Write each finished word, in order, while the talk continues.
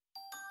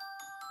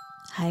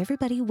Hi,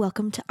 everybody.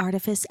 Welcome to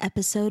Artifice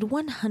episode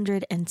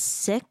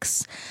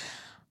 106.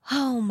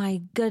 Oh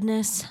my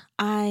goodness.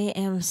 I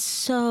am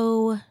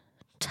so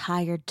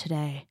tired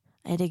today.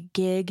 I had a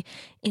gig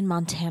in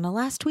Montana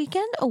last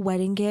weekend, a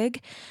wedding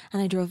gig, and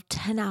I drove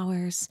 10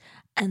 hours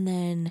and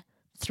then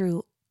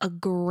threw a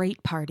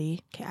great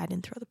party. Okay, I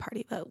didn't throw the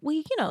party, but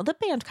the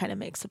band kind of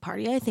makes the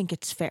party. I think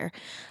it's fair.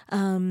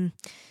 And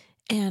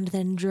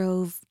then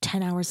drove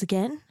 10 hours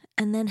again.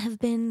 And then have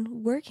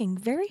been working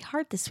very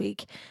hard this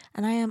week.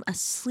 And I am a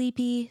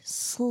sleepy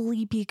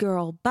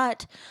girl,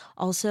 but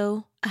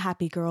also a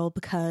happy girl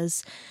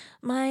because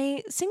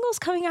my single's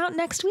coming out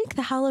next week,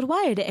 The Hallowed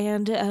Wide.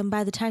 And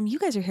by the time you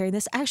guys are hearing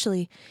this,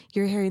 actually,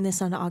 you're hearing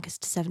this on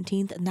August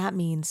 17th. And that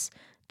means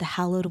The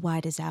Hallowed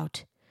Wide is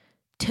out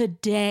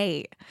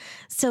today.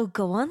 So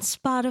go on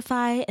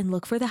Spotify and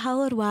look for The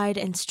Hallowed Wide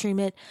and stream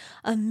it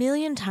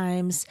 1,000,000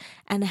 times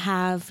and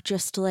have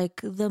just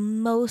like the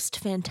most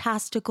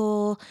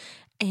fantastical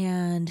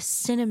and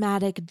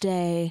cinematic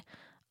day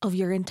of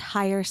your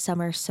entire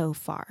summer so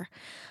far.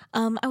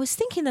 I was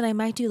thinking that I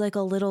might do like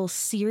a little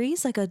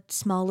series, like a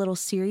small little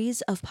series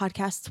of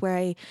podcasts where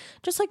I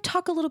just like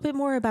talk a little bit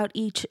more about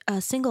each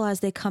single as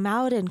they come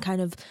out and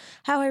kind of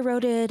how I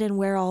wrote it and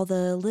where all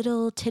the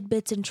little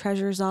tidbits and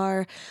treasures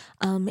are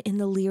in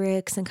the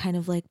lyrics and kind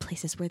of like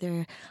places where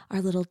there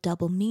are little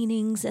double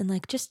meanings and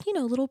like just,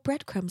 little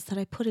breadcrumbs that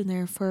I put in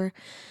there for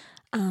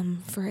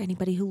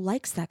anybody who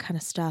likes that kind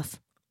of stuff.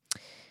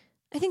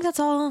 I think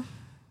that's all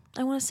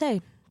I want to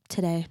say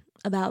today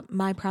about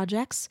my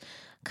projects.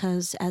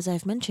 Because, as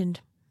I've mentioned,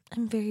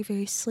 I'm very,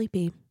 very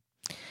sleepy.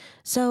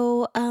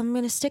 So I'm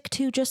going to stick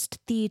to just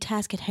the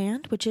task at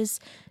hand, which is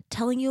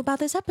telling you about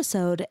this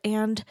episode.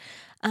 And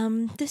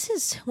this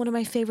is one of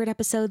my favorite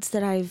episodes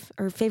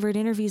favorite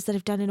interviews that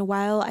I've done in a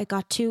while. I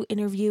got to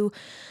interview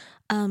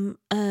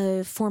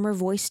a former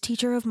voice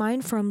teacher of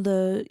mine from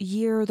the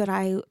year that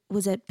I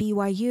was at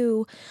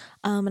BYU.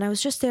 And I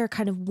was just there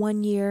kind of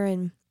 1 year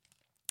and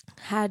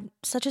had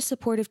such a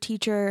supportive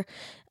teacher.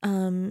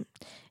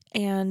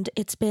 And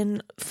it's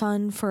been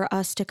fun for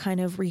us to kind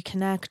of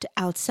reconnect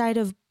outside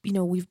of,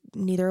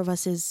 neither of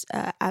us is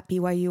at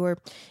BYU or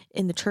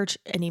in the church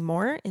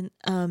anymore.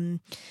 And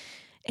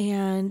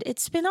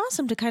it's been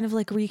awesome to kind of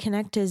like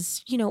reconnect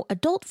as,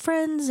 adult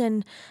friends.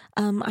 And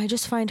I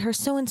just find her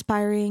so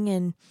inspiring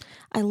and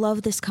I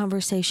love this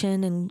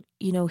conversation and,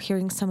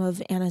 hearing some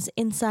of Anna's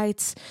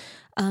insights.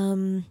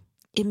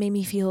 It made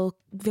me feel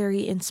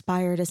very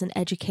inspired as an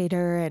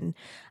educator. And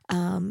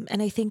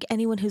I think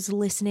anyone who's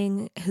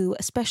listening who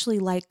especially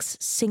likes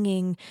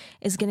singing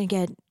is going to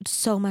get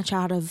so much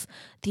out of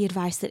the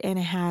advice that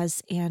Anna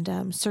has. And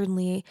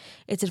certainly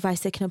it's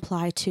advice that can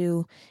apply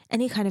to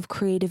any kind of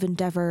creative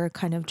endeavor,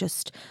 kind of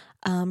just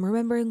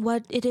remembering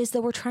what it is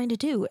that we're trying to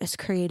do as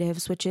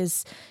creatives, which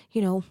is,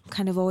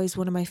 kind of always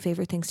one of my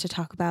favorite things to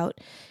talk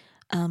about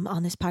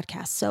on this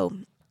podcast.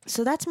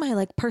 So that's my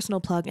like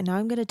personal plug. And now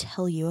I'm going to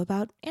tell you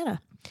about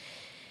Anna.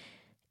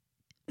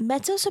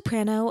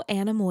 Mezzo-soprano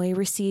Anna Moy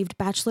received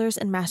bachelor's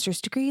and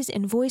master's degrees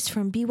in voice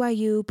from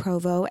BYU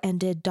Provo and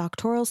did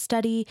doctoral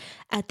study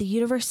at the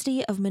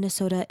University of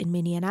Minnesota in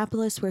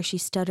Minneapolis, where she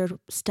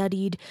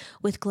studied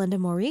with Glenda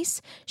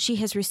Maurice. She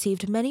has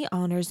received many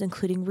honors,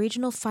 including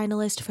regional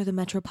finalist for the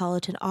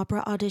Metropolitan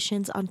Opera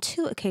auditions on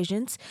 2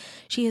 occasions.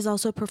 She has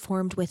also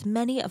performed with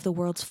many of the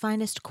world's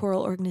finest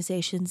choral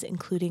organizations,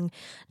 including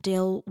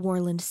Dale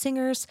Worland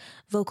Singers,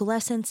 Vocal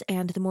Essence,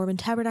 and the Mormon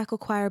Tabernacle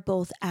Choir,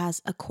 both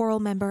as a choral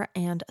member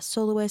and a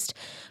soloist.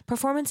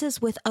 Performances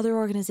with other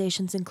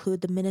organizations include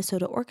the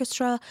Minnesota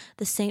Orchestra,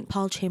 the St.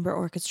 Paul Chamber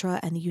Orchestra,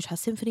 and the Utah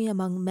Symphony,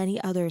 among many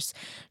others.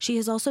 She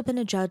has also been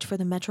a judge for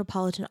the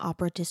Metropolitan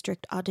Opera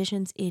District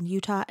auditions in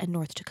Utah and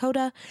North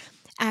Dakota.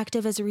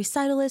 Active as a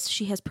recitalist,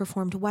 she has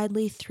performed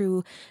widely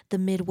through the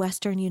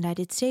Midwestern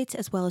United States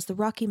as well as the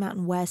Rocky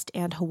Mountain West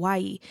and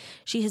Hawaii.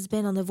 She has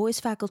been on the voice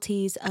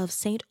faculties of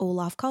St.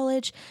 Olaf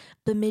College,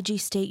 Bemidji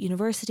State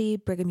University,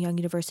 Brigham Young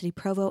University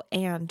Provo,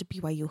 and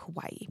BYU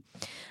Hawaii.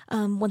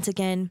 Once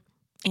again,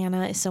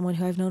 Anna is someone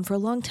who I've known for a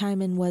long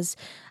time and was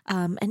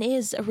and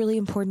is a really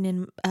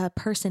important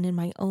person in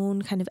my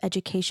own kind of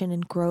education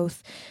and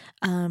growth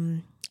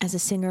as a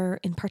singer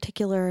in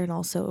particular, and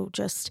also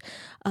just,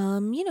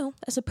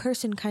 as a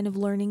person kind of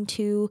learning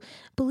to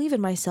believe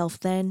in myself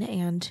then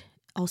and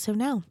also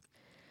now.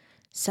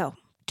 So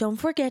don't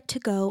forget to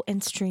go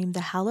and stream The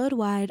Hallowed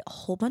Wide a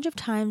whole bunch of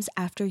times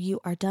after you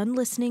are done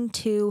listening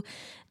to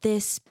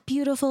this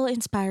beautiful,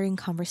 inspiring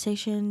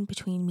conversation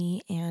between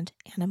me and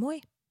Anna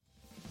Moy.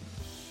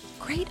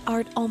 Great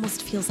art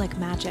almost feels like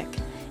magic.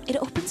 It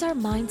opens our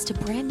minds to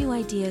brand new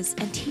ideas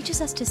and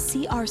teaches us to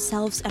see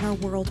ourselves and our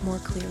world more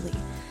clearly.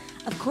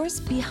 Of course,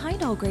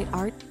 behind all great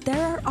art,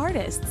 there are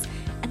artists,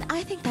 and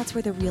I think that's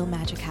where the real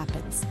magic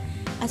happens.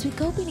 As we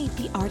go beneath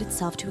the art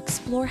itself to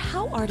explore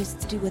how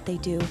artists do what they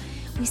do,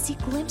 we see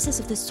glimpses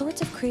of the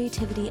sorts of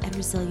creativity and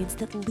resilience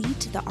that lead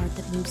to the art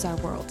that moves our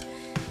world.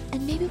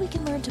 And maybe we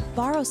can learn to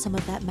borrow some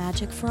of that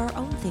magic for our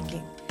own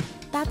thinking.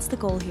 That's the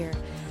goal here.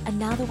 And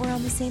now that we're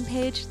on the same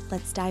page,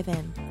 let's dive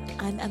in.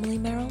 I'm Emily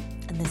Merrill,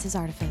 and this is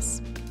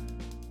Artifice.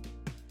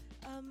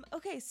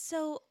 Okay,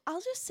 so I'll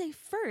just say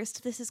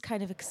first, this is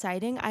kind of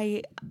exciting.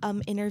 I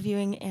am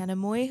interviewing Anna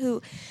Moy,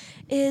 who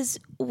is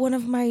one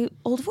of my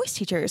old voice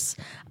teachers.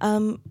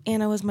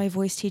 Anna was my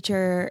voice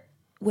teacher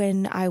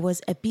when I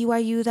was at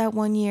BYU that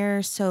one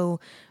year.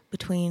 So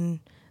between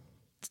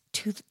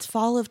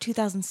fall of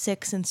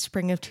 2006 and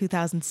spring of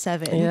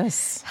 2007,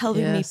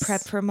 helping me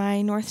prep for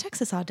my North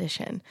Texas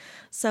audition.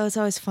 So it's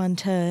always fun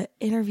to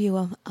interview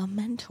a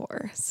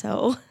mentor.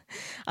 So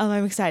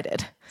I'm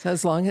excited. So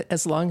as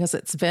long as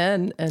it's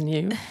been,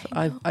 and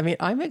I mean,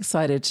 I'm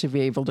excited to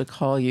be able to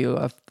call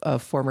you a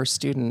former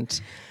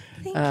student.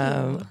 Thank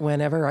you.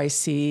 Whenever I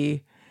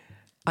see,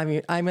 I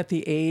mean, I'm at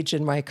the age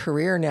in my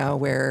career now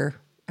where,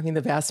 I mean,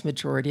 the vast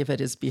majority of it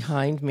is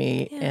behind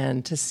me,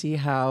 and to see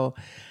how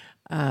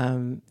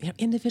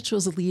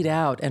individuals lead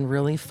out and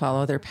really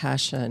follow their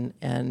passion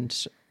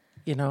and,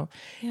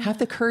 have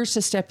the courage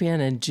to step in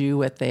and do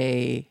what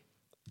they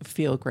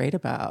feel great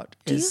about.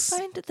 Do you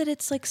find that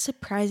it's like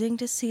surprising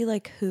to see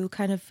like who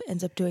kind of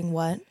ends up doing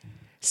what?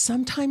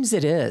 Sometimes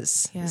it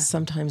is. Yeah.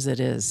 Sometimes it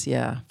is.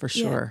 Yeah, for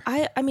sure.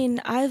 I mean,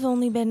 I've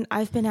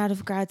been out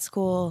of grad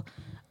school,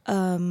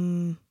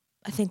 I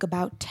think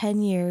about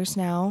 10 years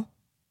now.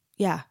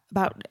 Yeah,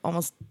 about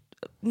almost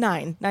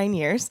nine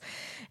years.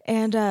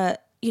 And,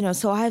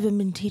 so I haven't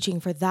been teaching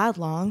for that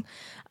long.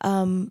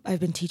 I've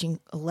been teaching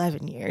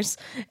 11 years,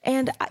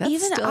 and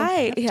That's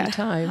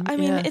time. I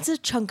mean, it's a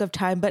chunk of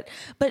time, but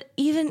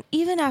even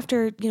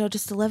after,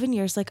 just 11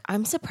 years, like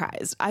I'm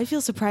surprised. I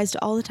feel surprised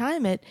all the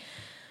time at,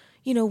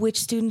 which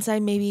students I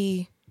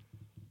maybe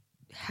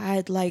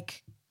had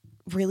like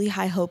really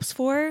high hopes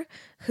for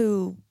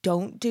who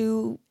don't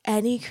do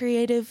any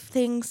creative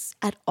things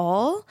at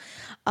all.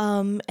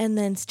 And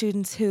then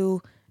students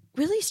who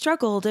really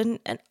struggled. And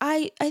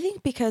I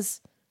think because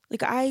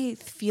like, I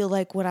feel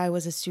like when I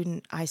was a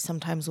student, I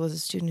sometimes was a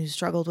student who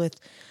struggled with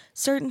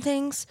certain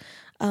things.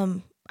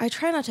 I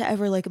try not to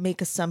ever like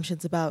make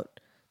assumptions about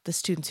the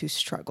students who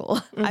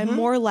struggle. Mm-hmm. I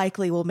more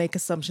likely will make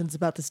assumptions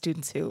about the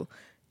students who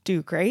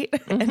do great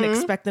and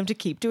expect them to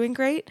keep doing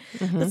great.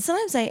 Mm-hmm. But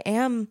sometimes I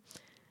am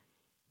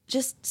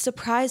just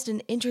surprised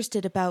and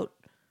interested about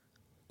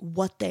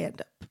what they end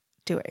up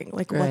doing,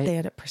 like what they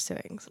end up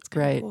pursuing. So it's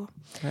kind of cool.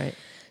 Right.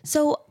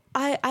 So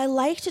I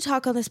like to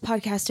talk on this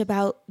podcast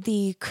about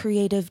the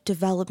creative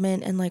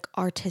development and like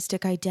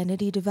artistic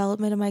identity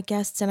development of my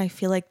guests. And I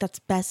feel like that's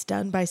best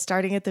done by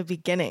starting at the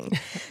beginning.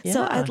 Yeah.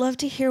 So I'd love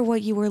to hear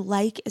what you were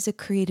like as a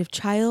creative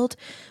child.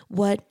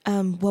 What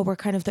were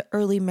kind of the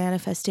early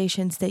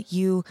manifestations that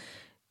you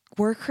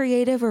were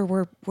creative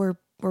or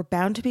were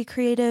bound to be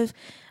creative?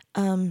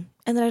 And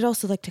then I'd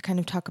also like to kind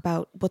of talk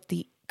about what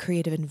the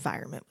creative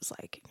environment was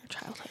like in your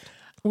childhood.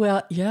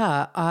 Well,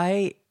 yeah,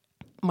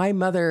 my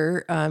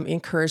mother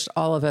encouraged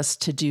all of us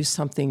to do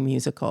something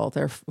musical.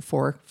 There are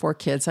four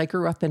kids. I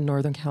grew up in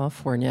Northern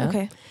California.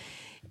 Okay.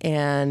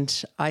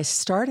 And I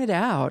started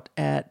out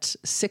at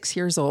 6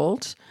 years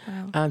old,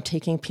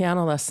 taking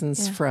piano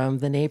lessons from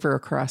the neighbor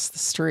across the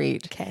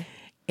street. Okay.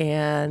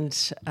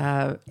 And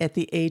at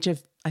the age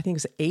of, I think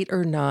it was 8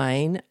 or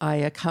 9, I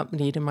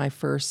accompanied in my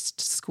first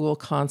school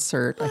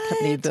concert. I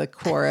accompanied the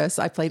chorus.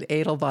 I played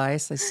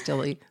Edelweiss. I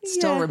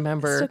still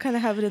remember. Still kind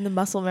of have it in the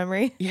muscle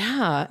memory.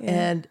 Yeah.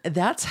 And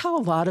that's how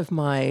a lot of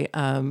my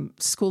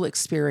school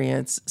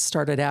experience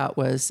started out,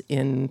 was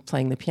in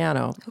playing the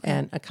piano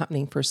and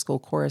accompanying for school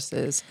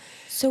choruses.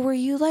 So were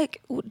you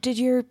like, did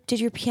your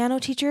piano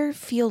teacher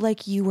feel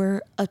like you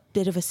were a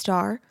bit of a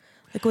star?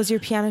 Like, was your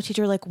piano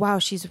teacher like, wow,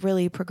 she's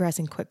really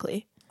progressing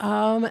quickly?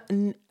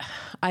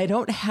 I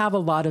don't have a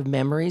lot of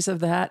memories of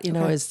that.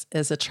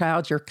 As a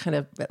child, you're kind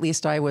of, at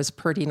least I was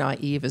pretty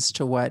naive as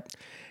to what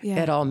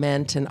it all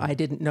meant. And I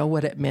didn't know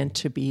what it meant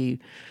to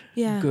be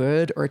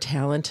good or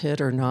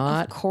talented or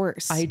not. Of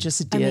course. I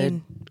just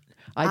did.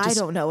 I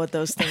don't know what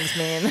those things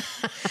mean,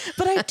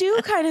 but I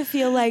do kind of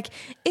feel like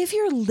if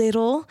you're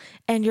little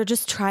and you're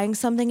just trying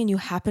something and you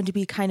happen to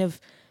be kind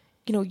of,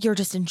 you're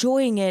just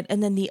enjoying it,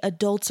 and then the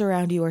adults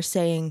around you are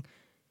saying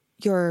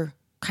you're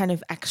kind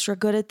of extra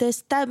good at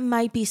this, that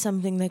might be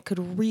something that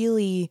could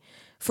really,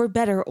 for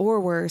better or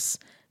worse,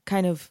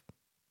 kind of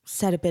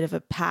set a bit of a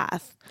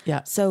path.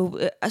 Yeah.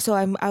 So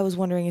I was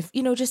wondering if,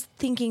 just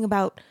thinking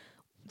about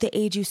the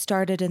age you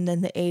started and then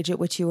the age at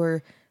which you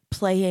were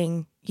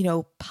playing,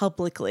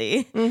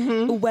 publicly,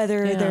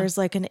 whether there's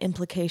like an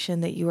implication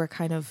that you were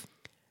kind of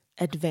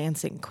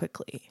advancing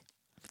quickly.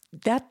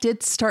 That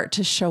did start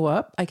to show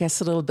up, I guess,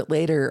 a little bit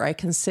later. I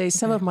can say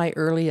some of my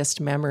earliest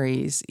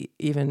memories,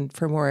 even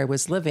from where I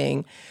was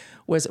living,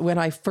 was when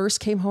I first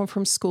came home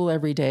from school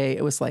every day.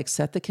 It was like,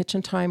 set the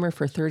kitchen timer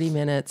for 30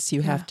 minutes.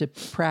 You have to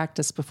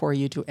practice before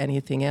you do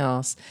anything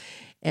else.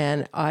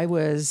 And I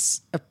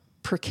was a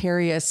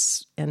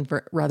precarious and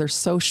rather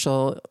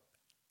social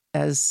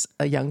as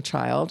a young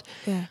child.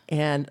 Yeah.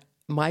 And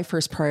my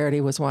first priority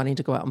was wanting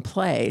to go out and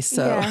play.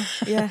 So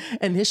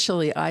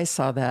initially I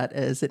saw that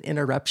as an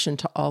interruption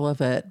to all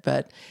of it.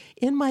 But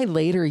in my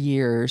later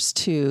years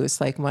too, it's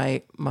like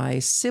my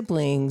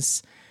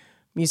siblings'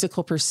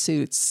 musical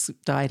pursuits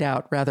died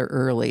out rather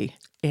early.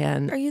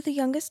 And Are you the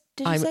youngest,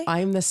 did you say?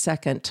 I'm the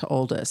second to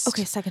oldest.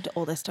 Okay, second to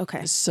oldest.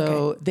 Okay.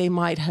 So they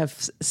might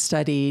have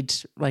studied,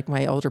 like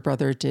my older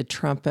brother did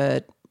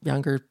trumpet,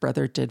 younger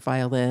brother did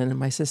violin, and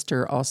my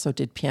sister also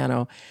did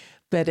piano,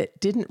 but it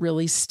didn't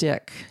really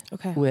stick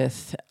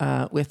with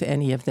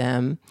any of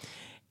them.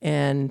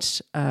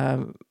 And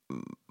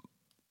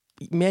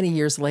many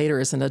years later,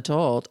 as an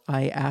adult,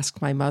 I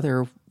asked my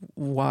mother,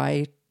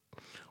 why?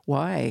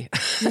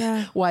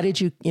 Yeah. Why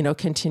did you,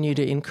 continue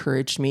to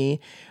encourage me?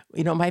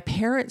 My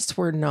parents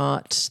were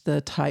not the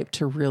type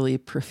to really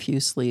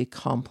profusely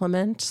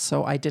compliment,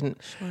 so I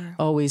didn't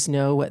always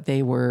know what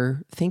they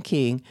were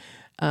thinking.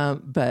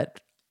 But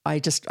I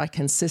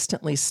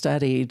consistently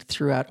studied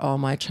throughout all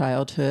my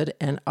childhood,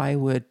 and I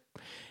would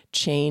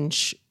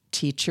change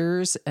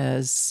teachers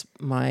as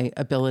my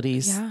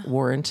abilities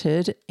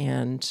warranted.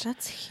 And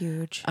that's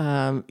huge.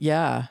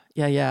 Yeah.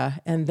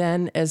 And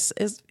then as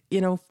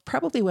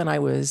probably when I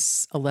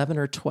was 11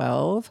 or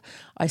 12,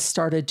 I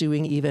started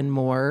doing even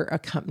more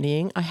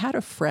accompanying. I had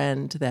a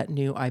friend that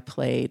knew I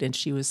played, and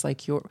she was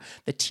like,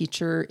 the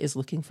teacher is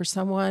looking for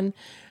someone.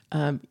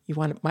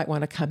 Might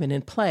want to come in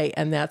and play.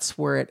 And that's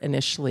where it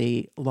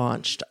initially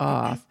launched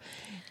off.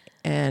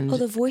 And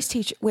the voice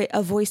teacher,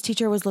 a voice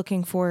teacher was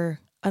looking for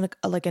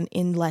an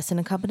in-lesson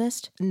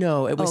accompanist?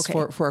 No, it was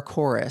for a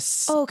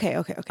chorus. Oh,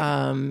 okay.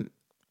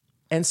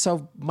 And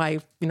so my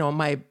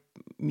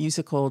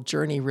musical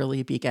journey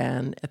really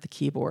began at the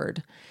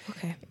keyboard.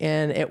 Okay.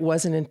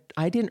 And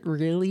I didn't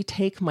really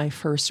take my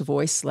first formal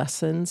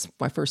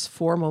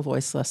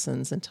voice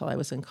lessons until I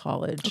was in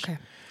college. Okay.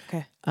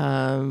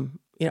 I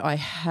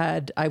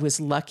was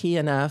lucky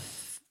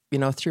enough,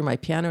 through my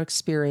piano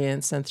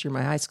experience and through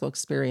my high school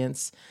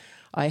experience,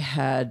 I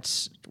had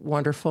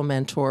wonderful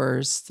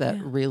mentors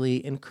that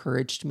really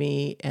encouraged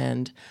me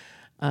and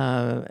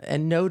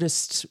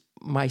noticed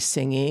my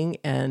singing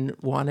and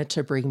wanted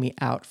to bring me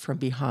out from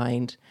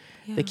behind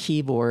the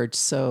keyboard.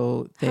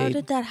 So how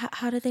did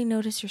they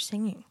notice your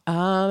singing?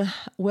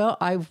 Well,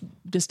 I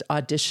just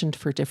auditioned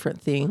for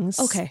different things.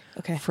 Okay.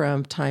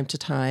 From time to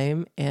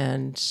time.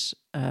 And,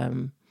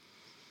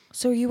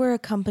 so you were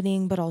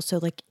accompanying, but also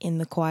like in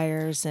the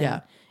choirs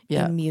and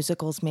in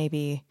musicals,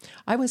 maybe.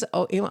 I was,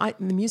 in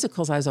the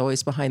musicals, I was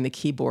always behind the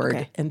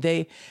keyboard, and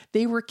they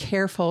were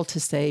careful to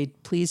say,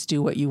 please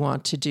do what you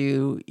want to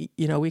do.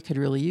 We could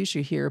really use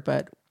you here,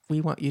 but we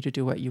want you to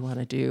do what you want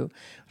to do.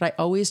 But I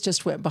always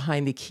just went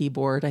behind the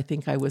keyboard. I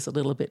think I was a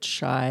little bit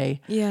shy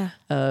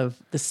of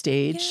the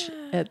stage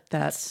at that.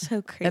 That's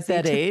so crazy at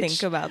that age.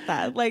 Think about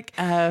that. Like,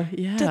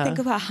 to think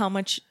about how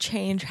much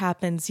change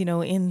happens,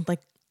 in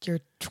like your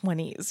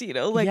 20s,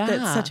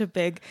 that's such a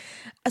big.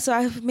 So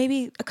I have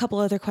maybe a couple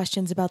other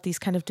questions about these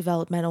kind of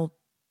developmental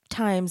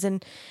times.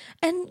 And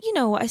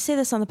I say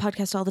this on the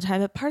podcast all the time,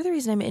 but part of the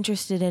reason I'm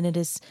interested in it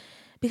is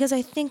because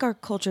I think our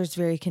culture is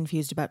very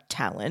confused about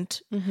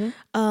talent. Mm-hmm.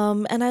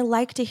 And I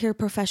like to hear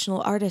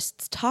professional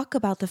artists talk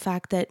about the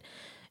fact that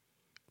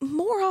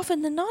more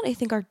often than not, I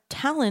think our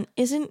talent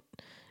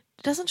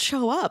doesn't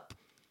show up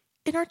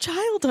in our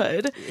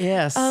childhood.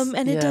 Yes.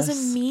 And it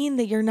doesn't mean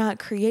that you're not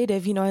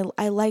creative.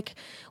 I like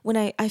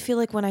I feel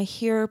like when I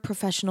hear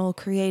professional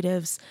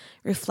creatives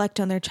reflect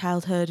on their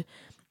childhood,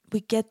 we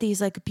get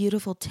these like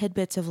beautiful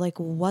tidbits of like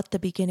what the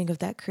beginning of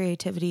that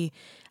creativity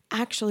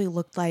actually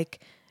looked like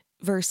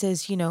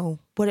versus,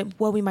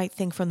 what we might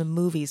think from the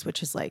movies,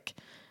 which is like,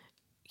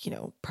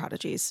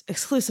 prodigies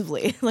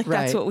exclusively. Like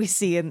that's what we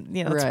see. And,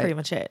 that's pretty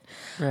much it.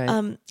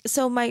 Right.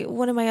 So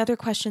one of my other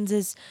questions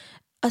is,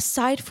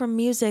 aside from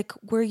music,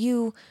 were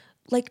you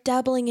like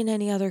dabbling in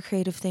any other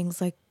creative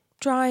things like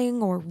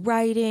drawing or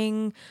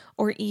writing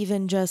or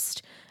even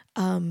just,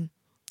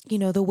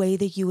 the way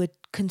that you would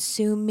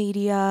consume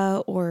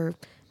media or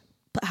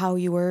how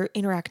you were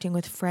interacting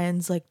with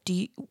friends? Like,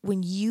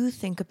 when you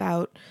think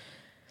about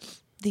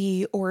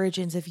the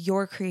origins of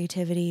your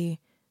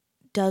creativity,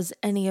 does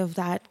any of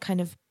that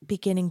kind of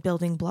beginning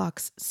building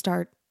blocks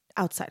start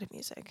outside of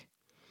music?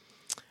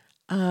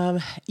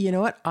 You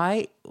know what?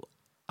 I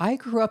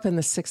grew up in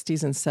the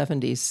 60s and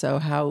 70s, so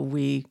how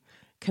we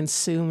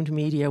consumed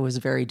media was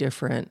very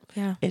different.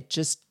 Yeah. It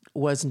just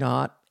was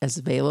not as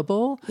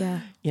available.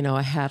 Yeah.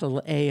 I had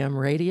an AM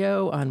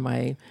radio on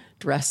my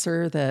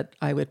dresser that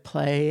I would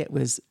play. It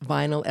was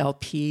vinyl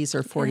LPs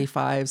or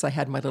 45s. I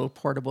had my little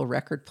portable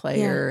record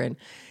player.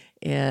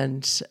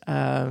 And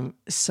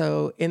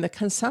so in the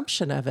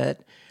consumption of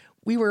it,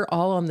 we were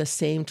all on the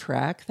same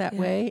track that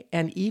way.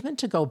 And even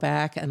to go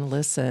back and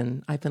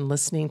listen, I've been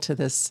listening to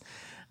this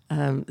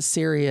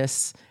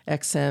Sirius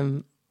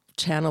XM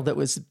channel that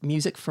was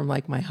music from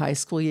like my high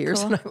school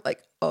years. Cool. And I'm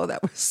like, oh,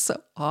 that was so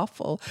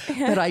awful.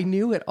 But I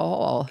knew it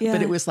all. Yeah.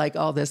 But it was like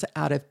all this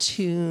out of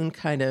tune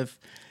kind of,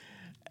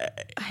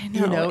 I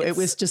know. It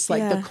was just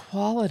like the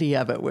quality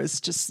of it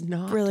was just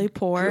not really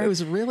poor. It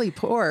was really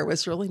poor. It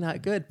was really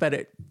not good.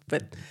 But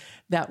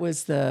that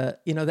was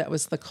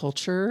the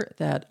culture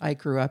that I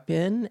grew up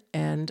in.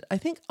 And I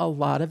think a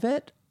lot of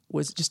it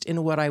was just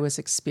in what I was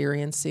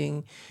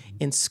experiencing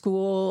in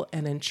school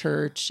and in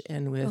church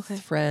and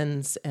with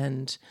friends.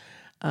 And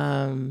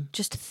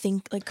Just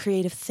think, like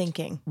creative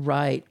thinking.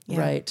 Right. Yeah.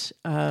 Right.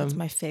 That's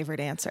my favorite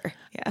answer.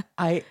 Yeah.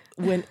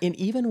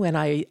 Even when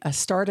I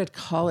started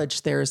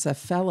college, there's a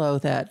fellow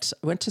that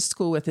I went to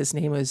school with. His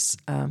name was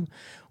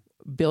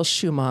Bill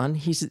Schumann.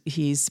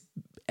 He's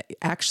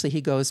actually,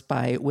 he goes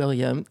by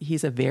William.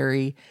 He's a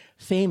very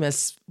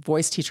famous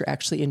voice teacher,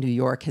 actually in New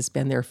York, has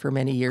been there for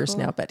many years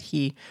now, but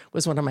he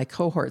was one of my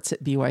cohorts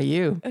at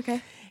BYU.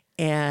 Okay.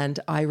 And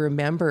I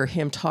remember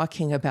him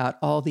talking about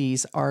all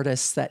these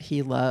artists that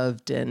he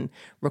loved and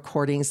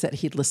recordings that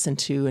he'd listened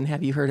to, and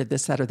have you heard of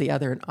this, that, or the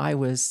other? And I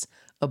was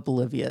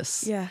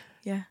oblivious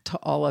to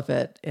all of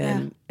it,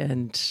 and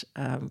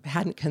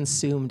hadn't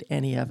consumed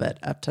any of it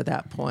up to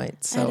that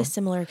point. So I had a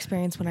similar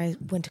experience when I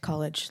went to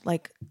college.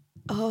 Like,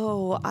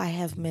 oh, I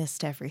have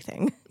missed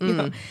everything. You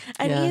know?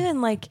 And even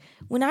like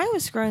when I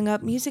was growing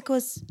up, music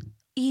was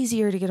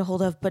easier to get a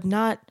hold of, but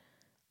not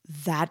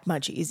that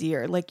much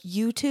easier. Like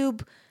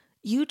YouTube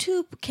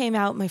came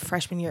out my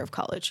freshman year of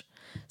college.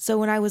 So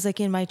when I was like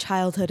in my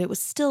childhood, it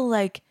was still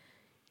like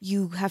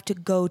you have to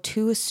go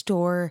to a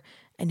store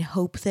and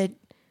hope that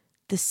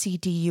the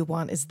CD you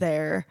want is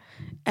there.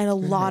 And a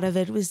lot of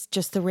it was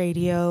just the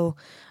radio.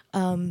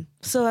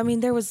 So, I mean,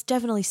 there was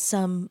definitely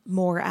some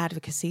more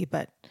advocacy,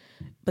 but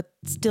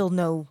still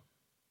no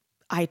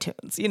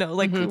iTunes, you know,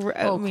 like,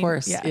 of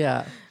course.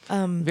 Yeah.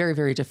 Very,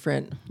 very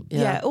different.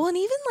 Yeah. Well, and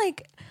even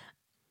like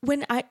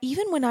when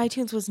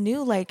iTunes was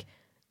new, like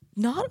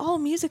not all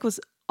music was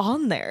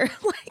on there.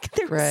 Like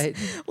there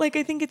was, like,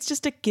 I think it's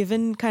just a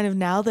given kind of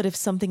now that if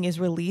something is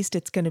released,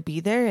 it's going to be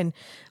there. And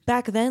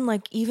back then,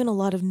 like even a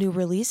lot of new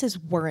releases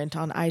weren't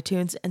on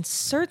iTunes, and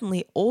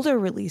certainly older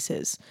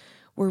releases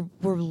were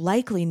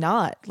likely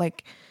not.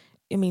 Like,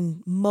 I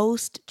mean,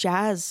 most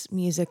jazz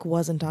music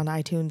wasn't on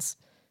iTunes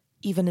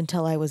even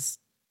until I was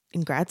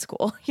in grad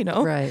school, you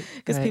know? Right.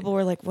 Because people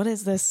were like, what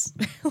is this?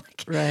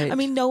 Like, right. I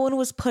mean, no one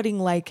was putting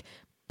like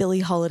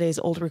Billie Holiday's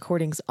old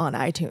recordings on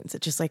iTunes.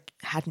 It just like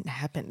hadn't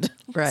happened.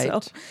 Right.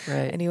 So,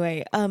 right.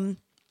 Anyway,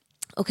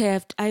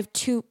 okay, I have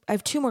two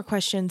more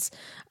questions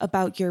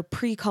about your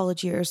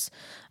pre-college years.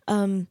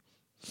 One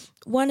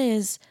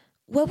is,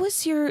 what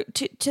was your,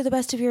 to the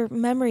best of your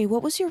memory,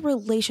 what was your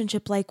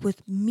relationship like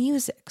with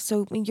music?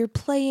 So when you're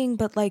playing,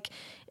 but like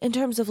in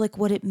terms of like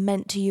what it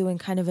meant to you in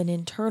kind of an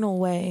internal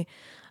way,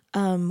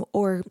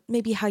 or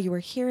maybe how you were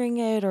hearing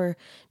it, or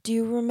do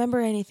you remember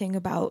anything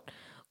about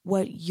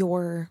what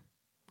your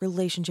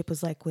relationship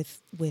was like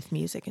with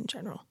music in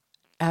general?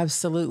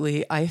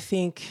 Absolutely. I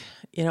think,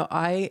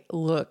 I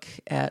look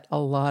at a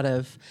lot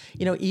of,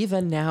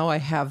 even now I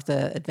have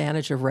the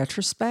advantage of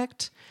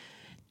retrospect.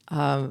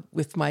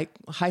 With my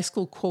high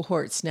school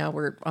cohorts, now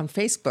we're on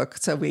Facebook,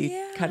 so we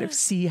kind of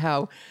see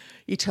how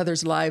each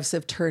other's lives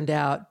have turned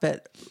out.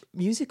 But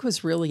music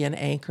was really an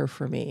anchor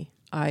for me.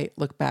 I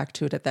look back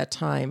to it at that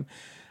time.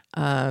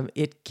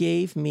 It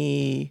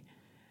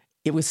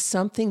was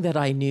something that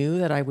I knew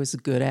that I was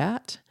good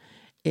at.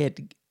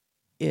 It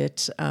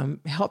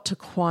helped to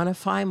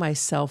quantify my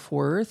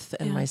self-worth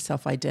and my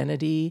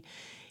self-identity.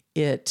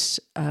 All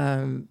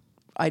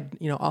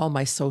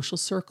my social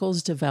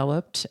circles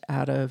developed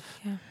out of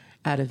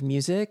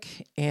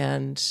music,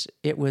 and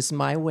it was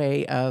my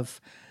way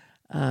of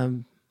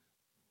getting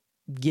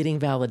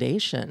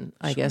validation,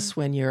 I guess,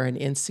 when you're an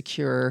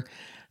insecure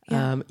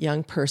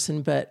young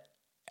person. But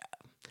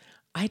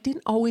I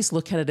didn't always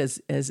look at it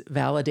as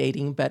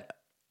validating, but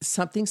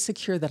something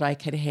secure that I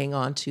could hang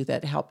on to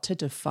that helped to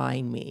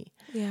define me.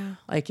 Yeah.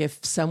 Like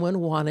if someone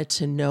wanted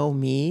to know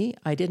me,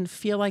 I didn't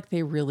feel like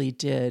they really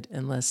did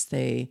unless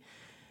they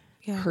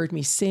heard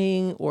me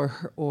sing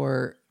or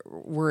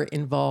were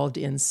involved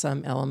in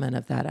some element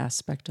of that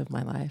aspect of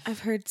my life.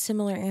 I've heard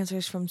similar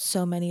answers from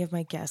so many of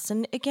my guests.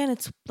 And again,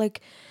 it's like,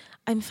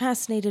 I'm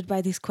fascinated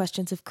by these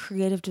questions of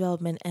creative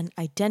development and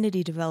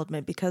identity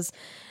development because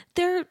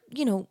they're,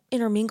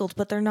 intermingled,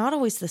 but they're not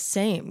always the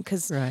same.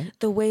 Because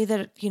the way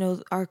that,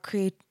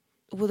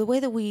 the way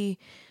that we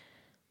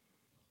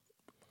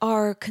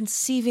are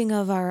conceiving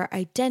of our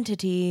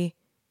identity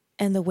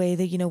and the way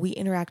that, we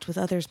interact with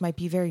others might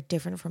be very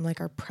different from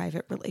like our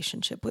private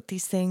relationship with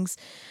these things.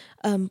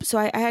 So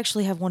I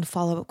actually have one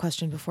follow-up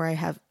question before I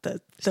have the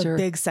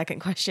big second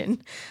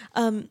question.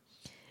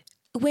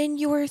 When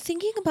you're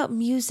thinking about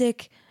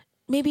music,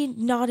 maybe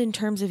not in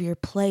terms of your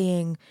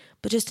playing,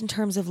 but just in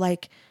terms of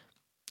like,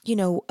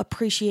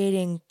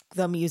 appreciating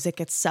the music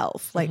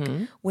itself, like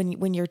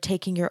when you're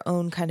taking your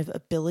own kind of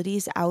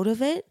abilities out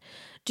of it,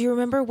 do you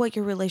remember what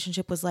your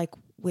relationship was like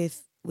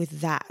with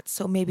that?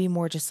 So maybe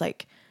more just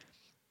like,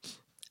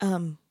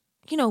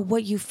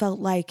 what you felt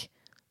like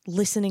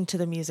listening to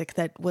the music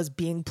that was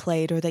being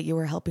played or that you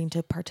were helping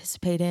to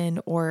participate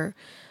in, or,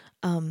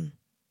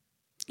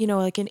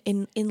 like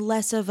in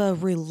less of a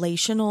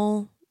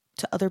relational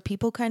to other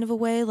people kind of a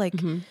way. Like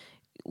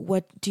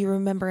what, do you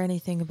remember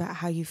anything about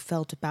how you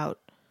felt about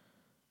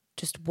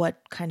just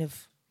what kind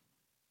of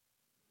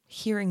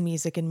hearing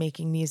music and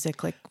making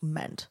music like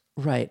meant?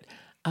 Right.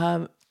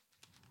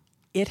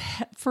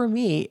 For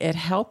me, it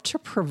helped to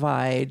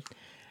provide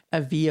a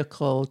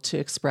vehicle to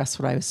express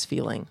what I was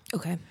feeling.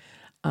 Okay.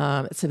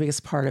 It's the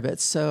biggest part of it.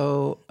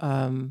 So,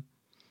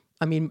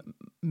 I mean,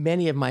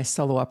 many of my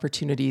solo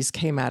opportunities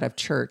came out of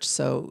church.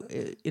 So,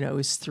 it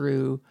was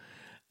through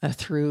a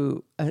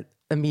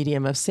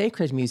medium of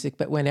sacred music.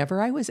 But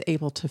whenever I was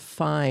able to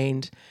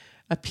find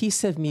a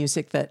piece of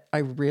music that I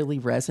really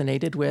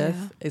resonated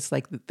with, it's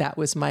like that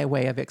was my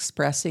way of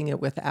expressing it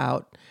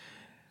without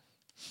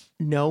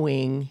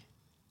knowing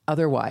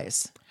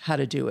otherwise how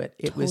to do it.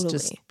 It was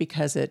just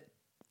because it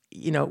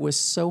was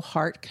so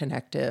heart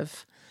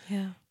connective.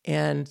 Yeah.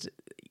 And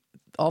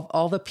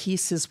all the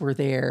pieces were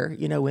there,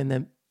 when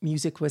the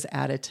music was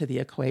added to the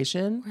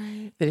equation,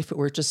 Right. that if it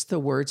were just the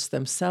words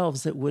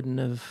themselves, it wouldn't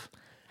have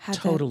Had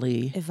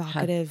totally that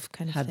evocative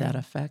kind of had thing. that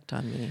effect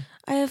on me.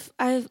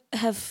 I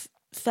have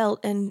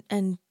felt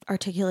and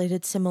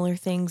articulated similar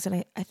things.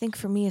 And I think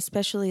for me,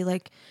 especially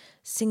like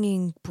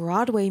singing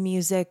Broadway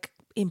music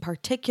in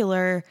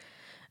particular,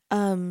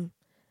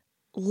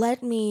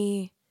 let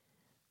me,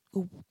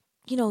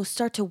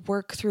 start to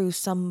work through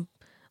some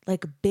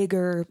like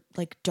bigger,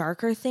 like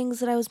darker things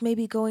that I was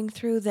maybe going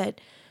through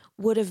that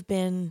would have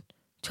been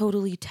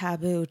totally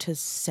taboo to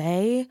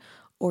say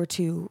or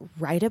to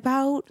write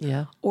about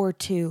or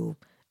to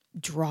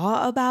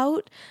draw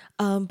about.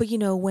 But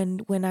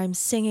when I'm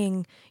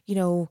singing,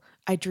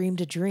 I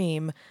dreamed a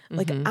dream,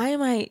 like I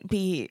might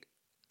be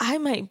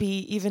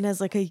even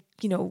as like a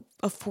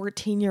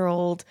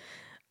 14-year-old,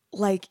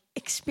 like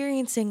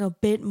experiencing a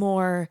bit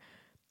more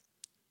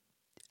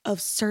of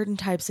certain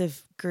types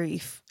of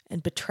grief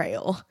and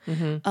betrayal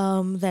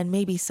than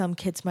maybe some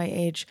kids my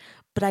age.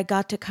 But I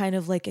got to kind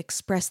of like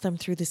express them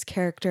through this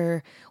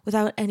character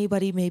without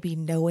anybody maybe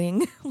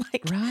knowing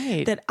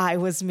that I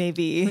was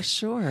maybe For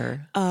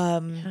sure.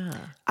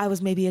 I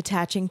was maybe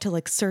attaching to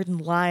like certain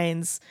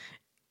lines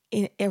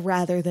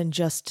rather than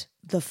just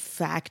the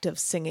fact of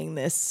singing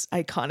this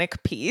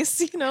iconic piece,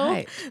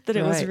 that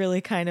it was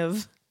really kind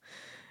of,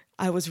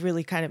 I was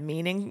really kind of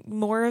meaning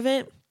more of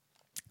it.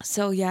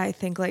 So yeah, I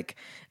think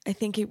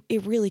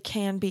it really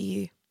can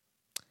be,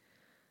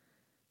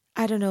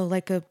 I don't know,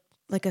 like a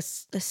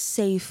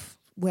safe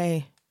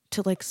way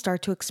to like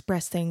start to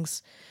express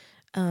things.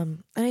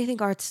 And I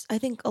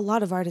think a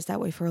lot of art is that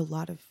way for a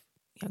lot of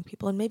young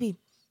people, and maybe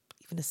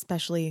even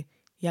especially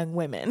young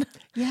women.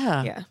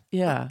 Yeah.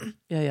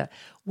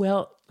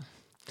 Well,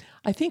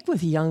 I think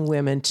with young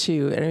women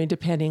too, I mean,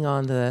 depending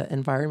on the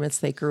environments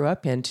they grew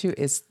up in too,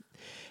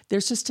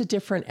 there's just a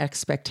different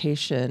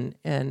expectation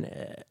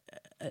and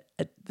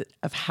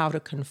of how to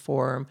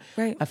conform,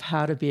 of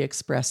how to be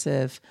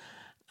expressive.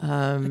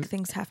 Like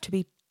things have to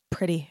be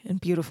pretty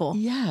and beautiful.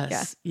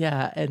 Yes.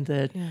 Yeah. And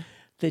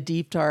the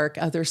deep, dark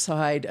other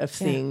side of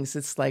things,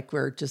 it's like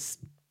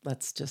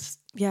let's just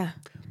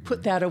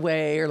put that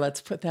away, or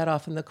let's put that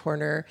off in the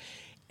corner.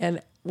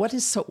 And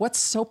what's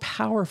so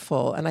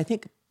powerful, and I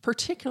think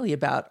particularly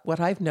about what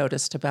I've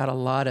noticed about a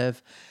lot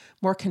of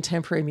more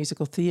contemporary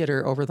musical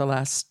theater over the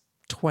last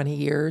 20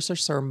 years or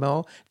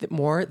so,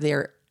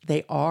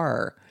 they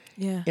are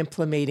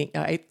implementing.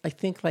 I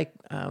think like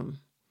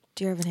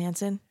Dear Evan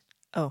Hansen.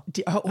 I love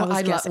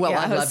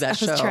that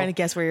show. I was trying to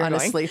guess where you're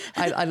Honestly,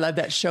 I love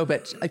that show.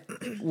 But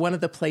one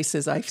of the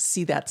places I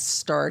see that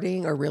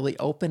starting or really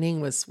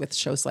opening was with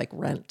shows like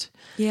Rent.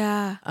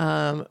 Yeah.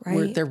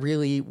 Where there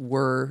really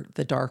were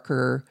the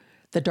darker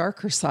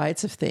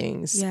sides of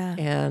things. Yeah.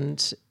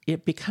 And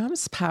it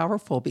becomes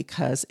powerful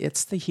because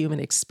it's the human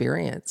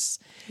experience.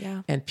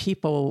 Yeah. And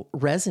people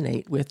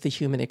resonate with the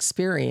human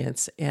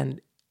experience.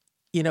 And,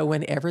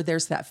 whenever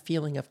there's that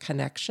feeling of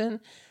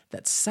connection,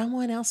 that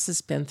someone else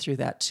has been through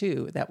that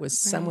too. That was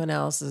someone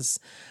else's,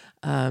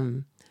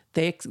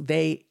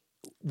 they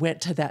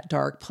went to that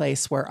dark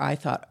place where I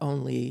thought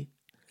only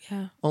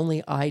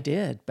I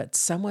did, but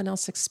someone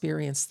else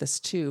experienced this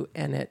too.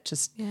 And it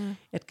just,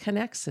 it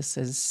connects us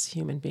as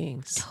human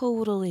beings.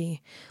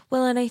 Totally.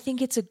 Well, and I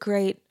think it's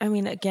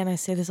again, I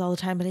say this all the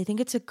time, but I think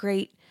it's a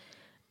great,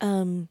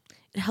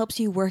 it helps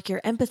you work your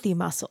empathy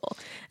muscle.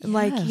 And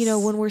like,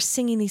 when we're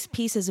singing these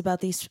pieces about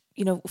these,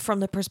 from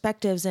the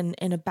perspectives and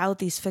about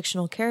these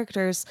fictional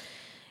characters,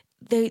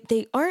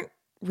 they aren't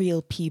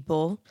real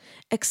people,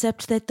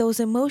 except that those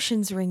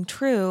emotions ring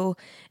true.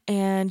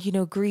 And,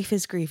 grief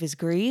is grief is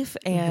grief.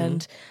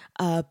 And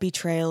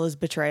betrayal is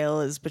betrayal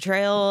is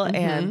betrayal.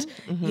 And,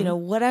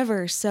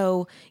 whatever.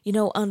 So,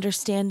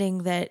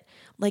 understanding that,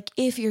 like,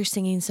 if you're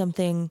singing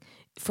something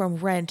from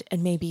Rent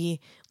and maybe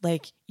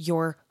like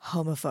you're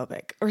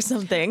homophobic or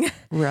something.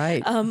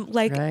 Right.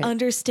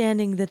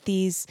 Understanding that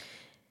these,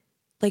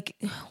 like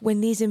when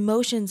these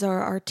emotions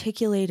are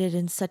articulated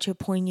in such a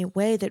poignant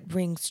way that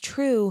rings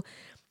true,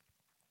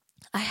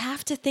 I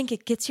have to think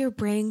it gets your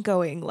brain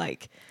going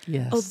like,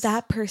 oh,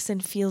 that person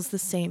feels the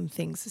same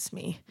things as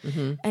me.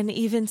 And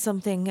even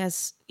something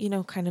as,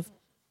 kind of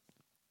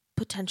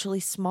potentially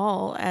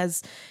small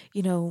as,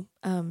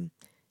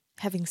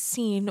 having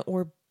seen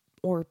or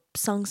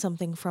sung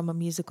something from a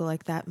musical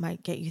like that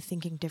might get you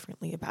thinking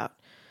differently about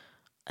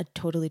a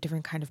totally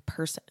different kind of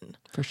person.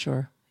 For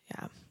sure.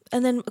 Yeah.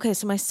 And then, okay,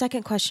 so my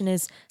second question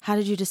is, how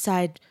did you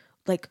decide,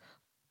 like,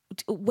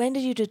 when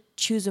did you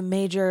choose a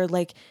major?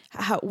 Like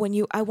I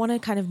want to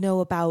kind of know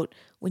about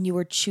when you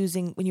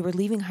were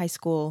leaving high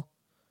school,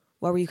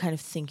 what were you kind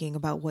of thinking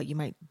about what you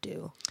might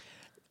do?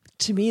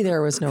 To me,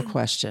 there was no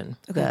question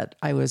that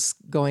I was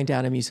going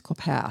down a musical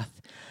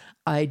path.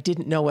 I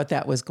didn't know what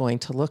that was going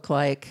to look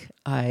like.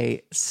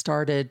 I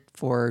started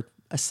for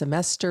a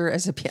semester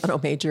as a piano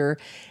major,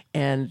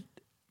 and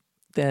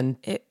then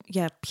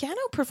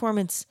piano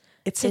performance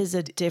is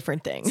a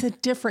different thing. It's a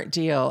different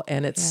deal,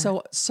 and it's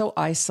so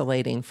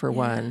isolating for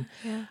one.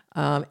 Yeah.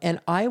 And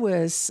I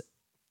was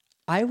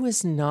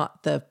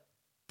not the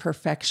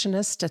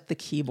perfectionist at the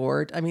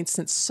keyboard. I mean,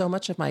 since so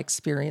much of my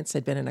experience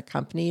had been in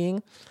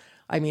accompanying,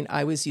 I mean,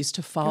 I was used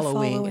to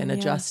following and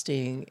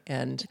adjusting,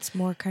 and it's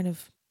more kind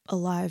of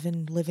alive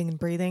and living and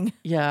breathing.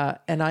 Yeah,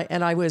 and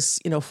I was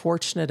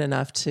fortunate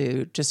enough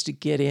to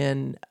get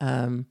in.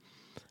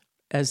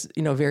 As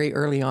very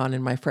early on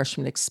in my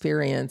freshman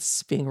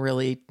experience, being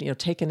really,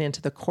 taken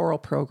into the choral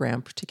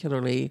program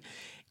particularly.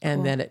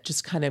 And then it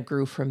just kind of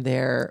grew from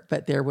there.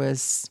 But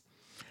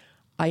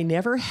I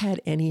never had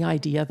any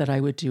idea that I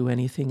would do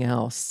anything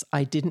else.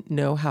 I didn't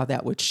know how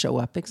that would show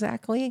up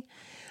exactly,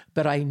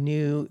 but I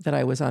knew that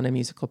I was on a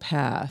musical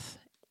path.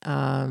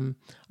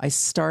 I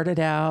started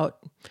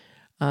out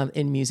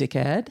in music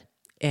ed,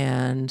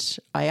 and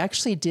I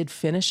actually did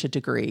finish a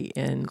degree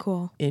in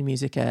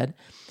music ed.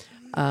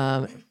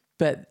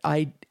 But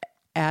I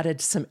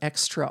added some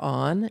extra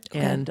on,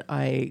 and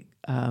I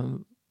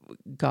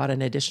got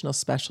an additional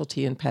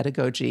specialty in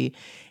pedagogy.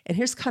 And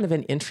here's kind of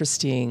an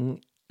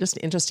interesting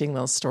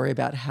little story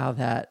about how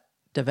that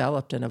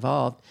developed and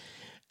evolved.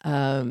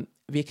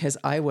 Because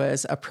I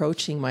was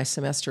approaching my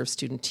semester of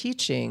student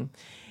teaching,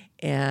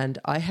 and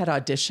I had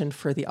auditioned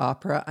for the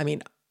opera. I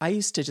mean, I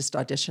used to just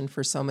audition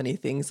for so many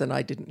things, and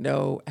I didn't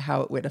know how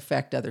it would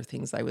affect other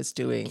things I was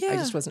doing. I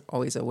just wasn't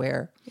always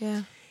aware.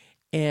 Yeah.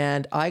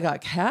 And I got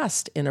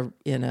cast in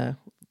a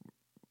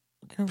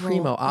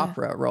primo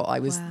opera role. I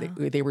was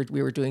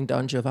we were doing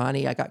Don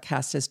Giovanni. I got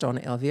cast as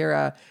Dona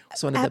Elvira. It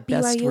was one of the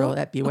best roles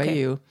at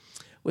BYU.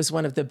 Was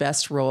one of the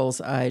best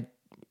roles I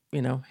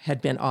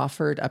had been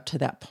offered up to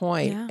that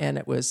point, and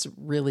it was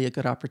really a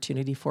good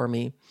opportunity for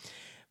me.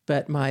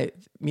 But my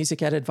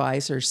music ed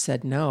advisor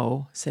said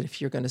no. Said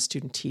if you're going to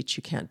student teach,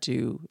 you can't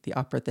do the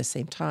opera at the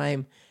same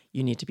time.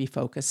 You need to be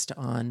focused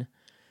on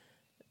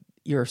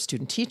your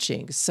student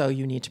teaching, so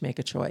you need to make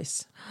a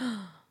choice.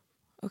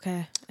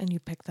 Okay. And you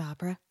picked the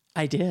opera?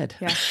 I did.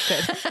 Yeah,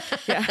 good.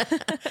 Yeah,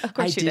 of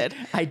course you did.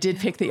 I did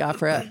pick the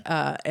opera,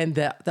 and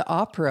the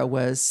opera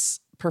was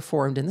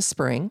performed in the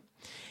spring.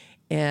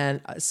 And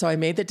so I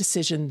made the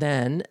decision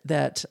then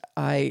that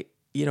I,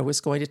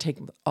 was going to take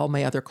all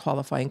my other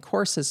qualifying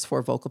courses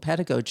for vocal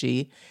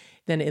pedagogy.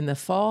 Then in the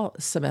fall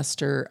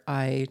semester,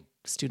 I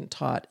student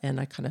taught, and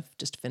I kind of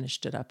just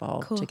finished it up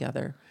all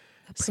together.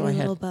 So I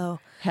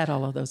had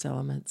all of those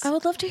elements. I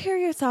would love to hear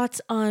your thoughts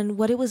on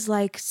what it was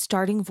like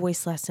starting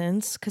voice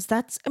lessons. Cause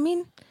I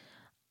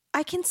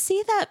can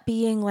see that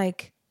being a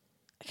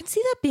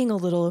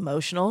little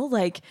emotional.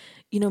 Like,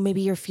 maybe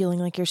you're feeling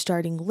like you're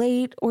starting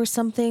late or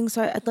something.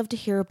 So I'd love to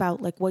hear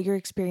about like what your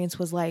experience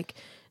was like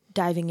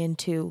diving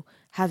into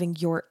having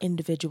your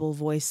individual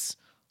voice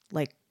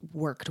like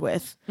worked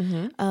with.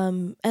 Mm-hmm.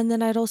 And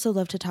then I'd also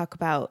love to talk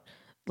about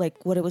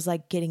like what it was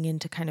like getting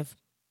into kind of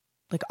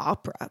like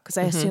opera, because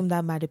I assume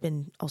that might have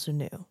been also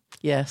new.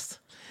 Yes.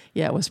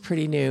 Yeah, it was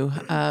pretty new.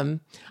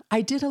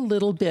 I did a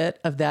little bit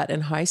of that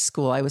in high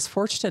school. I was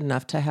fortunate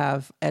enough to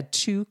have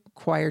two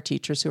choir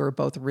teachers who were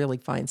both really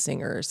fine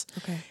singers.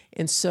 Okay.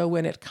 And so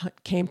when it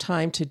came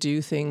time to do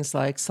things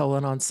like solo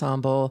and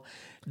ensemble,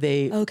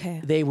 they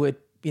would,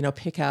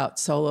 pick out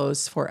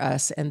solos for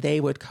us, and they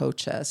would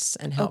coach us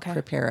and help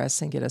prepare us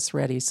and get us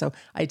ready. So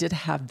I did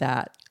have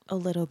that a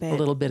little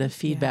bit of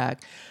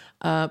feedback.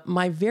 Yeah.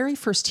 My very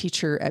first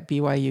teacher at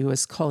BYU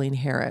was Colleen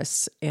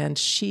Harris, and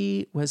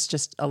she was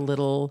just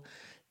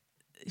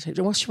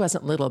she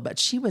wasn't little, but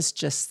she was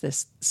just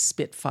this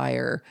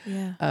spitfire,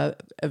 a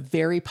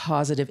very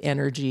positive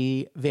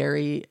energy,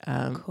 very,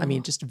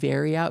 just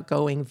very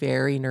outgoing,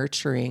 very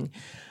nurturing.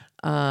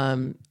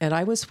 And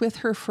I was with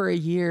her for a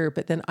year,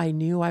 but then I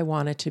knew I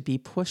wanted to be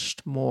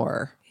pushed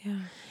more.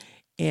 Yeah.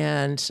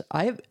 And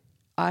I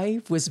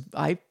was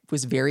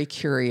very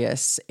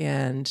curious,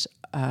 and,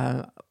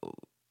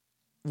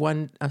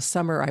 one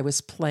summer I was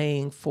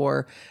playing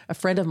for a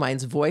friend of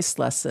mine's voice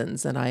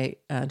lessons,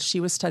 and she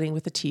was studying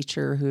with a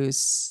teacher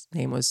whose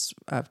name was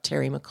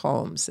Terry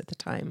McCombs at the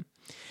time.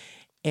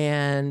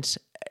 And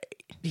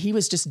he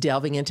was just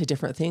delving into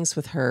different things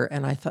with her.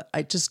 And I thought,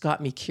 it just got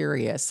me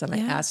curious. And I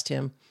asked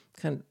him,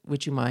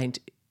 would you mind,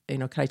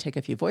 can I take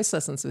a few voice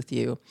lessons with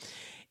you?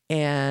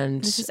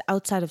 And this is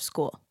outside of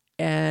school.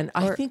 And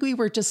I think we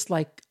were just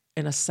like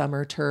in a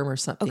summer term or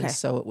something. Okay.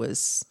 So it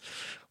was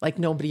like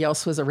nobody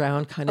else was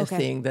around kind of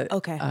thing. But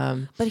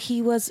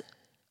he was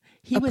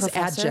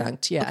professor?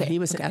 Adjunct. Yeah. He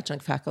was an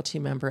adjunct faculty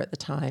member at the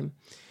time.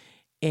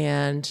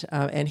 And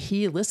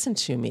he listened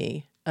to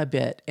me a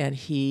bit, and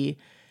he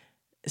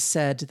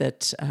said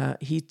that I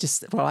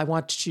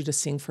want you to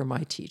sing for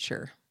my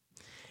teacher.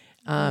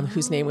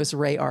 whose name was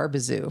Ray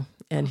Arbizu.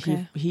 And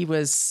Okay. he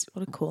was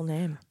What a cool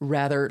name.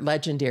 rather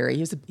legendary.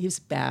 He was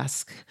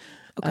Basque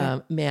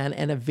man,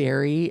 and a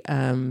very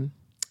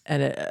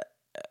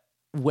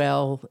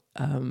well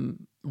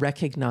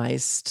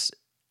recognized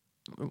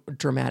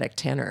dramatic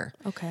tenor.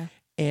 Okay.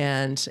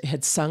 And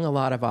had sung a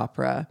lot of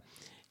opera,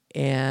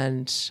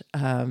 and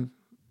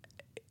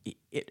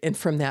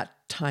from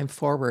that time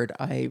forward,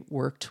 I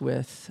worked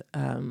with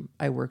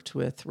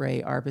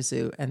Ray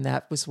Arbizu, and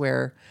that was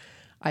where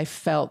I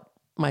felt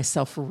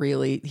myself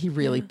he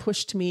really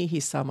pushed me. He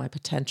saw my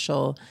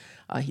potential.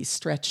 He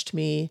stretched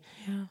me.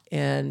 Yeah.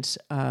 And,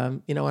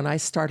 and I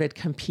started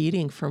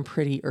competing from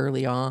pretty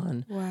early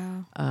on.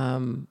 Wow.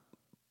 And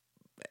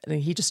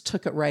he just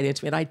took it right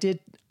into me. And I did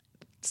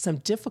some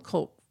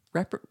difficult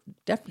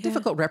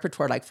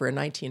repertoire, like for a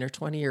 19 or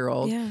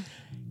 20-year-old. Yeah.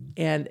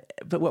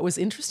 But what was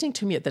interesting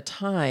to me at the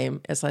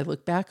time, as I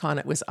look back on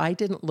it, was I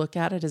didn't look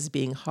at it as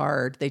being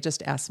hard. They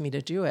just asked me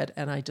to do it,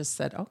 and I just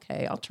said,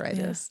 "Okay, I'll try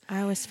this."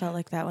 I always felt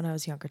like that when I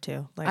was younger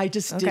too. Like, I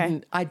just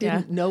didn't. I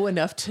didn't know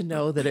enough to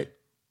know that it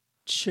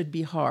should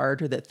be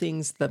hard, or that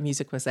things the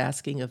music was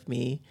asking of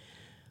me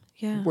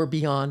were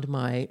beyond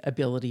my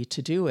ability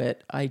to do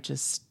it. I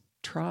just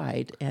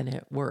tried, and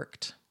it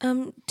worked.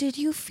 Did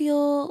you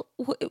feel?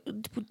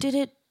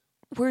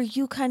 Were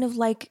you kind of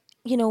like,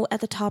 at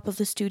the top of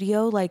the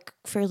studio, like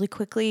fairly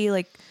quickly?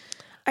 Like,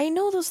 I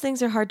know those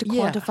things are hard to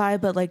quantify,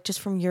 but like just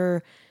from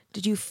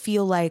did you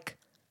feel like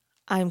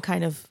I'm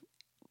kind of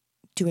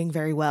doing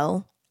very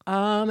well?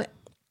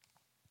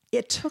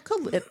 It took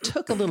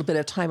a little bit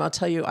of time. I'll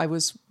tell you, I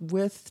was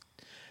with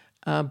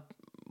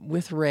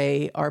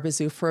Ray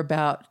Arbizu for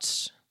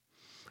about,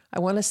 I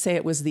want to say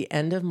it was the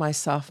end of my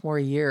sophomore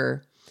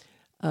year.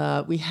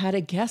 We had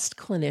a guest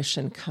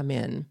clinician come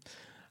in.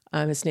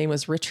 His name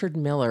was Richard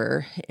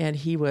Miller, and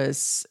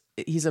he's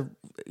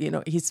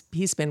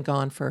been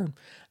gone for a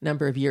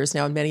number of years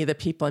now. And many of the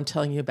people I'm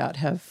telling you about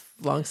have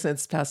long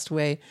since passed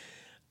away.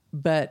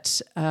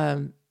 But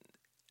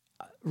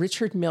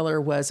Richard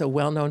Miller was a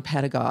well-known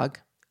pedagogue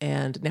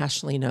and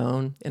internationally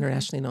known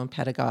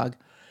pedagogue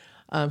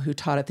who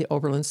taught at the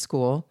Oberlin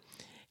School.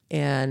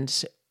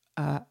 And,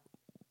 I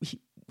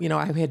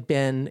had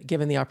been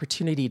given the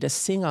opportunity to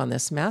sing on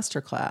this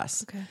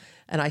masterclass. Okay.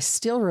 And I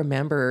still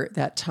remember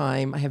that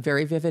time. I have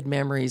very vivid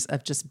memories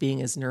of just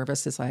being as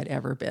nervous as I had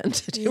ever been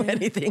to do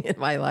anything in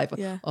my life,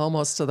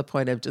 almost to the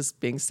point of just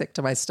being sick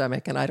to my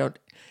stomach. And I don't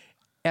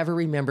ever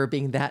remember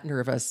being that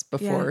nervous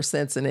before or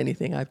since in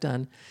anything I've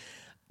done.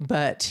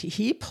 But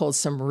he pulled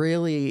some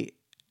really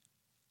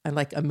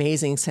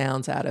amazing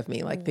sounds out of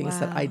me, like things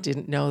that I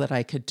didn't know that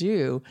I could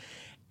do.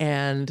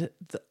 And,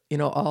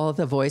 all of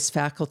the voice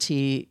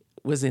faculty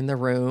was in the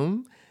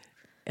room,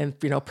 and,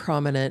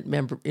 prominent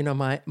member,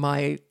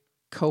 my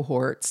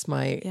cohorts,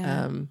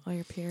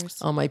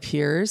 all my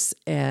peers.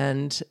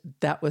 And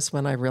that was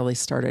when I really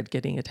started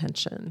getting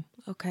attention.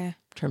 Okay. In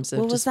terms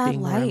of just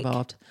being more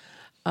involved.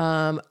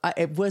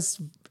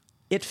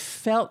 It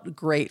felt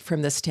great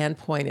from the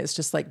standpoint. It's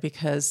just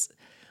because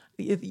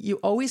you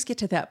always get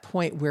to that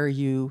point where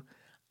you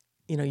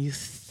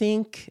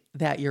think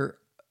that you're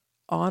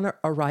on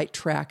a right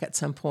track at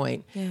some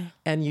point,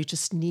 and you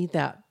just need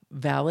that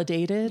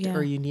validated,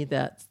 or you need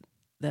that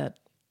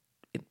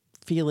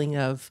feeling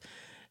of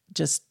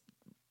just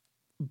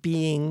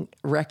being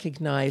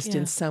recognized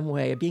in some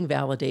way, being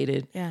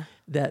validated,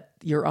 that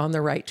you're on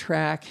the right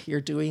track,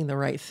 you're doing the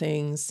right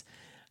things.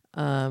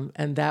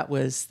 And that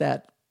was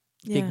that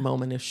big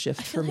moment of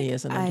shift for me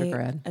as an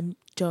undergrad. I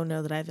don't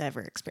know that I've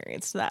ever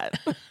experienced that.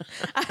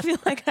 I feel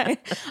like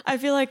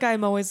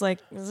I'm always like,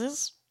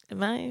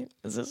 am I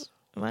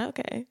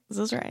okay? Is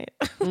this right?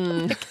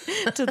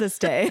 To this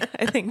day,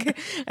 because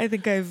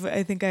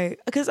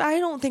I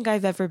don't think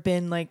I've ever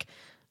been like,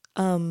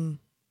 the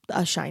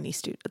shiny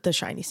student.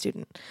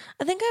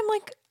 I think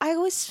I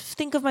always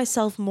think of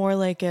myself more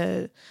like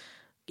the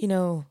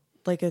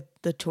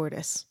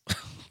tortoise,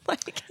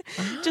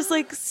 just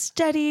like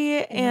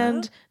steady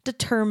and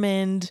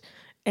determined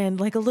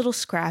and like a little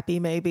scrappy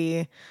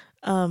maybe.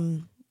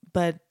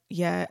 But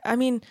yeah, I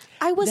mean,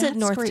 I was at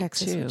North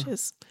Texas, which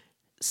is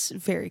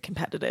very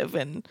competitive,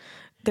 and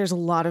there's a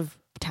lot of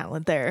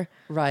talent there.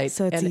 Right.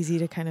 So it's easy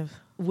to kind of.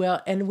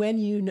 Well, and when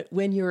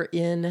you're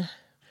in,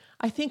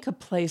 I think a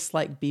place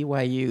like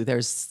BYU,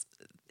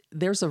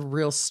 there's a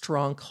real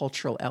strong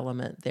cultural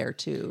element there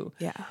too.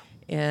 Yeah.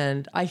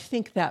 And I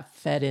think that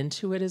fed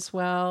into it as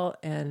well.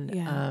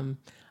 And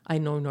I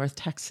know North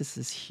Texas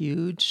is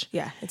huge.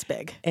 Yeah, it's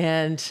big.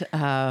 And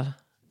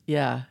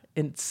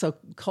and so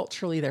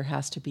culturally there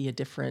has to be a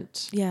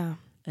different.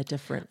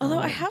 Although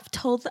I have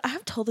told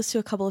this to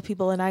a couple of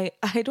people, and I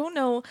don't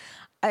know,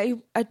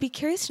 I'd be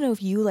curious to know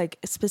if you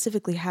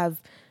specifically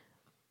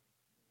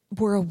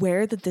were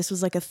aware that this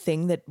was a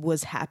thing that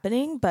was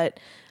happening. But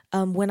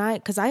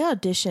because I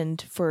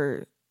auditioned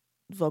for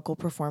vocal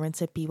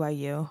performance at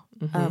BYU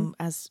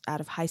as out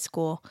of high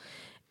school,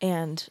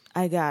 and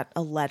I got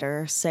a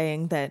letter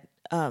saying that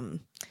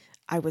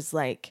I was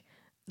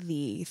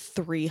the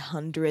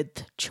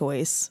 300th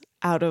choice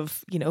out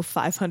of,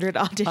 500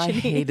 auditions. I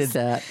hated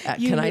that.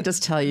 Can I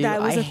just tell you,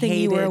 that was a thing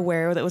you were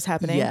aware that was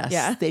happening? Yes.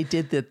 Yeah. They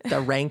did the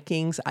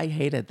rankings. I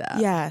hated that.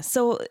 Yeah.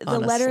 So the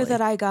letter honestly.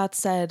 that I got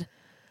said,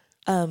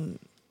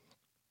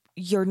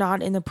 you're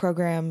not in the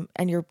program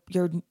and you're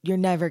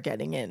never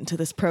getting into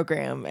this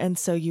program. And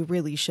so you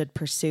really should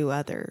pursue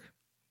other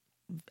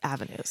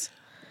avenues.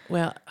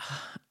 Well,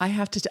 I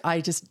have to,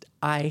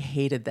 I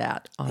hated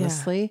that,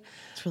 honestly.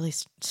 It's really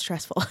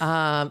stressful.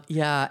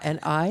 Yeah. And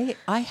I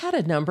had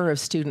a number of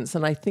students,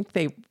 and I think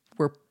they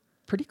were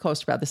pretty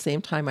close to about the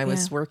same time I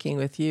was working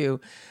with you,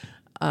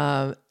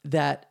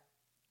 that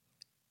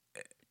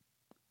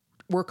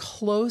were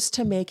close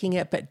to making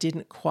it, but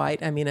didn't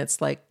quite. I mean,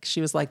 it's like, she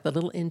was like the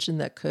little engine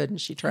that could,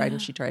 and she tried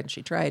and she tried and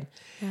she tried.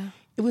 Yeah.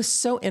 It was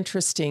so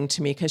interesting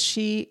to me because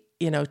she,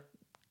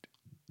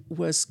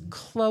 was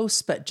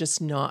close, but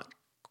just not,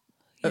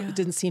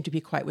 didn't seem to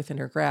be quite within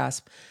her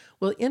grasp.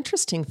 Well, the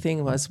interesting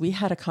thing was we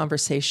had a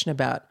conversation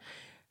about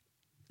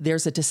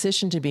there's a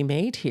decision to be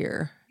made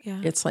here.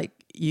 Yeah. It's like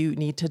you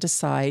need to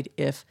decide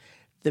if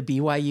the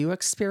BYU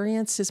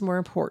experience is more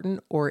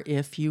important or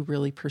if you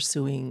really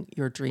pursuing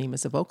your dream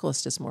as a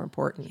vocalist is more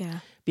important. Yeah.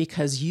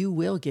 Because you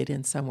will get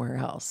in somewhere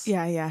else.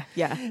 Yeah.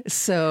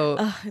 So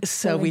we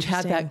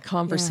had interesting. that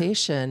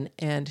conversation,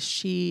 and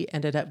she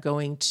ended up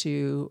going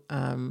to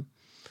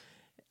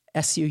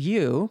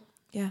SUU.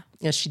 Yeah.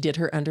 And she did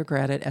her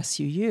undergrad at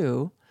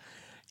SUU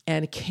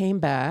and came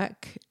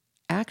back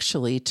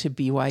actually to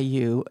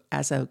BYU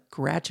as a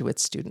graduate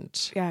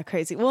student. Yeah.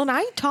 Crazy. Well, and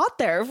I taught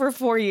there for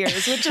 4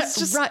 years, which is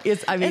just, Right.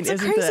 It's a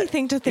crazy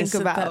thing to think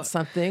isn't about. that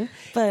something?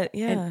 But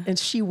yeah. And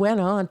she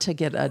went on to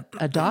get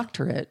a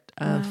doctorate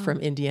from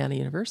Indiana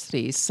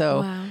University.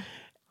 So, Wow.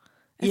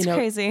 It's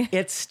crazy.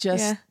 It's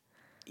just,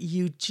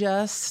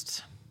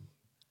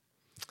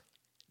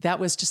 that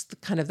was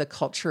just kind of the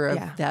culture of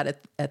that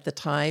at the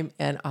time.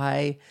 And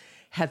I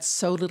had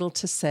so little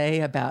to say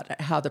about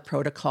how the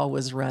protocol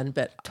was run,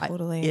 but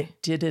Totally.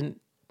 it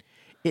didn't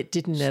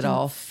at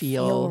all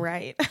feel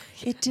right.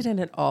 It didn't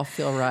at all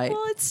feel right.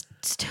 Well, it's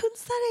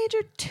students that age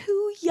are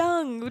too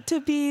young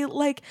to be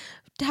like,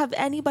 to have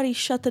anybody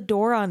shut the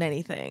door on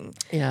anything.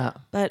 Yeah.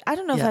 But I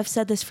don't know if I've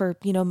said this for,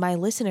 my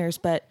listeners,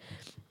 but,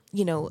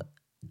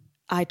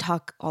 I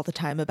talk all the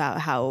time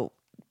about how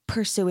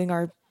pursuing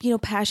our,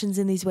 passions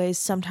in these ways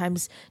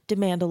sometimes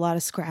demand a lot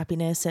of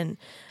scrappiness. And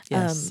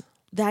Yes.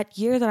 that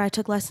year that I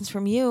took lessons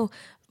from you,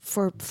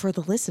 for the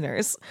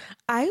listeners,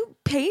 I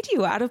paid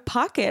you out of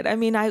pocket. I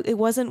mean, it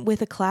wasn't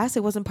with a class.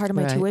 It wasn't part of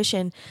my Right.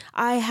 tuition.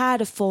 I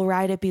had a full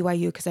ride at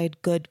BYU because I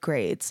had good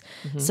grades.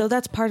 Mm-hmm. So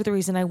that's part of the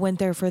reason I went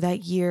there for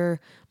that year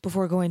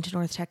before going to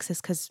North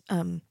Texas, because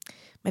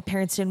my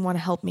parents didn't want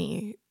to help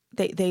me.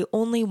 They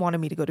only wanted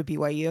me to go to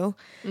BYU.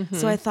 Mm-hmm.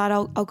 So I thought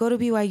I'll go to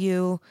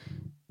BYU,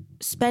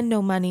 spend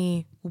no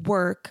money,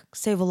 work,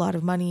 save a lot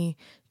of money,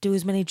 do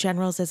as many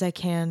generals as I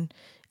can,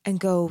 and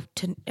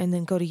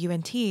then go to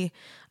UNT.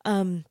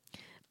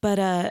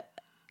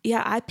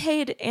 I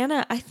paid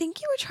Anna, I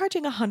think you were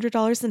charging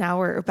 $100 an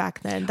hour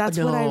back then. That's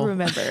what I No.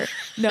 remember.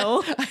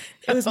 No,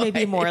 it was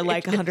maybe more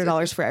like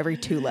 $100 for every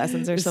 2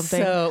 lessons or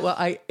something. So, well,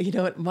 I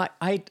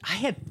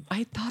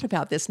thought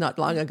about this not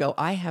long ago.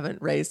 I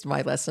haven't raised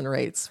my lesson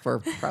rates for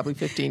probably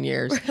 15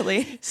 years.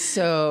 Really?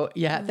 So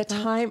at the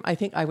time, I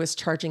think I was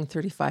charging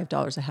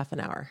 $35 a half an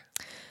hour.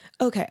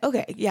 Okay.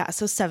 Yeah.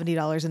 So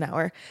 $70 an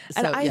hour.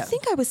 And So, I yeah.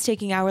 think I was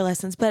taking hour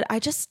lessons, but I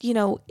just,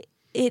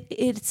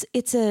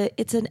 it's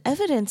an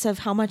evidence of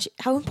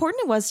how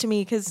important it was to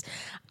me, because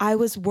I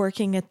was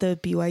working at the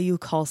BYU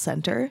call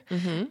center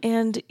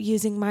and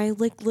using my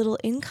little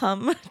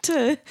income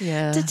to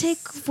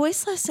take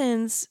voice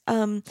lessons,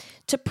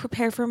 to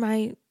prepare for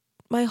my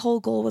whole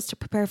goal was to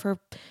prepare for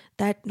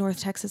that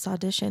North Texas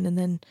audition. And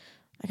then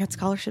I got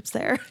scholarships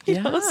there.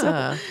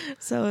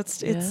 So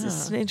it's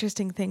an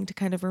interesting thing to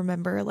kind of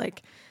remember,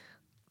 like,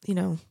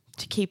 to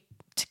keep,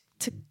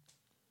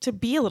 to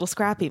be a little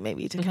scrappy,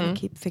 maybe to kind of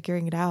keep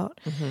figuring it out.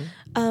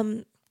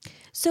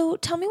 So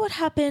tell me what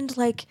happened,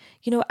 like,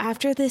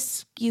 after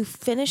this, you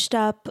finished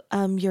up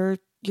your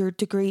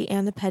degree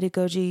and the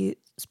pedagogy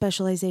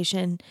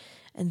specialization,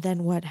 and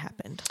then what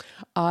happened?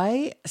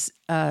 I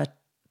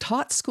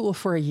taught school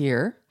for a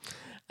year.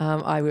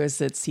 I was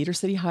at Cedar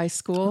City High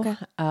School.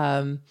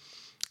 Okay.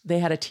 They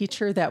had a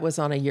teacher that was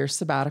on a year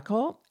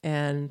sabbatical,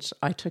 and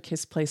I took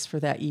his place for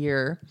that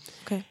year.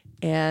 Okay.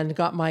 And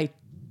got my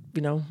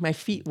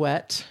feet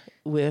wet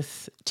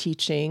with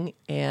teaching.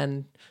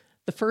 And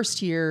the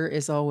first year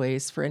is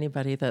always, for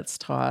anybody that's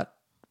taught,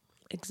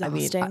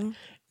 Exhausting.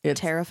 it's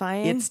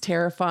terrifying. It's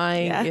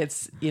terrifying. Yeah.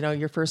 It's,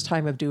 your first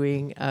time of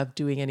doing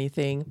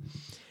anything.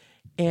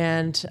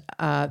 And,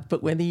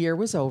 but when the year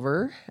was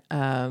over,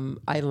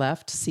 I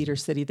left Cedar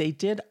City. They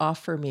did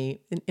offer me,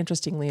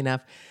 interestingly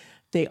enough,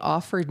 they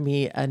offered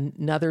me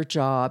another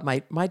job.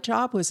 My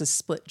job was a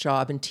split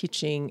job in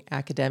teaching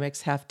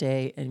academics half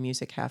day and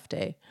music half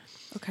day.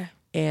 Okay.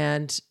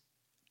 And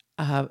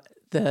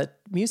the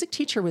music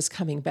teacher was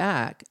coming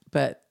back,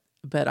 but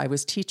I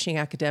was teaching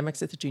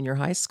academics at the junior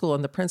high school,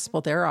 and the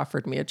principal there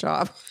offered me a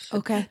job.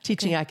 Okay.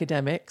 teaching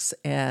academics.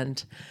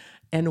 And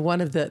And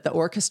one of the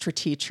orchestra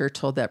teacher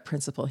told that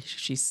principal,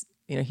 she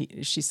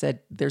said,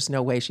 there's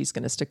no way she's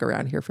going to stick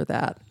around here for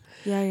that.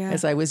 Yeah, yeah.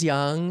 As I was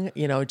young,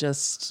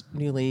 just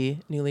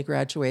newly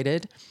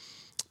graduated.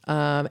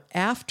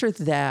 After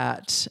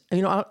that,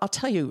 I'll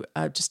tell you,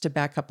 just to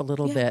back up a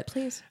little bit.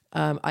 Please.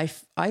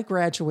 I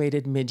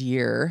graduated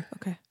mid-year.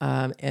 Okay.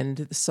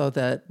 And so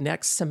the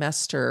next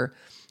semester,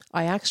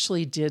 I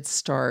actually did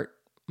start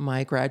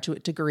my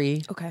graduate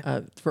degree. Okay.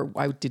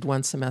 I did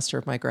one semester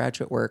of my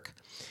graduate work.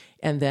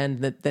 And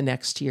then the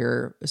next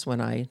year is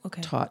when I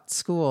taught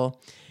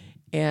school.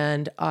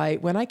 And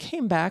when I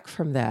came back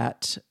from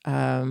that,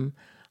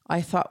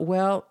 I thought,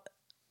 well,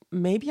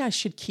 maybe I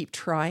should keep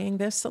trying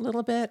this a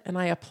little bit. And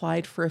I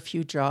applied for a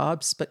few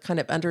jobs, but kind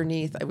of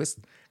underneath, I was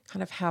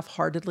kind of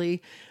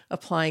half-heartedly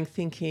applying,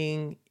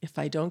 thinking, if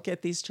I don't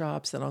get these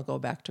jobs, then I'll go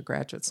back to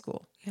graduate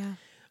school. Yeah.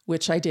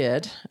 Which I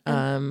did.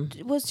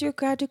 Was your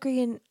grad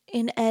degree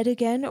in ed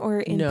again or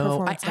in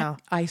performance now?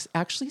 I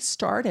actually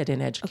started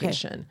in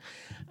education,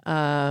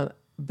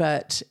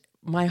 but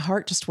my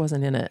heart just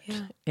wasn't in it.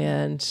 Yeah.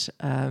 And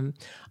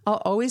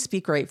I'll always be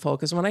grateful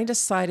because when I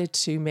decided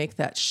to make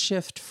that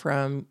shift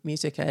from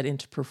music ed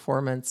into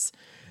performance,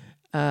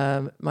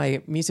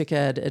 my music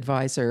ed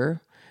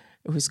advisor,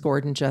 who was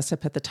Gordon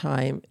Jessup at the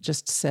time,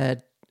 just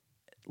said,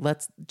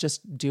 let's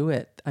just do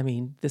it. I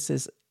mean, this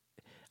is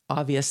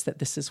obvious that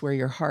this is where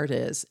your heart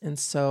is. And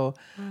so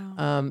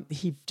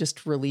he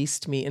just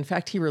released me. In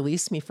fact, he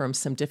released me from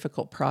some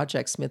difficult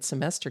projects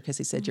mid-semester because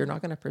he said, you're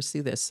not going to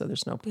pursue this, so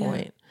there's no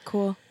point. Yeah.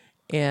 Cool.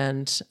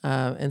 And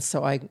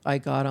so I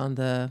got on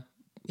the,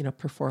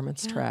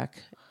 performance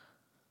track.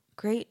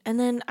 Great. And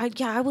then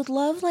I would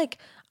love,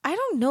 I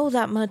don't know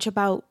that much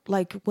about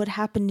what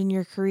happened in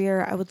your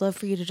career. I would love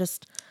for you to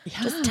just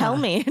tell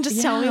me,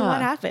 tell me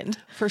what happened.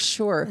 For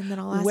sure. And then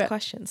I'll ask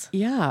questions.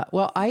 Yeah.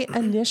 Well, I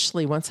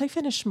initially, once I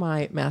finished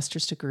my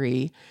master's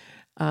degree,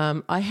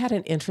 I had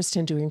an interest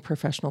in doing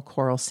professional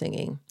choral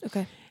singing.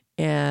 Okay.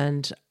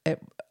 And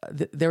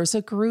there was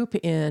a group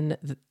in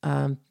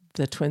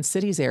the Twin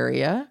Cities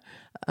area,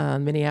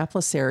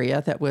 Minneapolis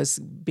area, that was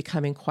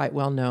becoming quite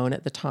well known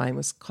at the time. It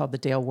was called the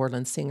Dale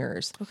Worland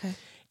Singers. Okay.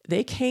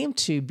 They came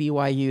to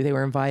BYU. They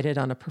were invited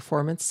on a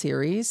performance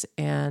series,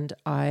 and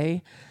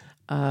I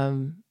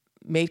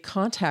made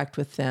contact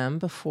with them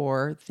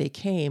before they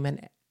came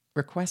and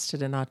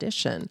requested an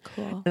audition.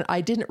 Cool. And I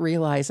didn't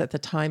realize at the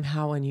time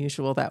how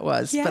unusual that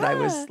was, but I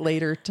was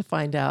later to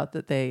find out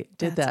that they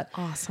did that.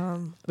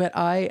 Awesome. But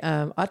I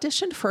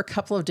auditioned for a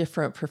couple of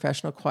different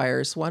professional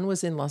choirs. One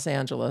was in Los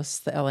Angeles,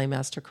 the LA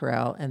Master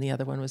Chorale, and the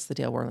other one was the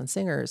Dale Worland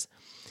Singers.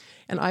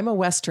 And I'm a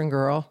Western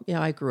girl.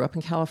 I grew up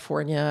in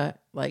California.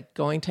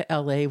 Going to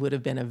LA would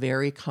have been a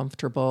very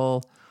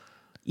comfortable,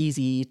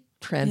 easy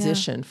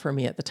transition for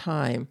me at the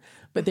time.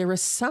 But there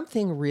was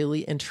something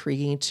really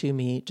intriguing to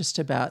me just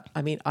about,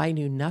 I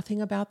knew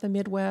nothing about the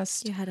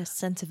Midwest. You had a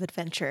sense of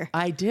adventure.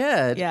 I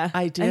did. Yeah.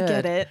 I did. I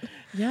get it.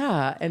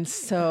 Yeah. And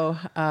so,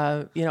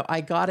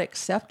 I got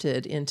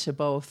accepted into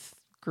both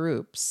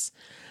groups.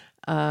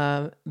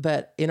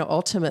 But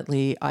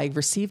ultimately I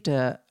received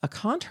a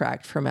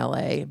contract from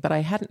LA, but I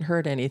hadn't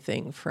heard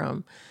anything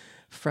from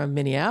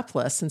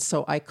Minneapolis. And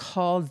so I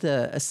called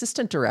the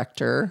assistant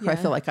director, who I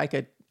feel like I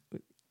could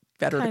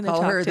better to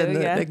call her than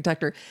the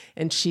conductor.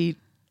 And she,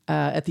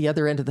 at the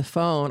other end of the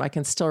phone, I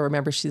can still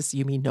remember, she says,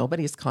 "You mean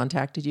nobody's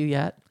contacted you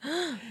yet?"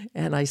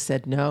 And I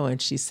said, "No." And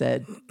she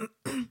said,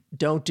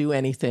 "Don't do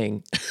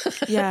anything."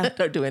 Yeah.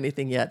 Don't do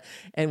anything yet.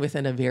 And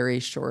within a very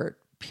short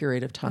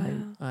period of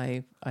time,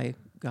 I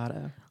got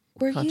a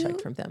contact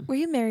from them. Were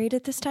you married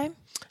at this time?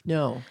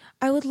 No.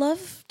 I would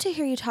love to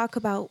hear you talk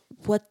about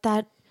what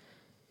that,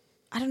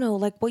 I don't know,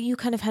 what you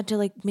kind of had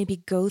to maybe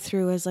go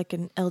through as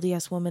an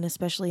LDS woman,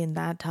 especially in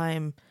that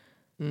time,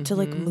 to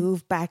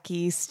move back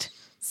east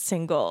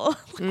single.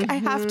 I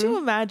have to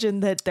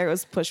imagine that there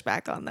was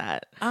pushback on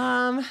that.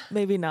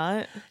 Maybe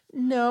not.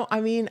 No,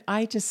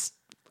 I just,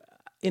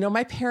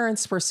 my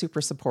parents were super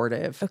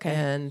supportive. Okay.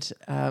 And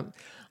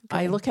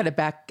I look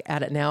back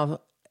at it now,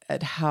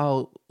 at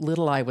how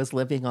little I was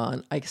living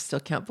on. I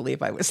still can't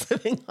believe I was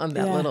living on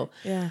that little.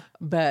 Yeah.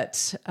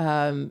 But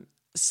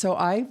so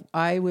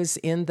I was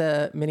in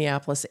the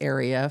Minneapolis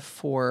area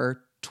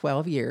for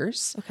 12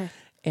 years. Okay.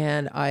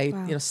 And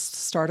I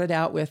started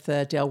out with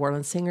the Dale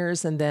Worland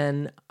Singers. And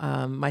then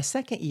my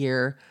second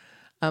year,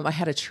 I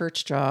had a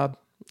church job,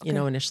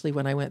 initially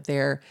when I went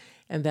there.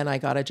 And then I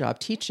got a job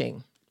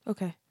teaching.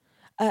 Okay.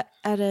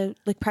 At a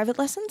private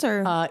lessons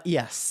or?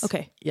 Yes.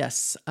 Okay.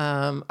 Yes.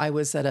 I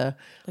was at a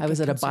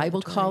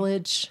Bible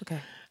college. Okay.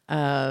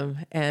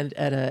 And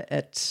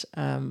at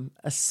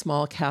a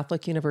small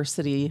Catholic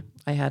university.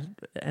 I had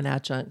an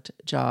adjunct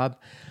job,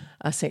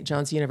 St.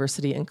 John's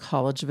University in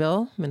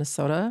Collegeville,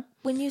 Minnesota.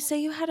 When you say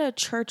you had a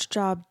church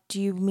job,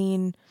 do you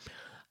mean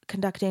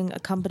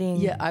accompanying?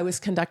 Yeah, I was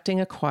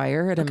conducting a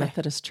choir at a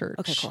Methodist church.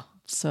 Okay, cool.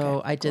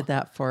 So I did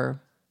that for,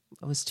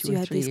 it was two or three. So you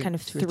had these kind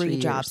of three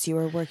jobs. You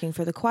were working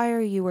for the choir,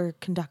 you were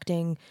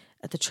conducting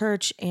at the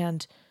church,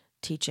 and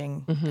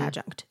teaching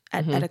adjunct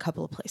at a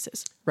couple of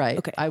places. Right.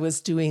 Okay. I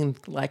was doing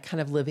like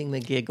kind of living the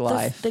gig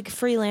life, The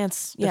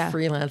freelance.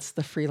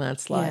 the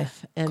freelance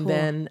life. And cool.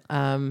 then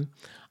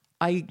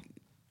I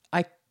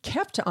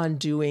kept on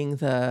doing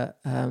the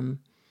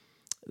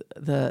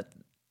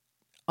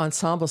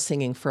ensemble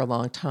singing for a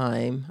long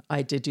time.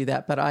 I did do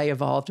that, but I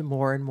evolved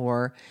more and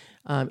more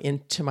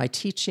into my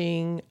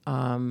teaching.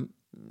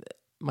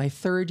 My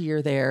third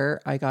year there,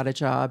 I got a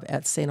job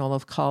at St.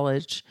 Olaf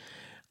College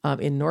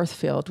in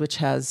Northfield, which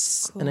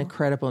has an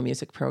incredible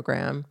music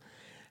program.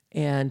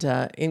 And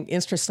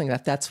interestingly,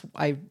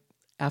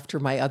 after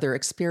my other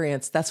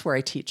experience, that's where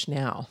I teach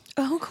now.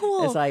 Oh,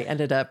 cool. As I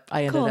ended up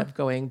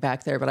going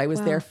back there, but I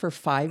was there for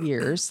 5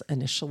 years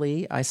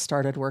initially. I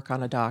started work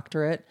on a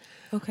doctorate.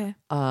 Okay.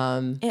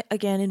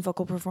 Again, in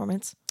vocal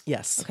performance.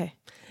 Yes. Okay.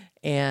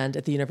 And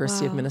at the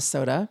University of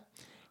Minnesota,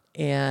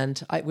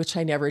 which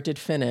I never did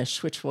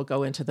finish, which will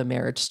go into the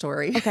marriage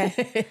story.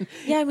 Okay.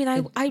 Yeah. I mean,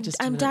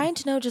 I'm dying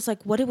to know just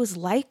like what it was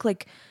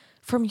like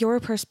from your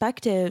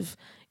perspective,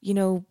 you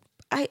know,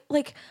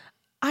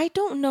 I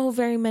don't know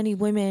very many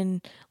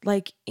women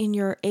like in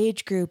your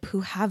age group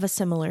who have a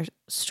similar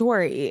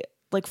story,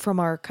 like from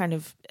our kind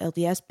of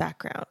LDS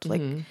background.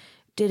 Like,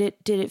 did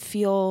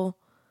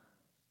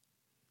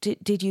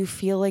you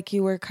feel like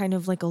you were kind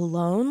of like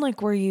alone?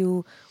 Like, were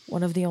you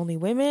one of the only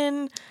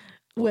women?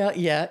 Well,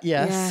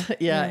 yes,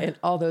 in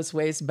all those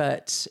ways.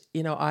 But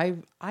you know, I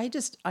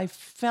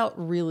felt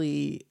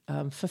really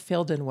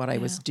fulfilled in what I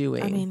was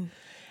doing. I mean,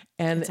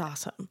 and it's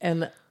awesome.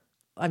 And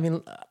I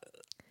mean,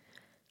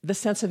 the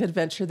sense of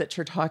adventure that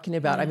you're talking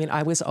about. I mean,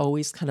 I was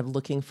always kind of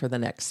looking for the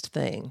next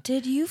thing.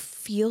 Did you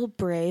feel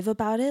brave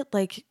about it?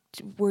 Like,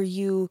 were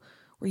you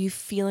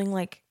feeling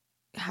like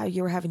how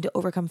you were having to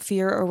overcome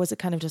fear, or was it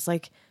kind of just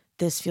like,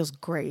 this feels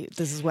great,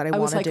 this is what I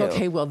want to do? I was like,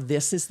 okay, well,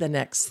 this is the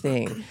next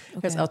thing.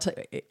 Because I'll tell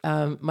you,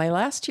 my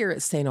last year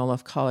at St.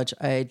 Olaf College,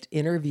 I'd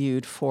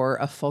interviewed for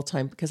a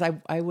full-time, because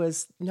I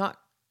was not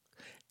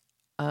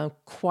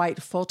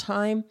quite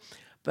full-time,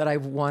 but I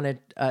wanted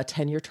a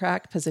tenure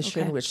track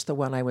position, which the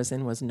one I was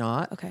in was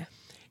not. Okay.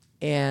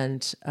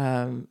 And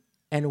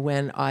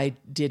when I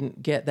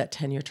didn't get that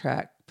tenure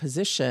track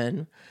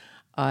position,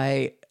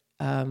 I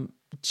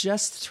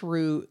just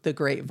through the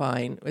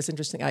grapevine, it was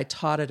interesting. I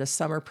taught at a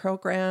summer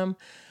program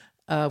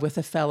with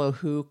a fellow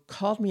who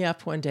called me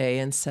up one day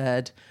and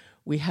said,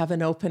 "We have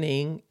an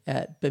opening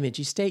at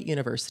Bemidji State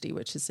University,"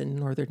 which is in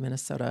northern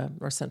Minnesota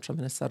or central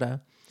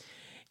Minnesota.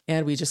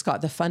 And we just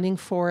got the funding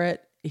for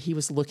it. He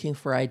was looking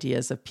for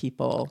ideas of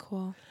people.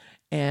 Cool.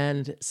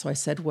 And so I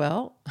said,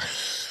 well,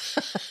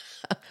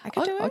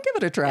 I'll give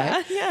it a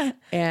try. Yeah.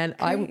 And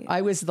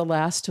I was the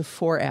last of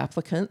four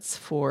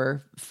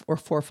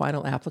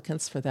final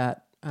applicants for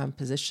that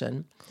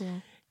position.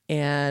 Cool.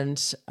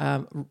 And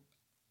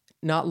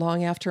not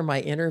long after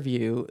my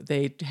interview,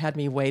 they had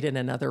me wait in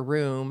another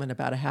room, and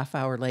about a half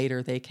hour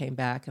later, they came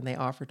back and they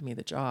offered me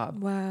the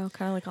job. Wow,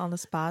 kind of like on the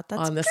spot.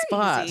 That's on the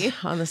crazy.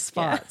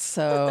 spot.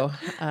 So,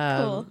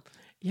 Cool.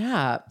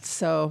 Yeah.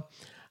 So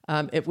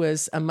it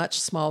was a much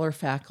smaller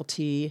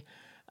faculty.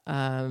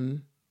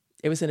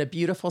 It was in a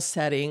beautiful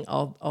setting,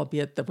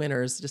 albeit the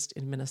winters just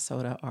in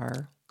Minnesota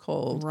are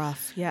cold.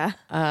 Rough. Yeah.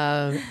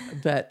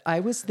 But I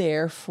was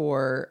there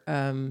for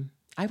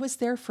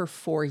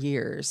 4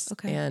 years.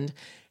 Okay.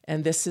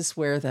 And this is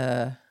where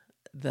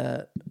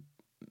the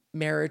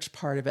marriage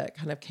part of it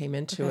kind of came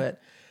into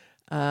it.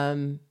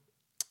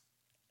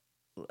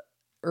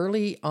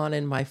 Early on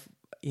in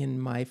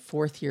my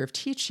fourth year of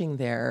teaching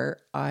there,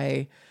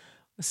 I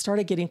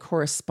started getting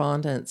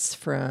correspondence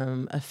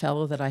from a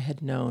fellow that I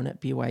had known at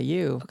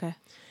BYU. Okay.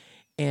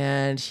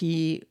 And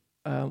he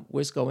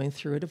was going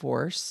through a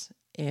divorce,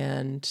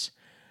 and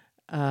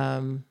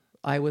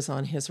I was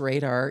on his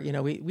radar. You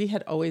know, we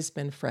had always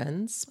been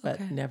friends, but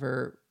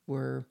never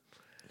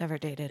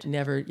dated.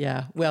 Never,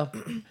 yeah. Well,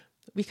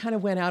 we kind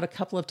of went out a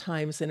couple of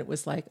times, and it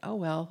was like, oh,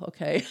 well,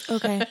 okay.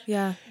 Okay,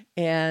 yeah.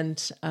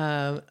 And,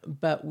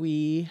 but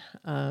we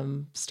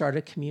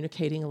started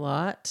communicating a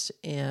lot,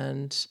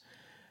 and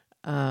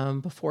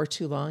before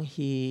too long,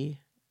 he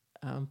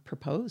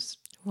proposed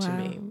to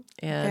me.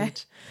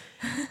 And,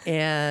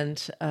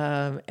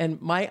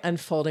 and my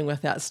unfolding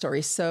with that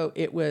story. So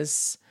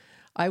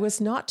I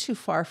was not too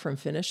far from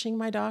finishing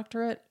my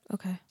doctorate.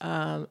 Okay.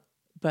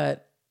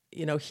 But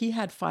you know, he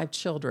had 5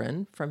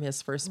 children from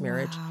his first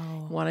marriage.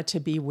 Wow. He wanted to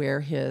be where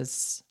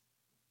his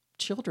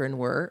children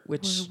were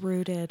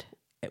rooted,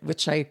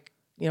 which I,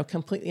 you know,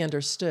 completely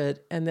understood.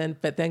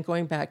 But then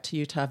going back to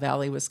Utah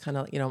Valley was kind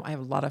of, you know, I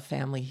have a lot of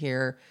family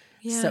here.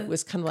 Yeah, so it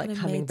was kind of like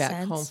coming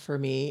back home for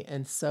me.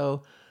 And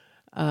so,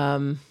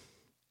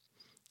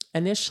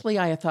 initially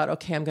I thought,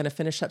 okay, I'm going to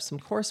finish up some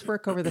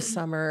coursework over the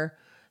summer,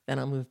 then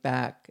I'll move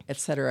back, et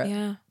cetera.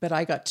 Yeah. But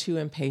I got too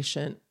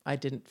impatient. I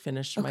didn't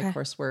finish my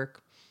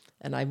coursework.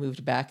 And I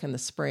moved back in the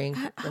spring.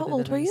 How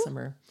old were you?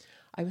 Summer.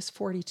 I was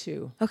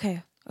 42.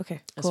 Okay. Cool.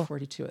 I was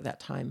 42 at that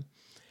time.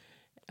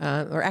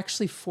 Or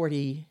actually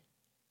 40.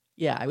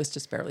 Yeah, I was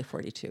just barely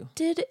 42.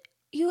 Did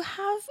you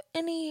have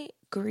any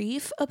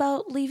grief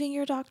about leaving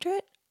your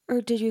doctorate?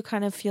 Or did you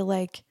kind of feel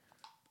like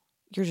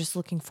you're just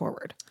looking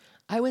forward?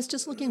 I was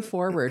just looking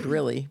forward,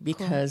 really,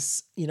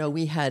 because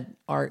we had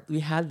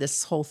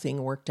this whole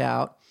thing worked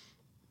out.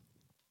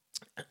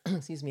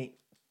 Excuse me,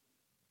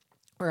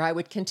 where I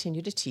would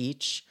continue to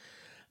teach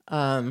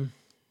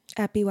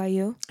At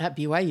BYU? at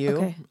BYU.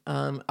 Okay.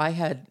 I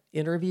had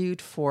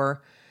interviewed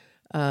for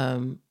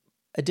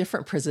a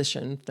different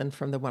position than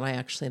from the one I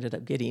actually ended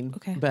up getting.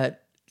 Okay.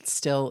 But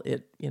still,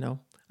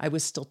 I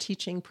was still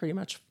teaching pretty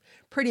much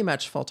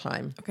full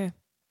time. Okay.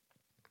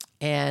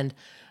 And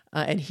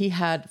he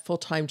had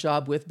full-time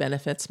job with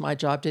benefits. My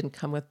job didn't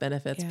come with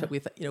benefits, but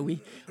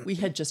we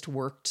had just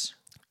worked.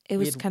 It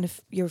was kind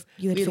of, you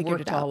had figured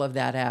worked it out. all of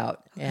that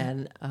out. Okay.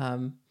 And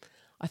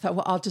I thought,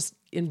 well, I'll just,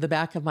 in the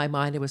back of my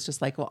mind, it was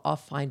just like, well, I'll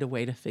find a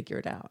way to figure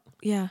it out.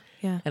 Yeah.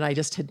 Yeah. And I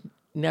just had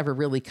never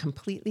really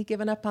completely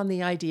given up on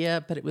the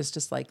idea, but it was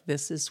just like,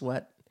 this is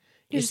what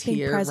is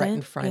here present.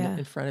 Right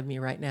in front of me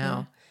right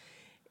now.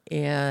 Yeah.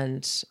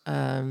 And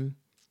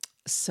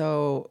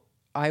so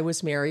I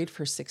was married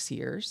for 6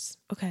 years.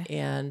 Okay.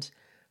 And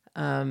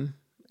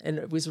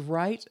it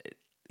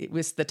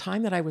was the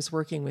time that I was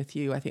working with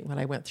you, I think, when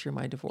I went through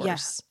my divorce.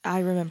 Yes, I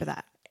remember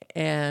that.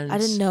 And I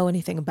didn't know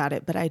anything about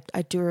it, but I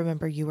do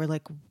remember you were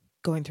like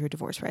going through a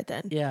divorce right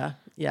then. Yeah.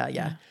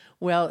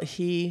 Well,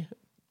 he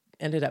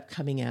ended up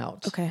coming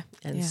out. Okay.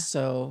 And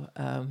so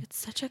it's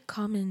such a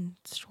common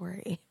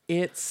story.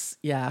 It's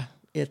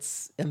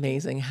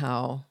amazing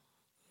how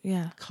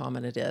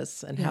common it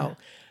is, and how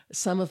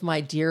some of my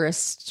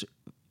dearest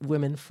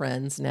women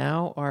friends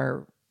now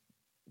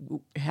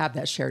have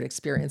that shared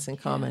experience in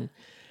common.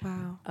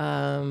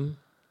 Wow.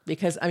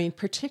 Because I mean,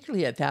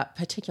 particularly at that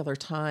particular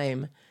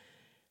time,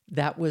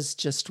 that was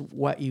just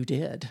what you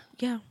did.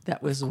 Yeah.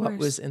 That was what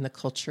was in the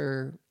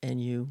culture, and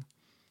you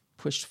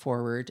pushed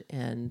forward,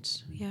 and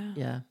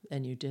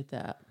and you did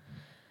that.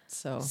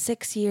 So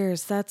 6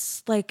 years,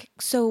 that's like,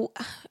 so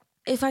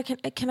if I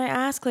can I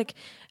ask, like,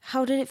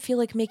 how did it feel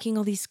like making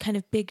all these kind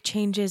of big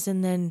changes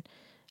and then,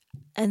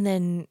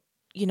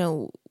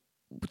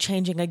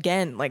 changing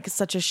again, like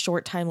such a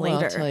short time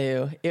later? I'll tell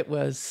you, it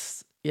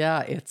was,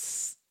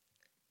 it's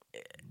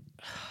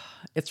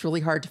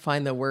really hard to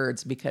find the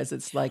words, because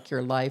it's like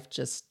your life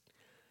just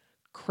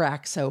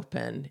cracks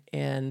open,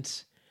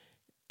 and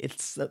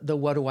it's the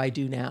what do I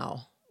do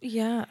now?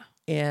 Yeah.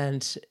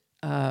 And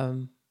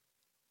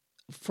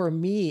for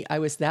me, I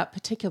was that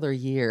particular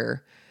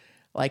year,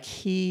 like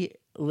he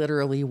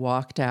literally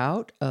walked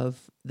out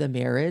of the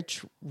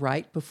marriage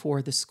right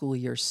before the school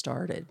year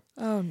started.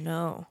 Oh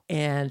no.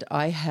 And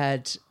I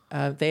had,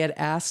 they had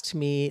asked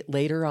me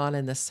later on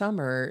in the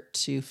summer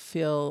to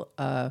fill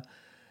a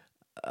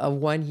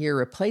 1-year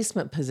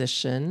replacement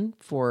position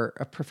for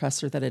a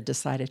professor that had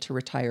decided to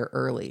retire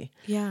early.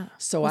 Yeah.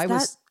 So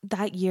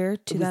that year,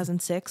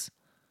 2006.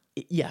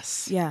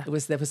 Yes. Yeah.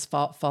 That was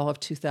fall of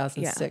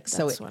 2006.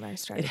 Yeah, that's when I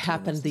started. It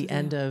happened the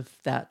end of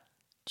that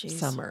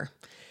summer.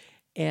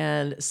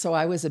 And so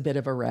I was a bit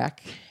of a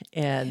wreck,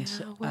 and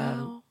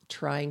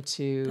trying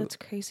to, that's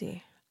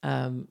crazy.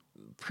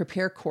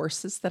 Prepare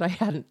courses that I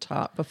hadn't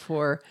taught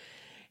before,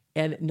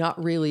 and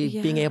not really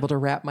being able to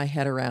wrap my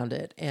head around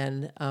it.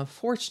 And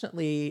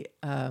fortunately,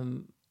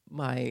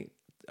 my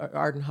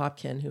Arden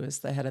Hopkin, who is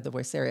the head of the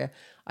Voice area,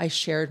 I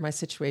shared my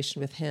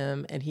situation with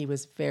him, and he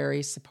was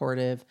very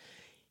supportive.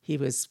 He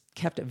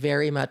kept it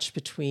very much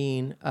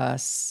between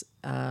us.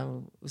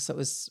 So it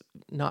was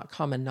not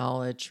common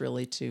knowledge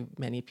really to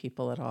many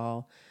people at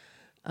all.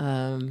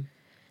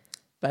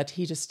 But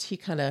he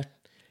kind of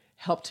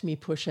helped me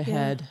push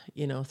ahead,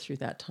 through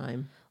that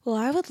time. Well,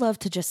 I would love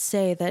to just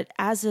say that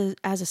as a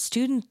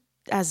student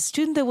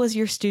that was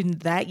your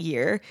student that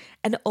year,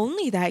 and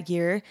only that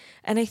year,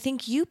 and I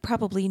think you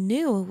probably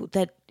knew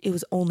that it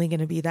was only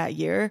going to be that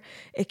year.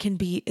 It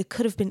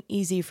could have been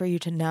easy for you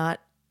to not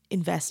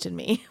invest in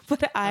me,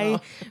 but I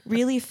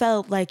really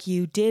felt like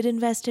you did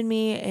invest in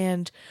me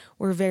and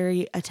were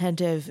very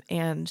attentive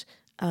and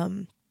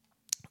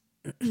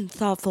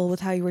thoughtful with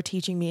how you were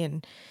teaching me.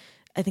 And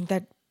I think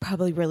that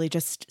probably really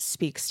just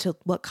speaks to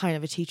what kind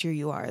of a teacher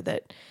you are,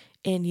 that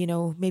in,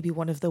 maybe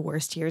one of the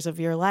worst years of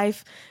your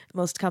life,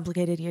 most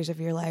complicated years of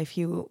your life,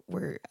 you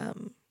were,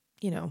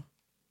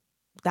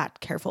 that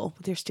careful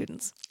with your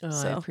students. So,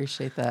 I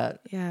appreciate that.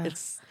 Yeah.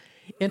 It's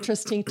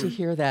interesting to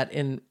hear that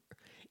in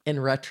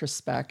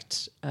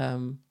retrospect,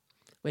 when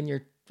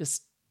you're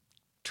just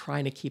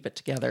trying to keep it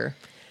together.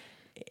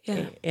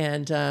 Yeah.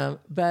 And,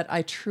 but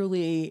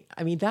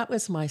that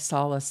was my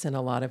solace in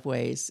a lot of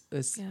ways,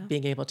 was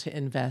being able to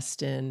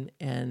invest in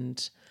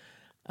and,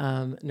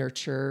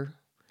 nurture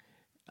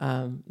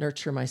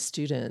my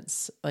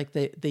students. Like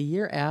the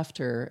year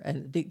after,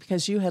 and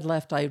because you had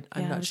left, I'm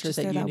not sure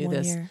that you knew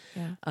this.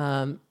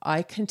 Yeah.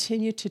 I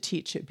continued to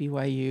teach at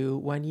BYU.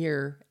 1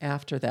 year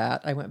after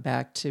that, I went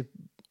back to,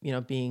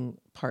 being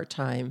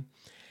part-time.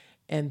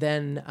 And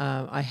then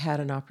I had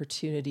an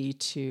opportunity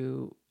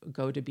to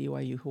go to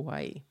BYU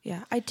Hawaii.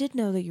 Yeah, I did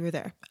know that you were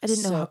there. I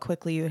didn't know how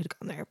quickly you had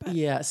gone there. But.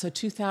 Yeah, so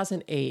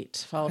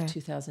 2008, fall of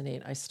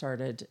 2008, I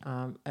started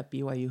at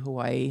BYU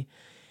Hawaii.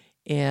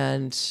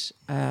 And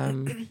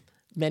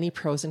many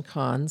pros and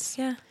cons.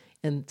 Yeah.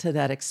 and to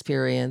that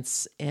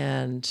experience.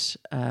 And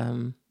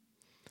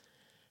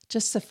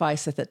just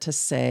suffice it to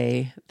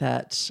say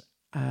that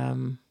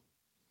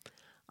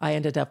I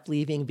ended up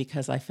leaving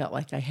because I felt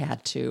like I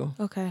had to.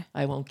 Okay.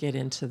 I won't get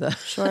into the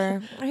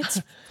Sure.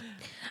 It's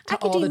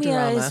all the academia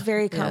drama. is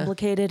very Yeah.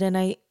 complicated,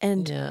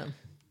 and Yeah.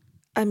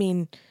 I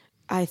mean,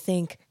 I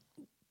think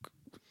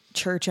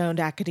church-owned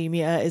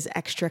academia is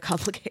extra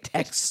complicated.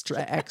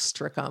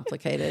 Extra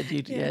complicated.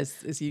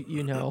 As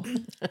you know,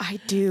 I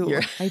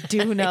do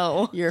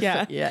know.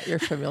 You're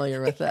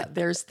familiar with that.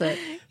 There's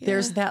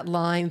that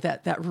line,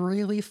 that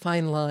really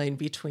fine line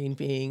between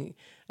being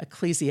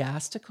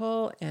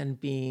ecclesiastical and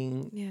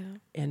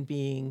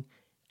being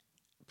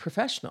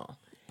professional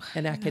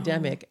and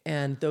academic,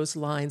 and those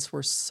lines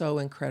were so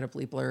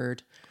incredibly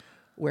blurred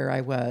where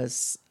I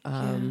was.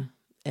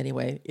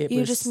 Anyway,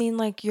 You just mean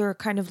like your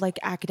kind of like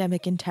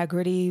academic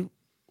integrity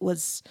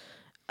was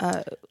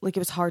like it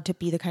was hard to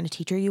be the kind of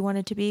teacher you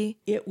wanted to be?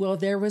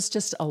 There was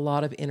just a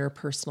lot of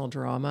interpersonal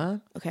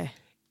drama. Okay.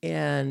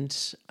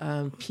 And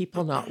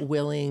people not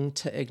willing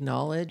to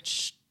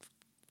acknowledge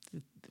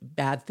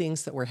bad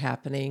things that were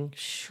happening.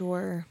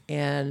 Sure.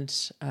 And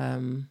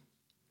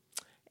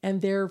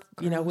there,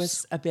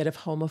 was a bit of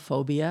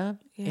homophobia,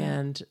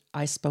 and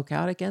I spoke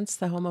out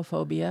against the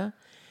homophobia,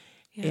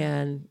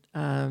 and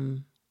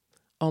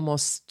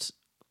almost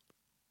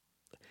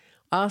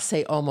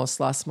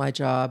lost my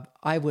job.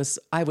 I was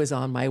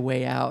on my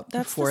way out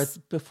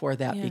before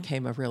that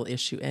became a real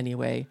issue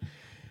anyway.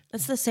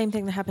 That's the same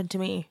thing that happened to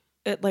me.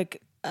 I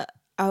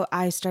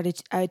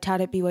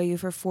taught at BYU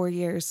for 4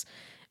 years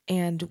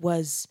and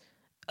was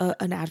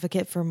an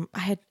advocate for, I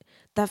had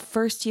that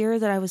first year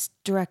that I was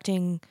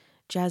directing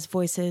Jazz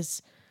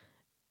Voices,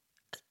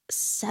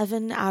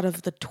 7 out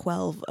of the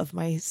 12 of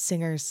my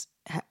singers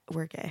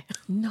were gay.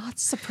 Not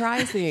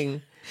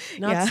surprising.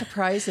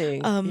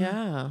 Surprising.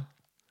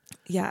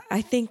 Yeah,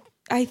 I think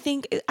I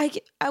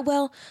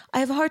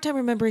have a hard time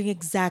remembering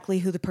exactly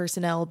who the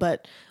personnel,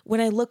 but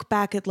when I look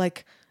back at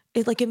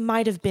it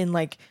might have been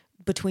like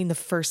between the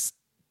first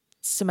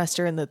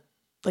semester and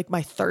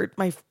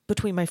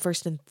between my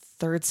first and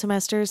third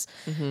semesters.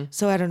 Mm-hmm.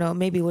 So I don't know,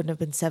 maybe it wouldn't have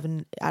been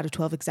 7 out of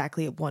 12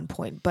 exactly at one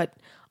point, but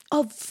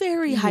a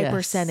very high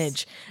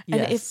percentage.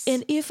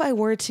 And if I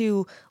were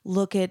to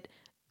look at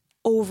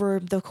over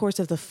the course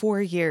of the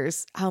 4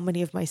 years, how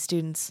many of my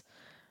students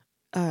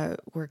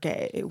were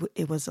gay,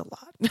 it was a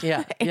lot.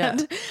 Yeah.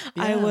 And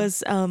I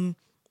was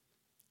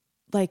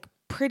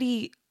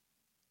pretty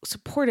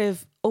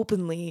supportive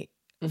openly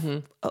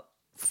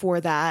for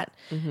that.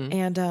 Mm-hmm.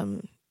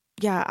 And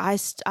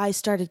I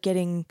started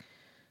getting,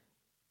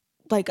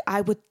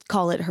 I would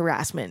call it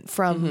harassment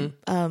from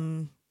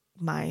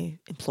my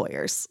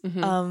employers.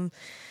 Mm-hmm.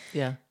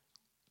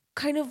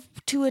 Kind of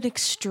to an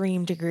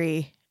extreme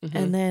degree. Mm-hmm.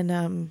 And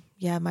then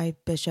my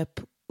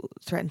bishop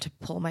threatened to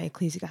pull my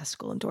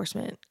ecclesiastical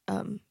endorsement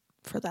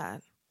for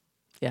that.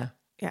 Yeah.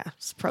 Yeah.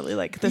 It's probably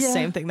the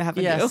same thing that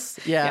happened to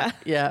you.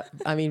 Yeah.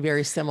 I mean,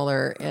 very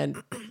similar.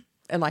 And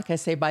like I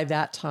say, by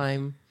that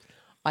time,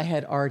 I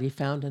had already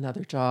found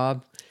another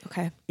job.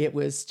 Okay. It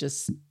was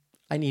just,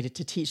 I needed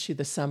to teach you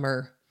the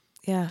summer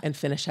and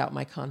finish out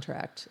my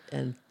contract.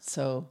 And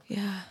so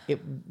it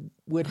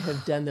would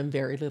have done them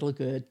very little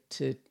good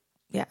to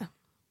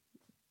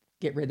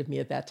get rid of me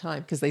at that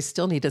time, because they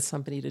still needed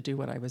somebody to do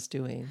what I was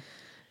doing.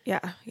 Yeah.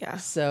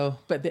 So,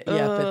 but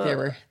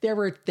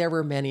there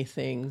were many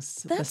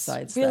things besides that.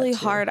 That's really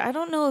hard. I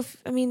don't know if,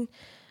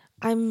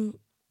 I'm,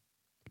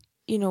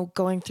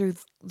 going through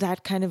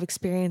that kind of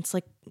experience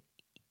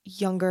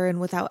younger and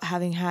without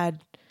having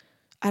had,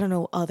 I don't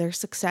know, other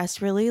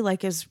success really.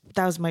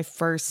 That was my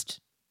first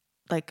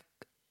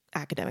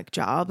academic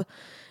job,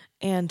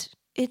 and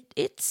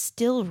it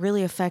still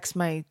really affects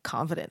my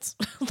confidence.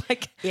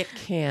 It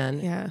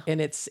can, and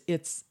it's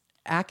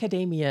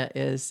academia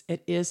is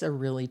a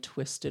really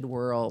twisted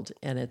world,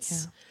 and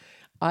it's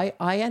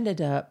I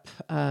ended up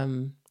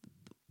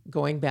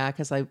going back,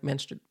 as I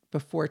mentioned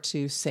before,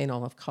 to St.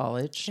 Olaf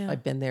College.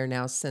 I've been there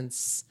now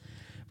since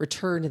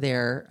returned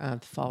there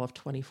the fall of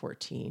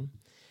 2014,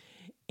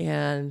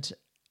 and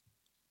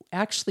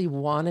actually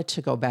wanted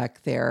to go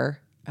back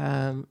there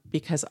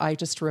because I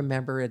just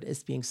remember it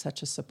as being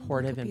such a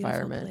supportive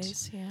environment.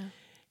 Place,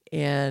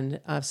 and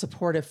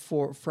supportive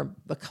from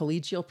a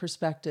collegial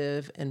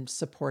perspective, and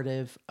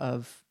supportive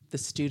of the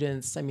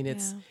students. I mean,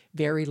 it's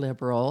very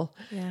liberal.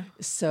 Yeah.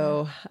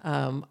 So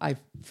I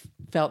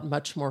felt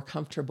much more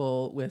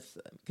comfortable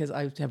because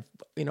I have,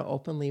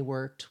 openly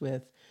worked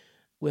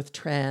with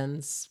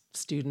trans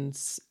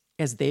students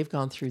as they've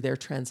gone through their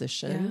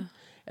transition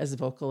as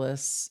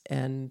vocalists,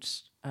 and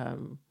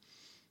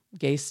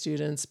gay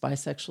students,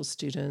 bisexual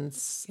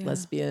students,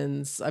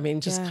 lesbians. I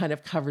mean, just kind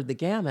of covered the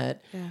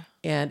gamut. Yeah.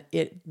 And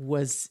it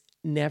was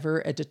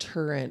never a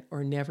deterrent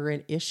or never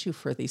an issue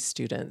for these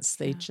students.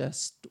 They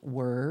just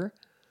were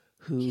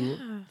who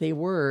they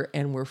were,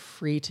 and were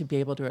free to be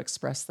able to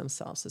express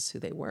themselves as who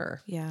they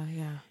were. Yeah.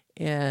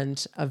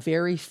 And a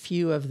very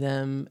few of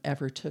them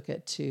ever took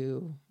it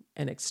to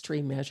an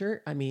extreme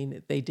measure. I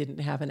mean, they didn't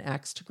have an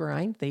axe to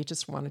grind. They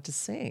just wanted to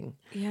sing.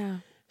 Yeah.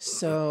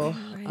 So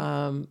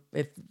Right.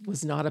 it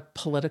was not a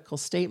political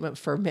statement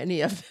for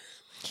many of them.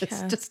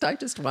 It's Yeah. just, I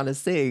just want to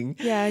sing.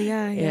 Yeah,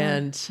 yeah, yeah.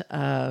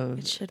 And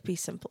It should be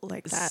simple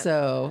like that.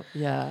 so,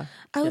 yeah.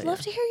 I would Yeah,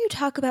 love to hear you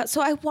talk about.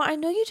 So I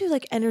know you do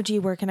like energy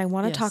work, and I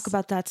want to talk Yes.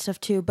 about that stuff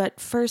too. But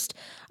first,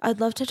 I'd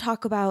love to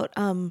talk about.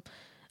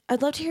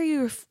 I'd love to hear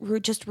you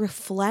just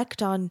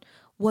reflect on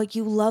what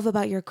you love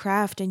about your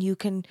craft, and you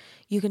can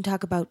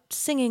talk about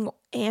singing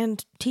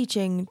and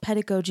teaching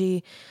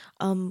pedagogy.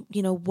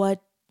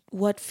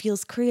 What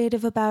feels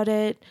creative about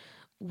it.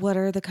 What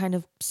are the kind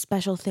of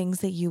special things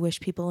that you wish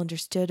people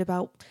understood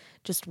about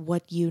just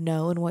what you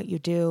know and what you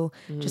do?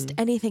 Just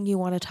anything you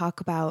want to talk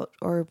about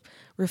or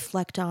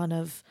reflect on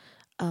of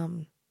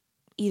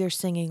either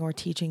singing or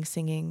teaching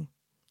singing,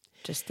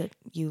 just that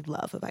you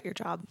love about your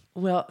job.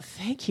 Well,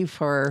 thank you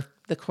for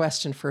the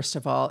question. First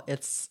of all,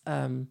 it's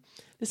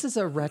this is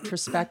a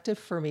retrospective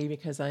for me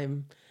because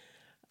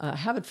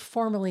haven't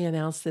formally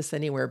announced this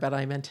anywhere, but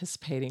I'm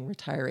anticipating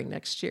retiring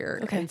next year.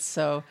 Okay. And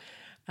so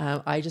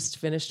I just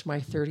finished my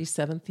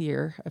 37th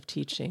year of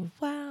teaching,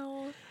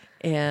 Wow.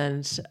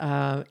 and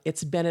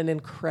it's been an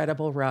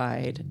incredible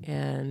ride.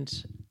 And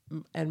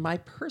my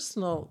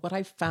personal, what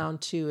I've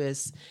found too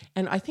is,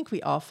 and I think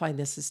we all find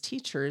this as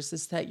teachers,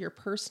 is that your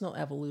personal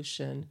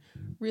evolution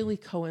really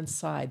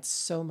coincides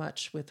so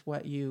much with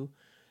what you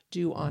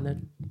do on a,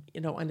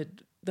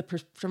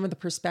 from the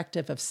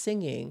perspective of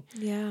singing,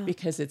 Yeah.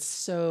 because it's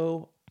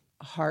so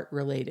heart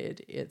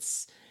related.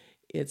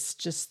 It's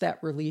just that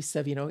release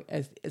of,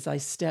 as I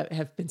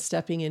have been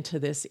stepping into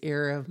this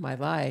era of my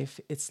life,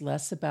 it's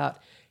less about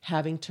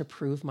having to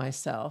prove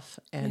myself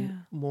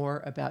and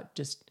more about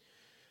just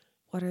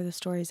What are the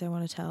stories I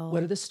want to tell?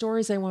 what are the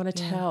stories I want to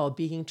tell,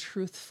 being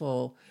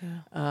truthful.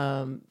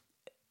 Yeah.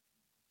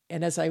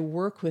 And as I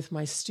work with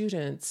my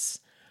students,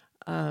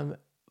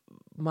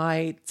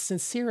 my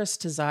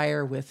sincerest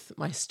desire with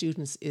my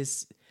students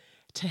is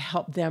to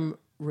help them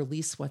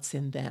release what's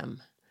in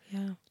them,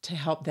 Yeah. to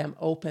help them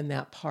open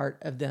that part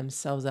of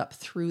themselves up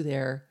through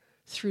their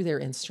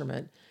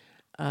instrument.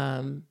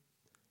 And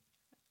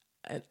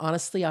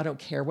honestly, I don't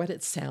care what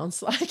it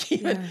sounds like.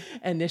 Even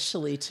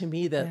initially, to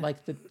me, that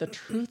like the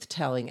truth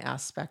telling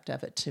aspect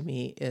of it to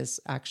me is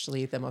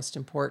actually the most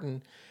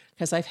important,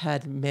 because I've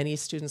had many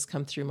students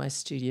come through my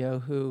studio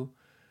who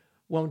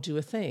won't do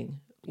a thing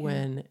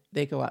when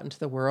they go out into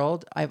the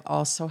world. I've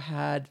also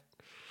had,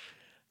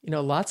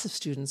 lots of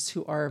students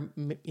who are,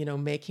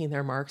 making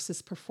their marks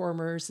as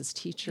performers, as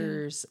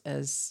teachers,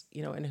 as,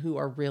 and who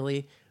are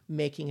really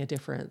making a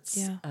difference.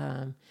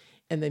 Yeah.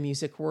 In the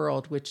music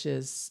world, which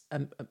is,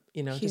 just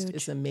Huge.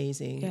 is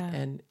amazing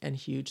Yeah. and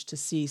huge to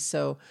see.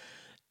 So,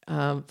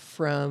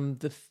 from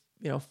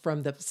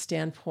the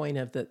standpoint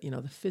of the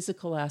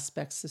physical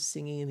aspects of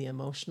singing and the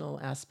emotional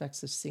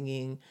aspects of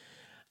singing,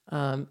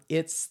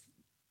 it's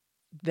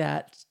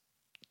that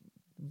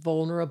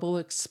vulnerable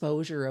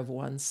exposure of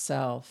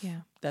oneself.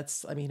 Yeah.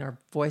 Our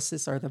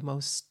voices are the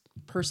most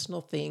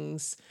personal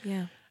things,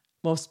 Yeah.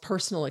 most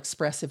personal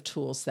expressive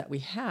tools that we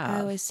have. I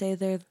always say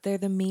they're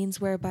the means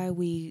whereby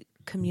we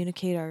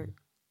communicate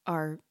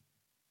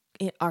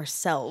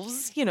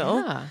ourselves,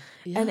 Yeah.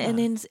 and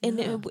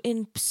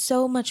in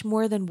so much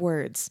more than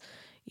words,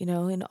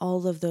 in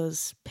all of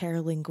those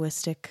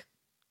paralinguistic,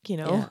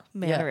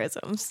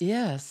 mannerisms.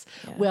 Yes.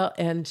 Well,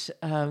 and,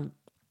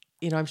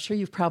 I'm sure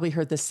you've probably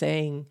heard the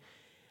saying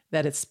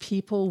that it's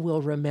people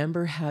will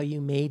remember how you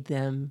made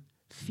them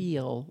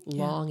feel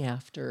long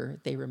after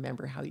they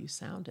remember how you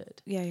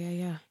sounded. Yeah, yeah,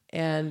 yeah.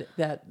 And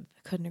that,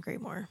 I couldn't agree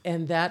more.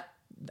 and that,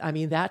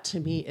 that to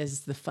me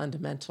is the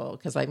fundamental,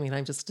 because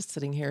I'm just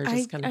sitting here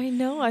just kind of. I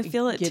know, I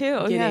feel it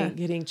too.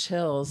 Getting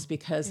chills,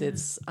 because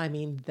it's,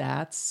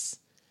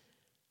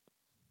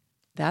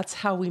 that's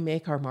how we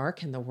make our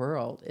mark in the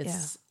world.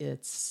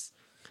 It's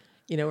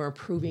we're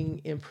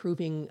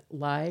improving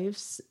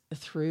lives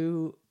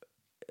through,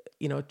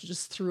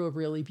 just through a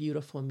really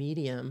beautiful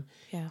medium.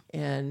 Yeah.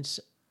 And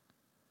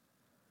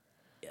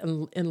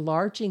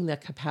enlarging the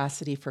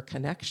capacity for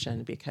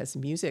connection, because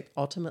music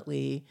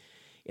ultimately,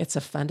 it's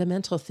a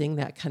fundamental thing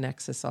that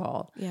connects us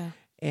all. Yeah.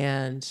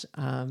 And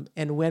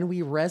when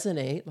we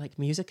resonate, like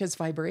music is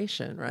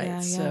vibration, right? Yeah,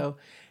 yeah. So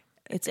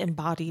It's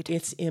embodied.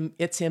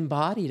 it's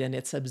embodied and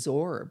it's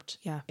absorbed.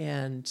 Yeah.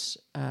 And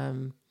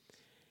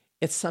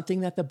it's something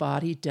that the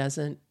body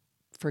doesn't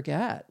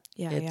forget.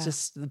 Yeah,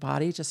 The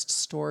body just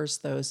stores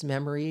those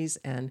memories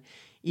and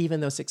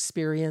even those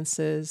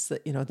experiences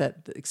that,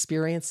 the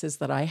experiences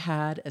that I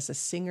had as a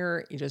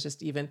singer,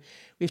 just even,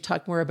 we've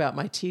talked more about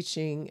my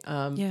teaching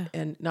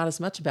and not as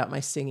much about my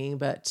singing,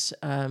 but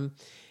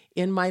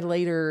in my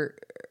later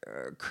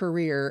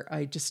career,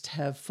 I just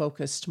have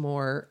focused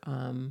more,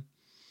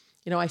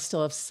 I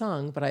still have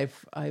sung, but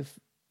I've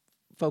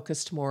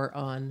focused more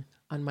on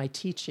my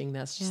teaching.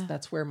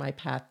 That's where my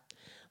path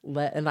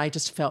led. And I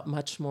just felt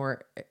much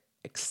more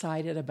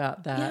excited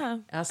about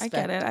that aspect. I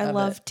get it. I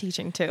love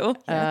teaching too.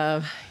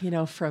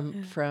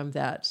 From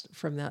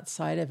that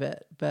side of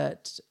it.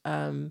 But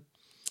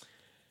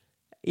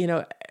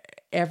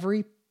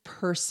every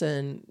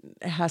person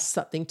has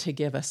something to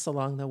give us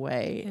along the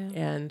way.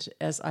 And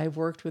as I've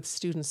worked with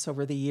students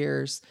over the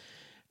years,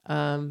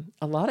 a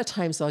lot of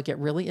times I'll get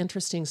really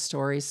interesting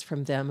stories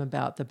from them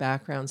about the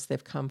backgrounds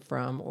they've come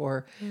from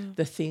or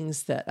the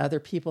things that other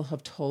people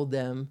have told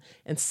them.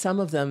 And some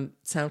of them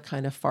sound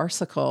kind of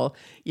farcical,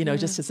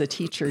 just as a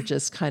teacher,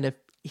 just kind of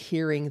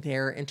hearing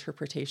their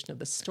interpretation of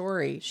the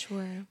story.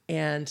 Sure.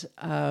 And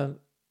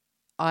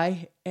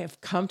I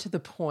have come to the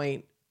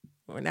point,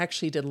 and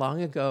actually did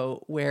long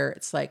ago, where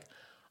it's like,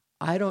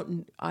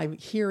 I'm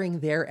hearing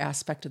their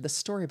aspect of the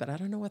story, but I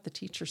don't know what the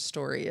teacher's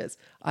story is.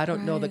 I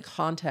don't know the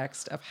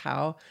context of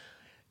how,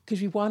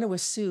 because we want to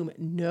assume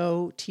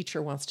no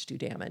teacher wants to do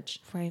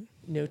damage. Right.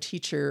 No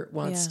teacher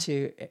wants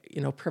to,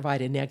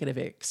 provide a negative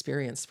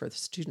experience for the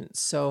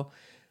students. So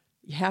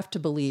you have to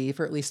believe,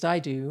 or at least I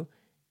do,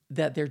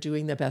 that they're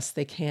doing the best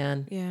they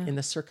can in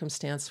the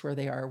circumstance where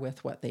they are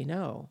with what they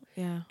know.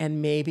 Yeah.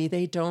 And maybe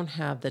they don't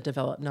have the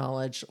developed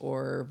knowledge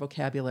or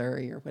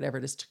vocabulary or whatever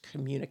it is to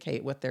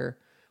communicate what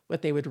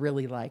they would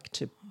really like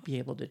to be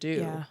able to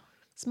do. Yeah.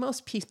 So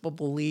most people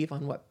believe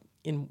on what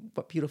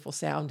beautiful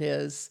sound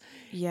is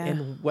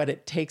and what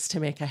it takes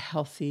to make a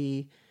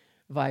healthy,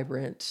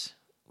 vibrant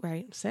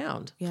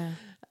sound. Yeah.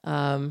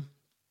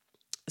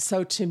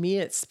 So to me,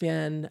 it's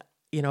been,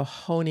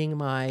 honing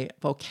my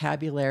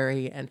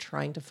vocabulary and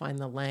trying to find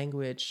the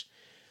language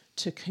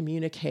to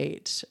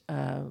communicate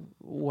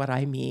what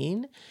I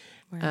mean.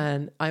 Right.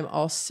 And I've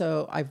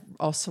also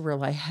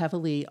rely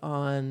heavily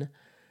on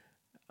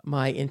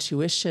my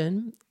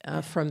intuition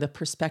from the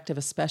perspective,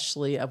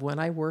 especially of when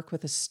I work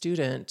with a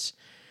student,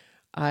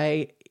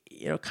 I,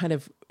 kind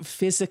of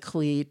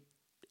physically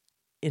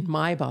in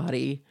my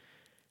body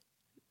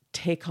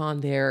take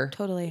on their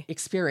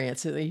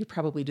experience. You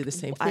probably do the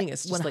same thing.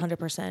 It's just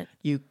 100%. Like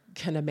you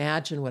can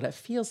imagine what it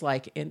feels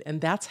like.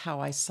 And that's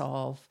how I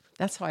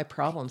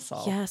problem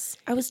solve. Yes.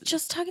 I was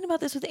just talking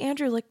about this with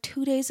Andrew like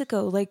 2 days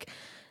ago. Like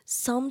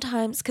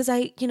sometimes, because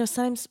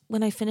sometimes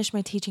when I finish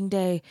my teaching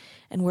day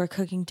and we're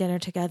cooking dinner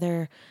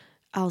together,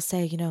 I'll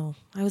say,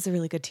 I was a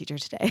really good teacher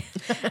today.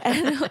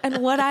 and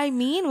what I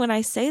mean when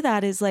I say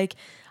that is like,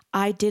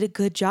 I did a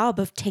good job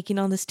of taking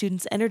on the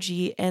student's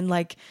energy and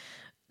like,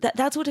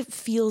 that's what it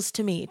feels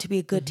to me to be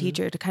a good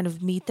teacher, to kind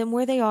of meet them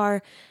where they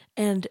are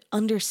and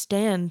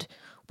understand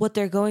what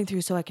they're going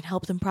through so I can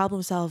help them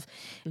problem solve.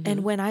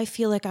 And when I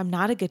feel like I'm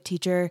not a good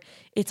teacher,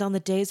 it's on the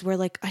days where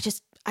like, I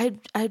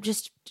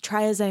just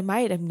try as I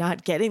might, I'm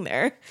not getting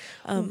there.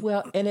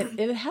 Well, and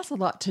it has a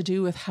lot to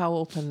do with how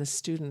open the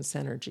student's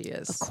energy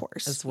is. Of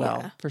course. As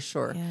well, for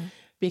sure. Yeah.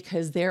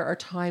 Because there are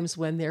times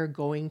when they're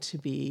going to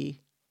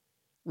be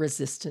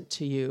resistant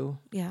to you.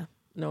 Yeah.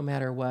 No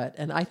matter what.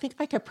 And I think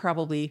I could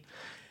probably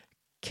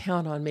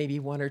count on maybe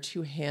one or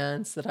two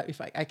hands that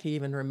if I could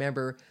even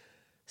remember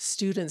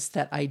students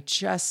that I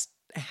just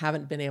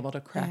haven't been able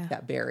to crack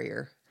that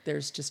barrier.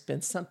 There's just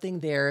been something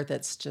there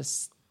that's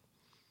just,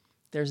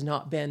 there's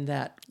not been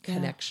that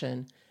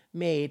connection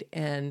made.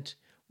 And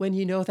when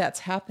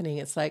that's happening,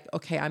 it's like,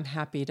 okay, I'm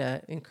happy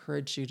to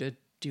encourage you to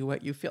do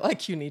what you feel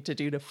like you need to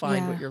do to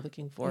find what you're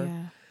looking for.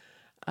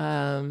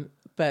 Yeah.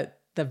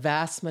 But the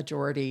vast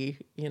majority,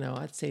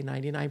 I'd say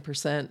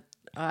 99%,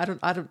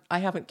 I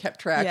haven't kept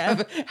track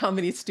of how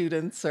many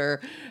students or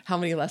how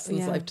many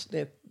lessons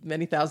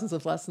many thousands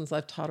of lessons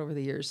I've taught over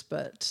the years,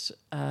 but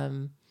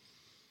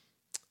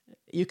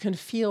you can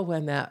feel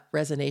when that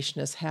resonation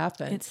has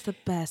happened. It's the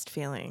best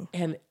feeling.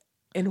 And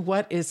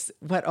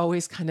what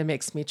always kind of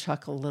makes me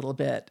chuckle a little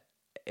bit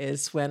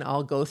is when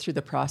I'll go through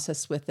the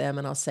process with them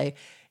and I'll say,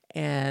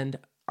 and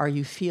are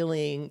you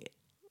feeling,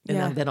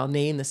 and then I'll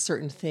name the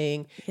certain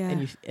thing,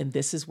 and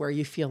this is where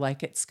you feel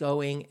like it's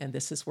going, and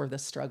this is where the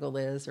struggle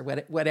is, or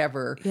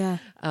whatever. Yeah.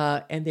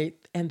 And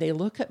they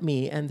look at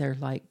me and they're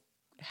like,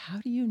 how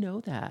do you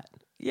know that?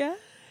 Yeah.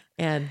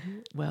 And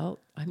well,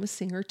 I'm a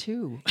singer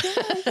too.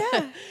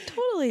 Yeah,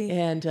 totally.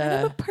 And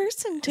I'm a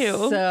person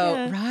too.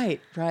 So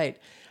right.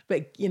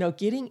 But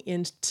getting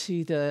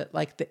into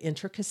the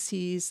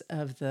intricacies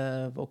of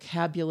the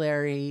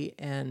vocabulary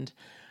and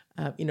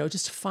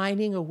just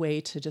finding a way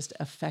to just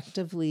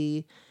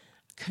effectively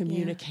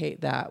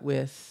communicate that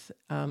with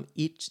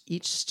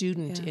each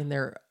student in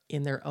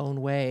their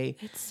own way.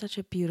 It's such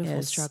a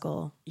beautiful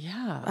struggle.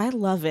 Yeah. I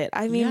love it.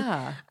 I mean,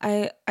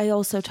 I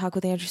also talk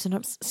with Andrew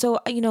sometimes. So,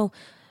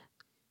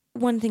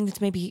 one thing that's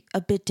maybe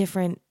a bit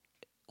different,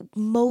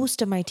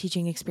 most of my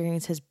teaching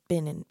experience has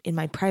been in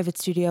my private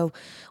studio,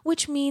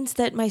 which means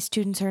that my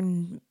students are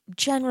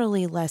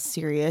generally less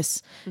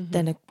serious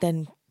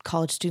than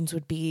college students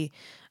would be.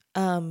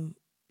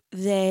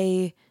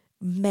 They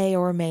may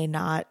or may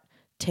not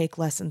take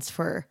lessons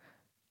for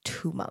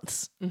 2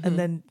 months and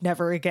then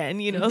never again,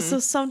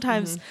 So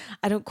sometimes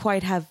I don't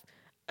quite have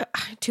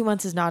 2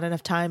 months is not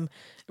enough time,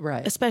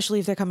 right? Especially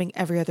if they're coming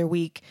every other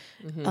week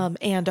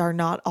and are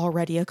not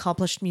already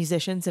accomplished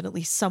musicians in at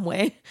least some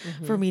way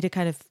for me to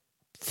kind of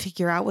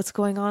figure out what's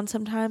going on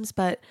sometimes.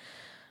 But,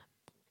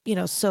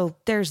 so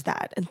there's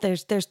that. And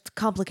there's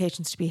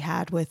complications to be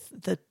had with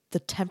the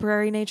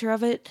temporary nature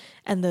of it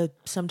and the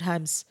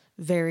sometimes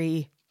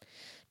very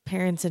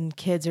parents and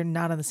kids are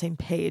not on the same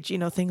page,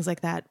 things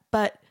like that.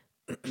 But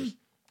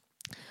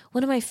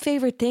one of my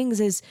favorite things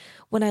is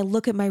when I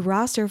look at my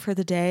roster for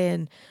the day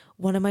and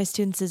one of my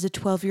students is a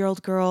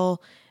 12-year-old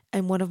girl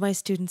and one of my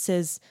students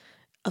is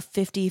a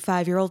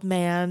 55-year-old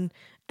man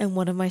and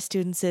one of my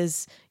students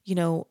is, a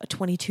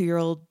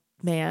 22-year-old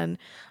man.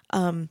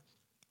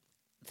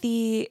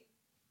 The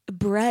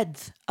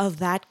breadth of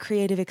that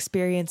creative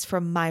experience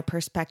from my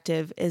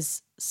perspective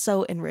is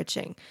so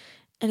enriching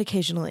and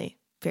occasionally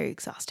very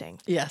exhausting.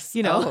 Yes.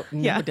 No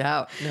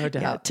doubt. No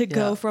doubt. Yeah, to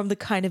go from the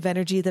kind of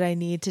energy that I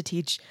need to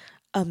teach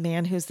a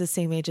man who's the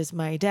same age as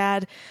my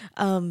dad,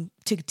 to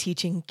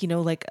teaching,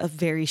 like a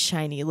very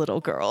shiny little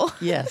girl.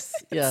 Yes.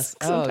 Yes.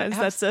 Sometimes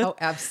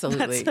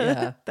absolutely.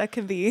 That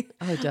can be,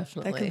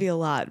 definitely. That can be a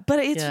lot, but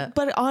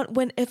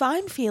if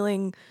I'm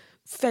feeling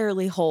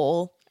fairly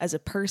whole as a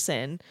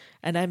person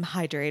and I'm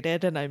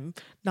hydrated and I'm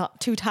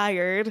not too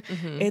tired,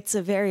 it's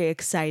a very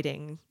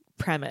exciting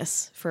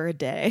premise for a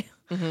day.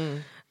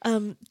 Do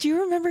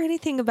you remember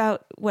anything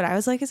about what I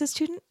was like as a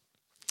student?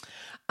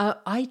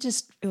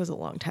 It was a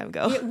long time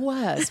ago. It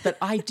was, but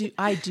I do,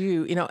 I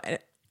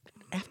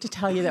have to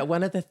tell you that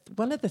one of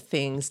the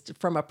things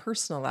from a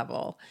personal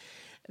level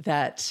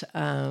that,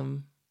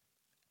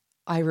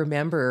 I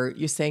remember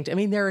you saying,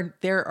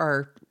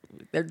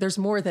 there's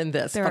more than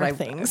this, there are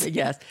things.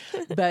 Yes.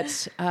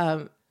 But,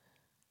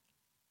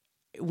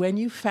 when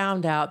you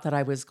found out that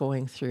I was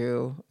going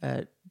through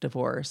a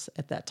divorce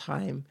at that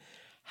time,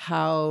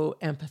 how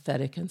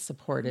empathetic and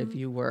supportive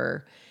you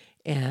were.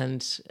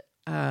 And,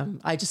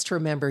 I just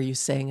remember you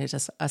saying, "It's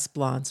just us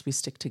blondes, we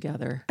stick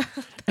together."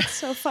 That's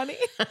so funny.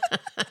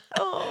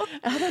 Oh.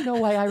 I don't know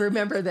why I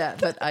remember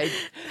that, but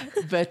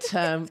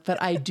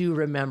I do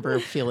remember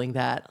feeling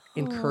that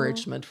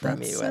encouragement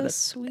from you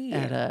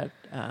at a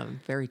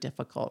very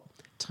difficult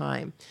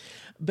time.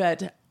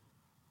 But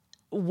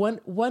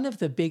one of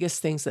the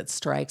biggest things that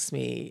strikes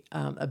me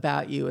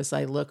about you as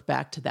I look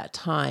back to that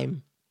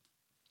time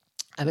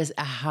was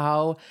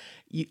how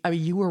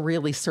you were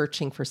really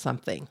searching for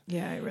something.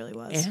 Yeah, I really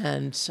was.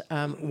 And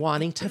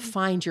wanting to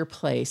find your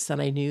place.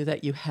 And I knew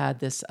that you had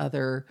this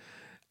other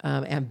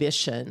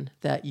ambition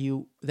that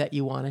you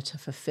wanted to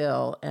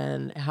fulfill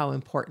and how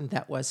important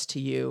that was to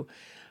you.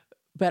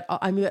 But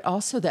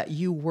also that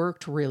you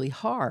worked really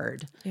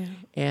hard. Yeah.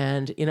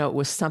 And, it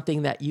was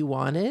something that you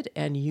wanted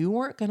and you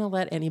weren't going to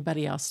let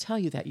anybody else tell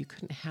you that you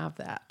couldn't have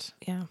that.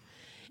 Yeah.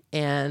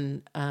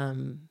 And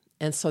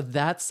so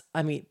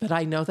but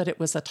I know that it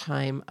was a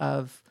time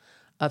of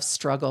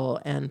struggle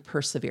and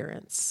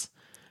perseverance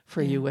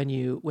for you when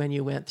you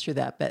went through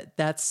that. But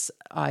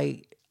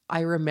I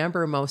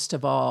remember most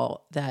of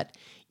all that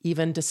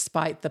even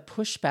despite the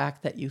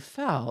pushback that you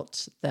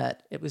felt,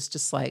 that it was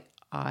just like,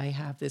 I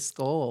have this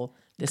goal.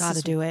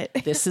 Gotta do it.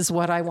 This is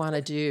what I want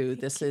to do.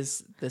 This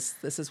is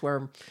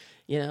where,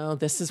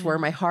 this is where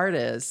my heart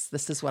is.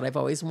 This is what I've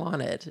always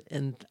wanted.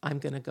 And I'm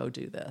going to go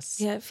do this.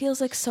 Yeah. It feels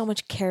like so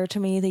much care to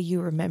me that you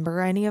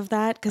remember any of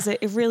that. Cause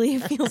it really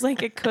feels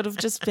like it could have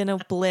just been a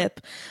blip,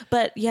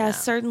 but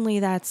certainly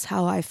that's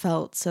how I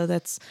felt. So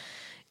that's,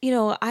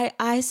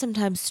 I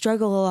sometimes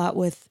struggle a lot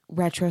with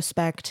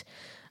retrospect.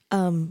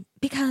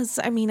 Because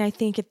I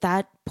think at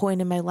that point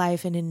in my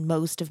life and in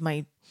most of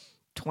my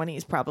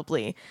 20s,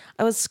 probably,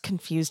 I was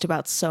confused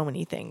about so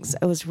many things.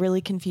 I was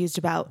really confused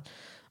about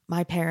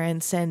my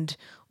parents and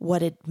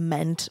what it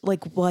meant,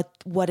 like the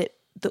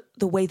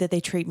way that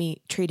they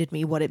treated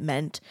me, what it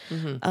meant.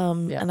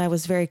 And I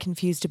was very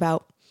confused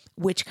about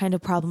which kind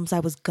of problems I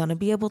was going to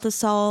be able to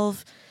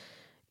solve.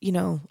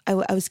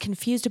 I was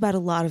confused about a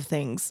lot of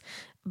things,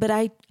 but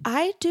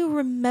I do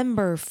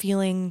remember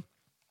feeling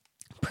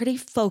pretty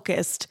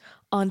focused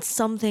on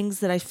some things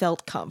that I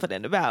felt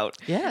confident about.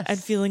 Yes.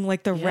 And feeling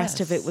like the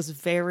rest of it was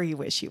very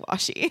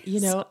wishy-washy.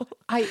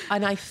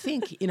 I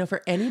think,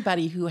 for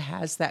anybody who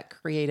has that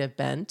creative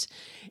bent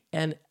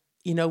and,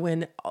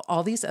 when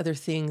all these other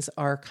things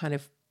are kind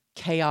of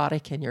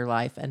chaotic in your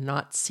life and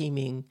not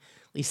seemingly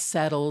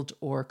settled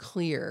or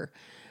clear,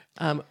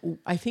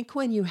 I think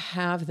when you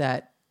have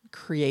that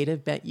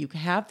creative bent, you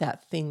have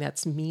that thing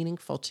that's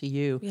meaningful to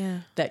you,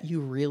 that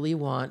you really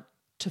want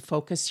to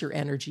focus your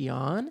energy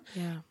on.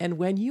 Yeah. And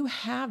when you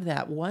have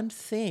that one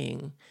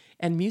thing,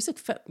 and music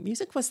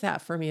was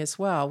that for me as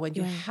well, when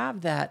you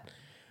have that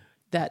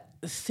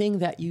thing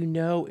that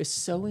is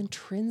so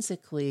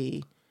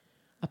intrinsically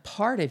a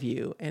part of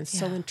you and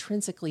so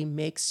intrinsically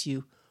makes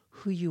you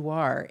who you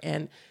are.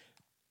 And,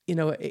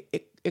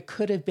 it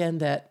could have been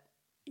that,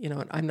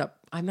 I'm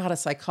not a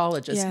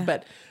psychologist,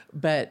 but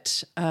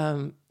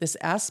this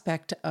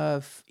aspect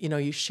of,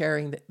 you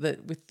sharing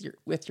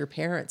with your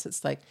parents,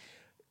 it's like,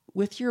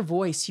 with your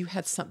voice, you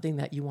had something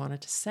that you wanted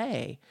to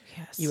say.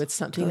 Yes, you had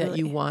something that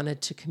you wanted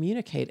to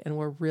communicate, and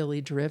were really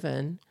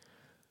driven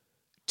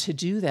to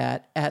do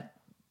that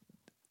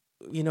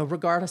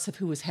regardless of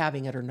who was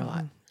having it or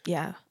not.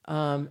 Yeah.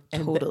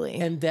 Totally.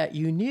 And that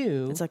you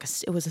knew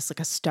it was just like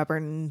a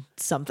stubborn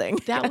something.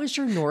 That was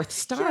your North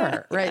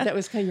Star, right? Yeah. That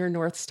was kind of your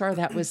North Star.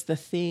 That was the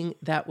thing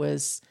that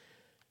was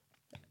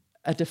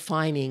a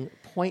defining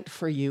point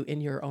for you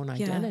in your own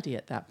identity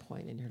at that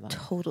point in your life.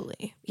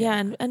 Totally.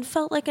 Yeah. And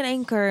felt like an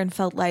anchor and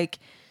felt like,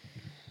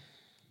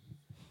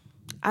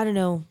 I don't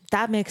know,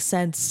 that makes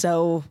sense.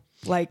 So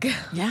like,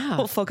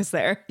 we'll focus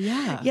there.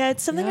 Yeah. Yeah.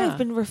 It's something I've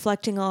been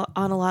reflecting on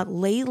a lot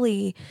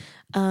lately.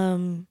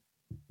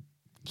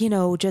 You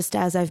know, just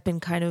as I've been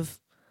kind of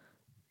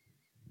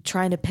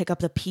trying to pick up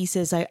the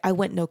pieces, I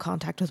went no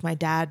contact with my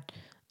dad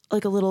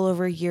like a little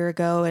over a year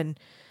ago. And,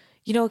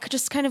 you know,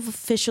 just kind of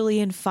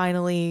officially and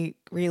finally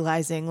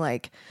realizing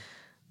like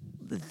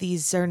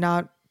these are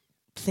not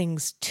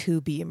things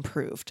to be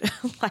improved.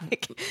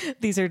 Like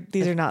these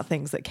are not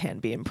things that can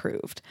be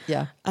improved.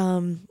 Yeah.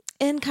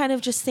 And kind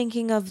of just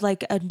thinking of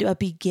like a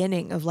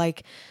beginning of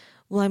like,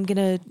 well, I'm going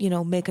to, you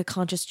know, make a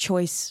conscious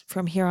choice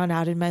from here on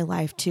out in my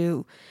life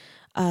to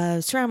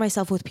surround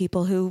myself with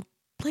people who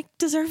like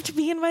deserve to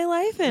be in my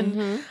life.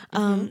 And,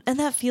 and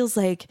that feels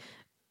like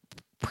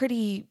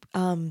pretty,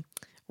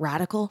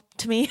 radical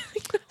to me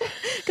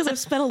because I've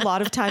spent a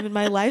lot of time in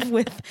my life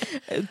with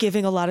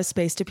giving a lot of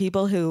space to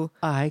people who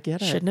I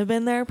get it. Shouldn't have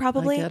been there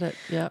probably. I get it.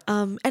 Yeah.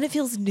 And it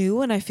feels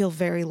new and I feel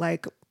very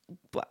like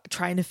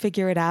trying to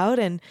figure it out.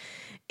 And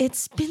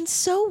it's been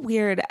so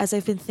weird as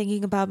I've been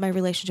thinking about my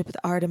relationship with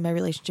art and my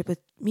relationship with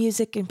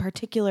music in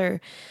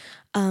particular.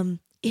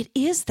 It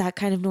is that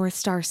kind of North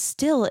Star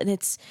still. And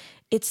it's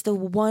the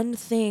one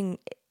thing,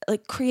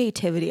 like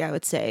creativity, I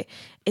would say,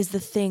 is the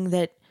thing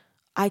that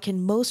I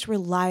can most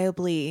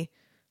reliably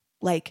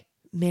like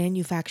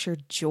manufacture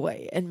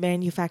joy and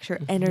manufacture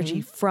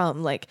energy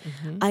from. Like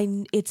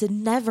it's a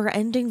never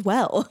ending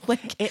well.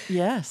 Like it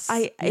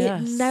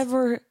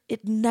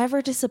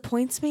never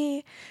disappoints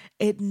me.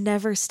 It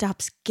never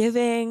stops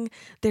giving.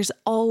 There's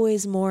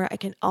always more. I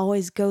can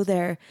always go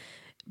there.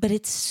 But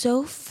it's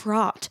so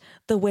fraught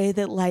the way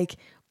that like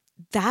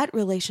that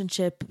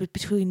relationship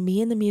between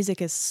me and the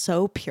music is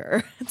so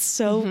pure. It's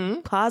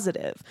so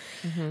positive.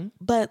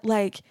 But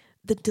like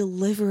the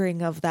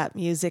delivering of that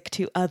music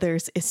to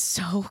others is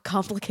so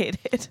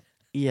complicated.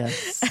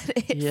 Yes. And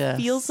it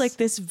feels like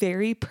this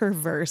very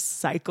perverse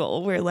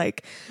cycle where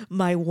like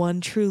my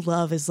one true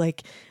love is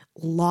like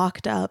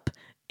locked up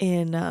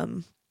in,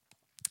 all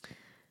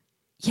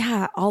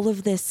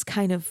of this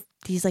kind of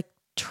these like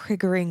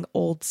triggering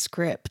old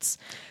scripts.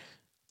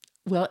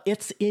 Well,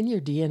 it's in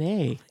your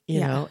DNA, you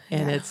know,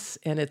 and it's,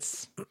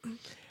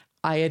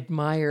 I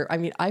admire, I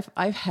mean,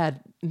 I've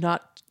had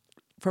not,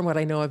 from what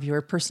I know of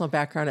your personal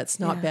background, it's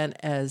not been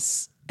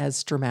as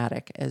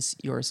dramatic as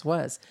yours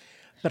was,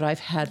 but I've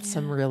had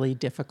some really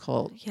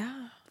difficult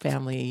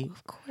family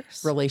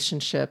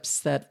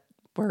relationships that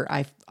where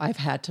I've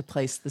had to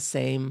place the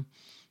same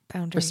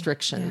boundary,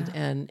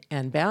 restriction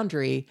and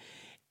boundary,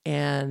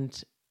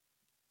 and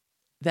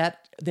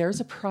that there's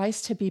a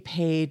price to be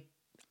paid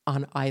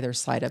on either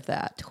side of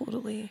that.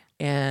 Totally.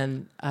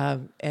 And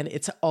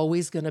it's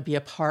always going to be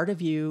a part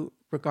of you,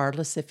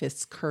 regardless if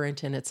it's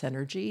current in its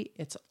energy,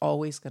 it's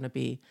always going to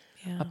be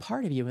a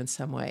part of you in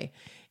some way.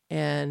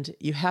 And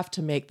you have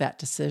to make that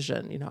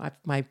decision. You know,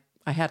 I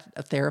had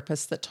a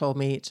therapist that told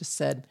me, just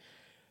said,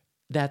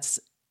 that's,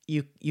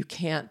 you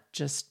can't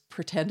just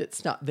pretend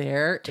it's not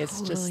there. Totally.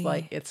 It's just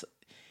like,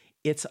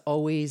 it's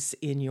always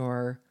in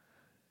your,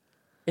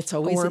 it's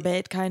always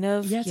orbit kind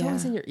of. Yeah, it's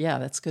always in your,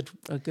 that's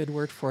a good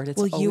word for it. It's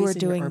well, always you were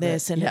doing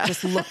this and it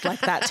just looked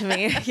like that to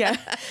me.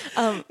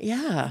 I've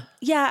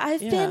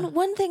been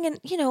one thing, and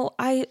you know,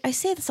 I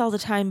say this all the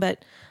time,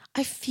 but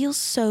I feel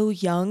so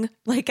young.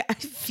 Like I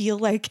feel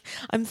like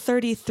I'm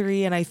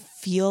 33 and I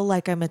feel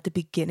like I'm at the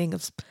beginning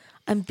of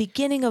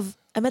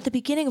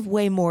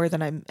way more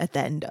than I'm at the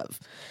end of.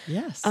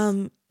 Yes.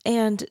 And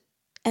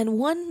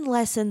one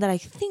lesson that I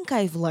think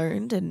I've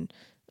learned, and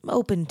I'm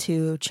open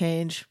to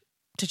changing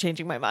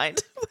my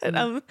mind.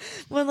 But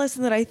one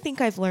lesson that I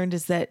think I've learned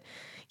is that,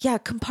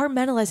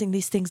 compartmentalizing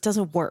these things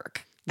doesn't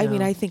work. No. I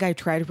mean, I think I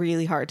tried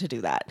really hard to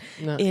do that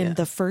in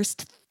the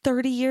first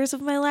 30 years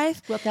of my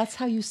life. Well, that's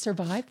how you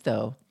survive,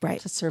 though. Right.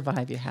 To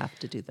survive, you have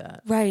to do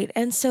that. Right.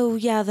 And so,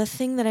 the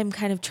thing that I'm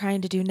kind of trying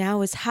to do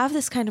now is have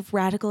this kind of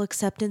radical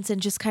acceptance and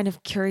just kind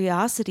of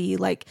curiosity.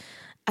 Like,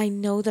 I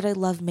know that I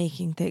love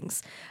making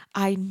things.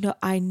 I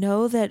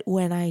know that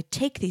when I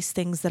take these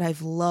things that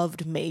I've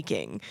loved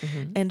making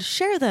and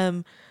share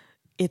them,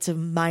 it's a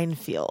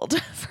minefield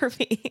for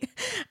me.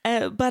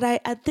 But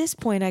at this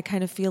point, I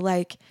kind of feel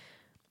like,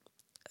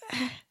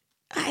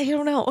 I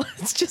don't know.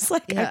 It's just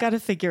like, I got to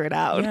figure it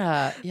out.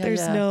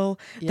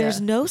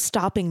 There's no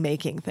stopping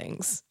making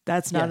things.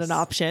 That's not an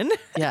option.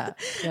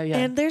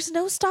 And there's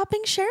no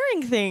stopping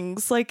sharing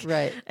things. Like,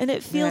 and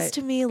it feels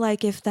to me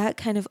like if that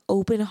kind of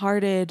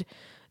open-hearted,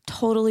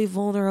 totally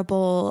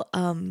vulnerable,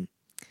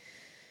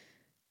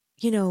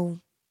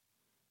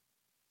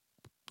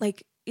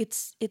 like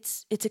it's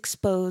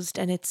exposed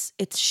and it's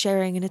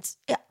sharing and it's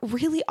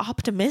really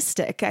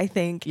optimistic. I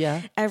think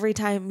every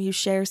time you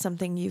share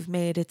something you've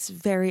made, it's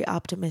very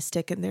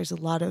optimistic and there's a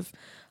lot of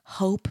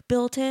hope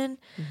built in.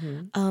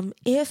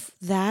 If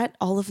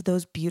all of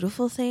those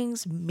beautiful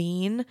things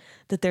mean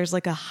that there's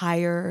like a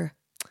higher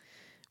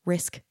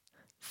risk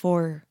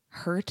for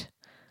hurt,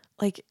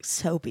 like,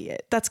 so be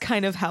it. That's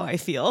kind of how I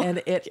feel.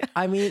 And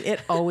I mean,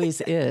 it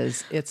always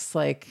is. It's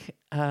like,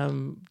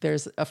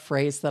 there's a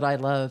phrase that I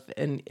love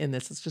in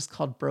this, it's just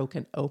called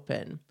broken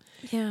open.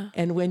 Yeah.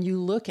 And when you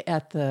look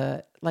at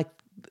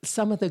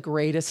some of the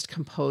greatest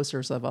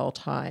composers of all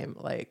time,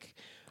 like,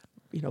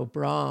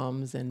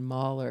 Brahms and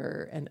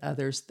Mahler and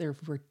others,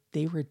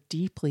 they were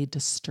deeply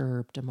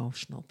disturbed,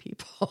 emotional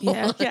people.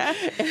 Yeah, yeah,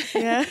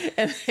 yeah.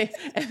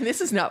 and this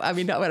is not. I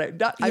mean, not what I'm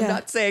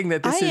not saying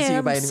that this is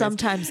you by any means.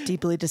 Sometimes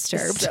deeply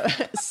disturbed.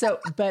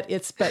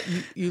 But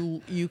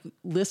you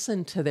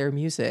listen to their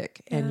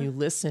music and you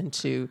listen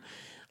to,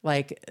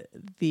 like,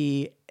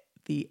 the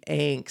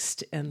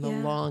angst and the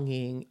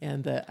longing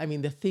and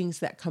the things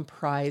that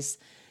comprise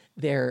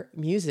their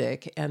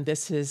music, and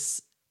this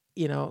is,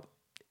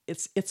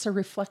 it's a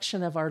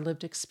reflection of our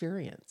lived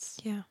experience.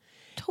 Yeah,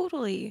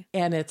 totally.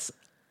 And it's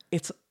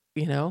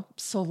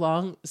so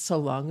long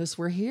as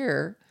we're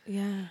here,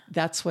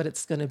 that's what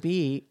it's going to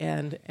be.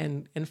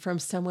 And from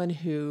someone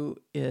who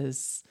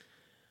is,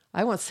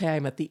 I won't say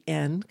I'm at the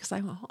end, because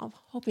I'm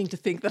hoping to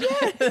think that,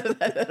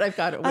 that I've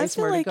got it ways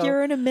more to go. I feel like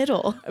you're in a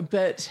middle.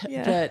 But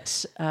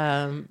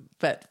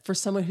for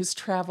someone who's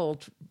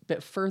traveled a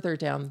bit further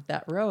down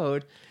that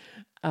road,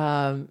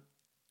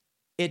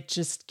 it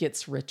just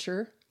gets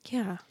richer.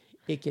 Yeah.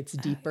 It gets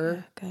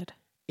deeper. Good.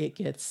 It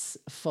gets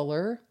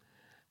fuller.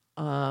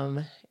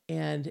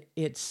 And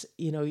it's,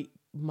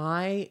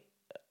 my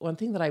one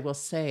thing that I will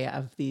say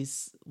of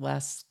these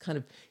last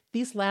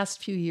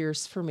few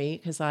years for me,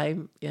 because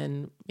I'm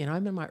in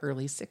my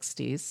early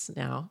 60s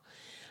now.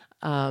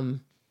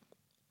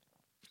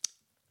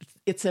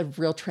 It's a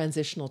real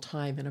transitional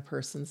time in a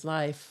person's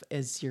life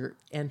as you're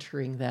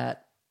entering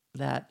that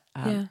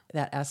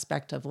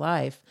aspect of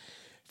life,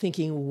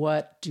 thinking,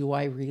 what do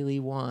I really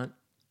want?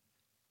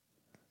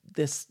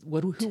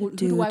 Who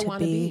do I want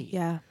to be?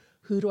 Yeah.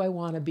 Who do I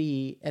want to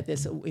be at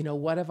this?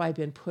 What have I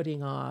been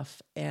putting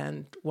off?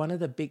 And one of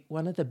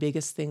the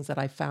biggest things that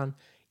I found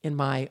in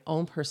my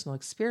own personal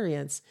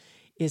experience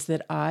is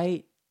that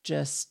I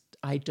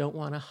don't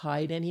want to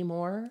hide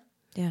anymore.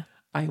 Yeah.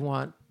 I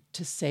want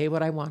to say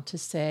what I want to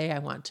say. I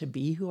want to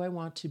be who I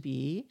want to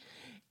be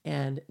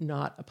and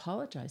not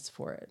apologize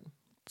for it.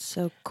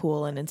 So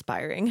cool and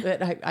inspiring. But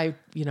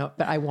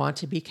but I want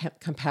to be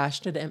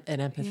compassionate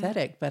and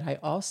empathetic, but I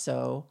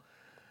also,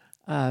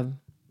 like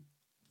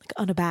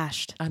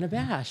unabashed.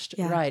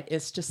 Right.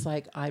 It's just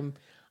like, I'm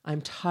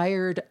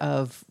tired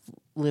of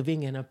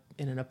living in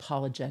an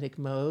apologetic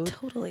mode.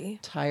 Totally.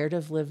 Tired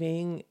of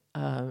living,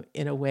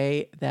 in a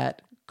way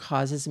that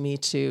causes me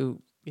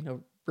to,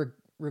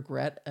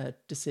 regret a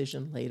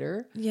decision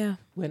later. Yeah.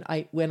 When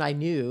I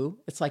knew,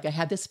 it's like I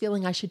had this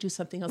feeling I should do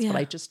something else, but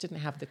I just didn't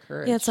have the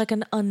courage. Yeah, it's like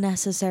an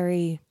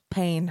unnecessary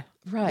pain.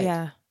 Right.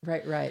 Yeah.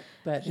 Right.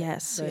 But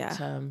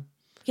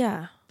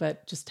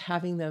but just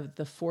having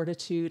the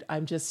fortitude, I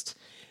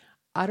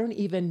don't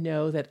even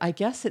know that, I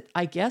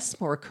guess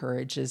more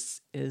courage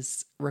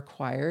is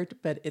required,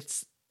 but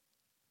it's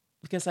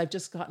because I've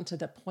just gotten to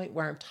the point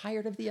where I'm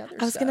tired of the other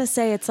stuff. I was going to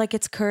say, it's like,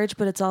 it's courage,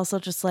 but it's also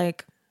just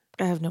like,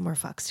 I have no more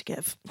fucks to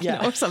give,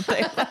 or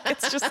something.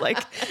 It's just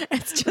like,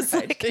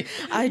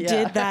 I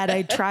did that.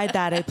 I tried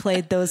that. I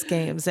played those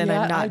games and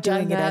I'm not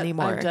doing it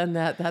anymore. I've done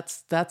that.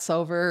 That's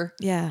over.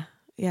 Yeah.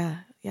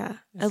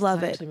 I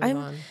love it.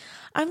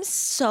 I'm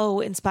so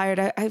inspired.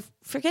 I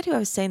forget who I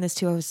was saying this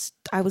to.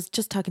 I was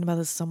just talking about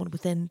this with someone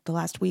within the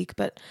last week,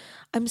 but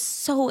I'm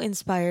so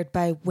inspired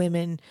by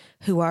women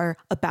who are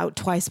about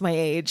twice my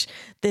age.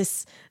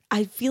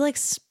 I feel like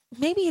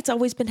maybe it's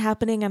always been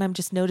happening and I'm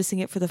just noticing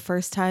it for the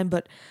first time,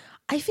 but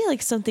I feel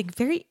like something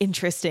very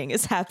interesting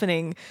is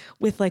happening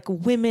with like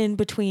women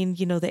between,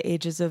 the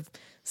ages of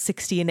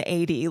 60 and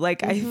 80.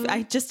 Like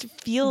I just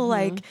feel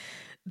like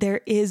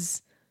there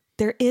is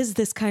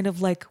this kind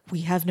of like,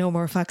 we have no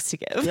more fucks to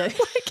give.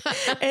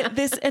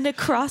 And a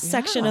cross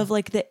section of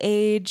like the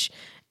age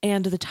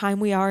and the time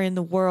we are in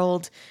the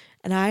world.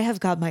 And I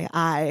have got my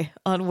eye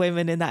on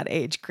women in that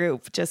age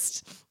group.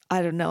 Just,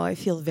 I don't know. I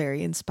feel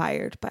very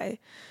inspired by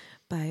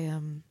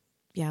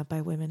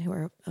women who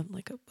are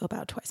like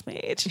about twice my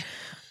age.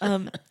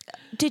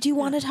 Did you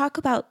want to talk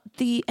about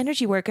the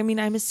energy work? I mean,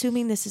 I'm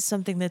assuming this is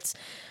something that's,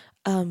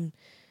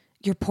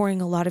 you're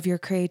pouring a lot of your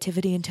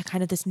creativity into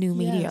kind of this new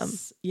medium.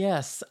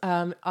 Yes.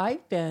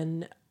 I've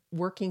been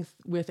working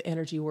with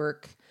energy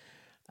work.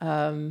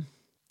 I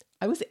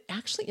was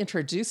actually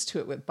introduced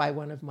to it by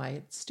one of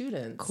my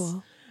students.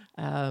 Cool.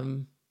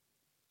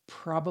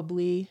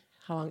 Probably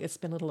how long? It's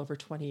been a little over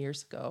 20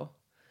 years ago.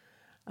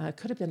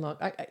 Could have been long.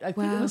 I think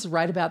it was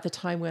right about the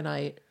time when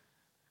it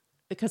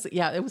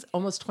was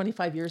almost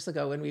 25 years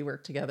ago when we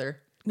worked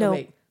together. No,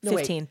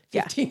 15.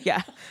 Wait, 15.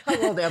 Yeah.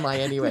 How old am I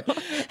anyway?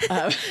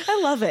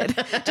 I love it.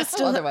 Just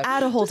to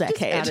add a whole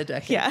decade. Add a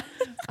decade.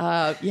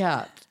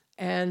 Yeah.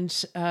 And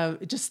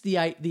just the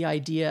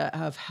idea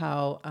of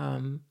how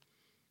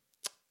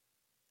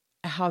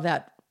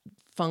that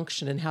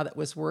functioned and how that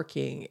was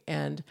working.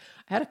 And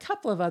I had a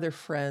couple of other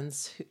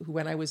friends who,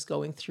 when I was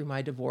going through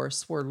my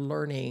divorce, were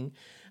learning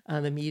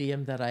the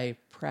medium that I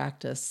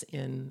practice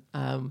in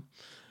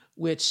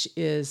which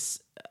is,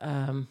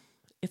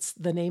 it's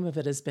the name of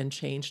it has been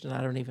changed, and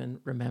I don't even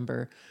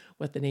remember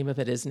what the name of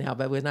it is now.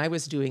 But when I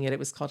was doing it, it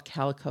was called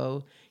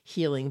Calico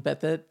Healing.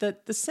 But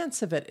the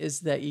sense of it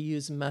is that you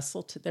use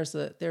muscle.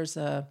 There's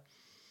a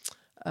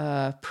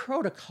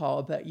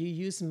protocol, but you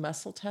use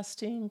muscle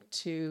testing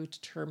to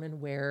determine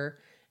where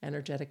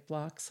energetic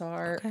blocks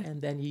are,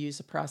 and then you use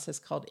a process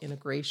called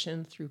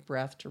integration through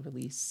breath to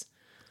release.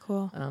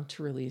 Cool.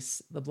 To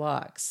release the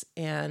blocks.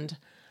 And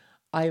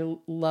I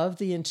love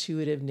the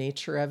intuitive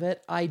nature of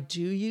it. I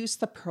do use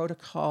the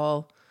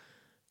protocol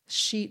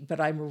sheet,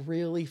 but I'm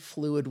really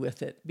fluid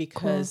with it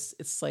because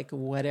it's like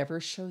whatever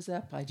shows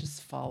up, I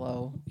just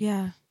follow.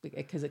 Yeah.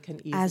 Because it can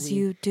easily. As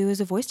you do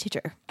as a voice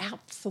teacher.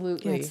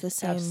 Absolutely. Yeah, it's the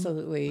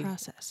same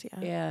process. Yeah.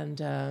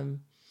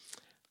 And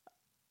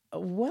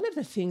one of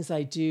the things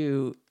I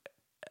do,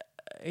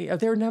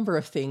 there are a number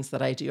of things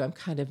that I do. I'm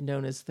kind of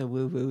known as the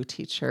woo-woo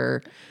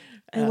teacher.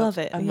 I love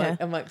it.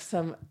 Among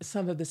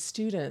some of the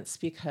students,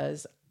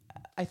 because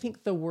I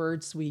think the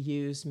words we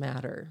use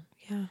matter.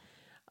 Yeah.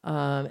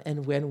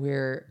 And when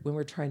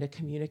we're trying to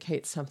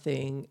communicate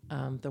something,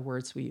 the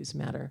words we use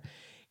matter.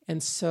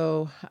 And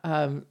so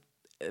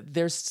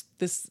there's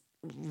this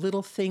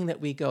little thing that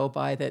we go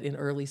by that in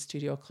early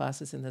studio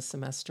classes in the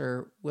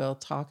semester we'll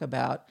talk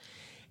about.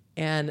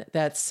 And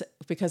that's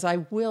because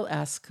I will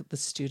ask the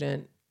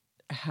student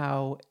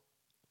how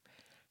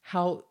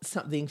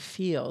something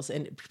feels,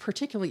 and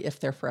particularly if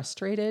they're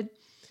frustrated,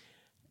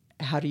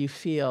 how do you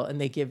feel?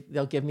 And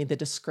they'll give me the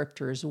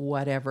descriptors,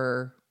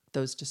 whatever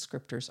those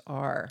descriptors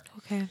are.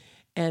 Okay.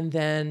 And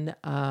then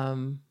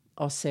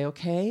I'll say,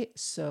 okay,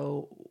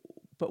 so,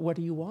 but what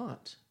do you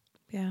want?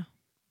 Yeah.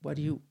 What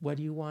do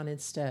you want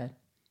instead?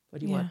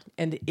 What do you want?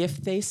 And if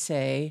they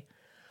say,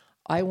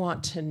 I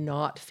want to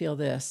not feel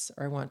this,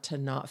 or I want to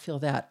not feel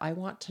that, I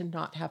want to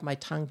not have my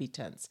tongue be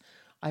tense.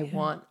 I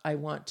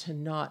want to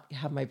not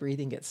have my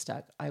breathing get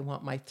stuck. I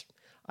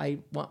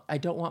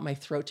don't want my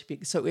throat to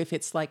be. So if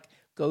it's like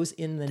goes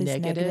in the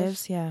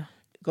negatives,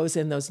 goes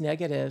in those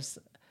negatives,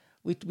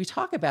 we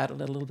talk about it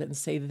a little bit and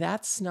say,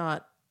 that's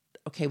not,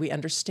 okay, we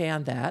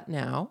understand that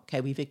now.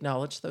 Okay, we've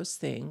acknowledged those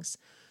things.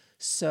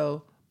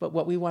 So, but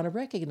what we want to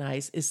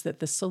recognize is that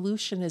the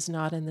solution is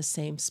not in the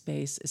same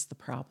space as the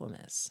problem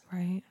is.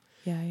 Right.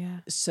 Yeah, yeah.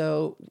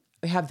 So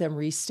have them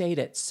restate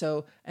it.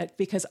 So,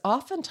 because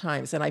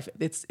oftentimes, and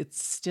it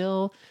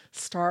still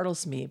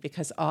startles me,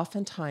 because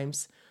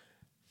oftentimes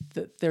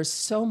there's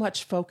so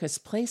much focus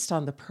placed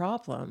on the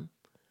problem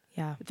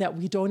that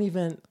we don't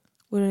even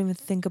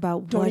think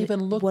about what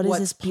is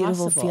this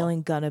beautiful possible.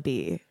 Feeling gonna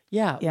be.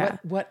 Yeah.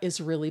 What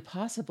is really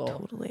possible.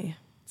 Totally.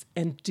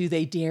 And do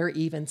they dare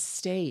even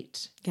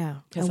state? Yeah.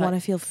 I want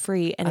to feel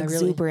free and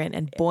exuberant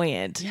and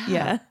buoyant.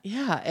 Yeah.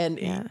 And,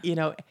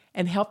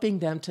 and helping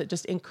them to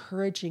just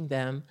encouraging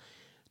them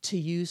to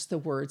use the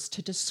words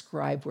to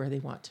describe where they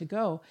want to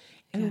go.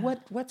 And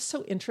what's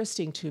so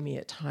interesting to me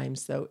at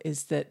times, though,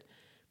 is that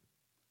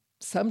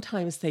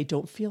sometimes they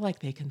don't feel like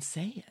they can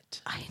say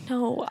it. I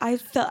know.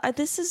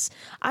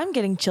 I'm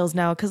getting chills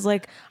now because,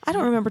 like, I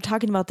don't remember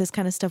talking about this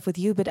kind of stuff with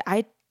you, but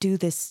I do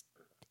this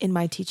in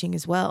my teaching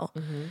as well.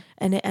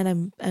 Mm-hmm.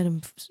 And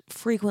I'm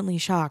frequently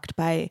shocked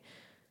by,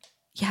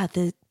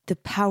 the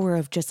power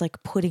of just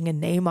like putting a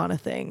name on a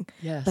thing.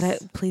 Yes.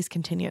 But please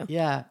continue.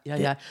 Yeah.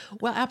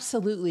 Well,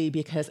 absolutely.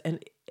 Because,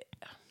 and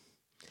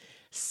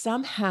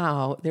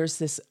somehow there's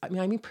this, I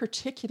mean,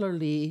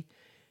 particularly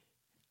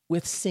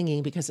with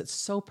singing, because it's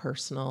so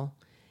personal.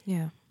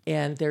 Yeah.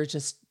 And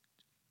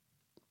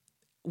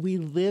we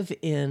live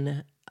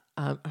in,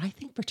 I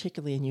think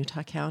particularly in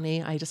Utah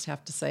County, I just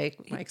have to say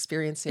my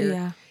experience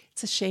here,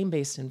 it's a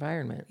shame-based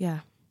environment. Yeah.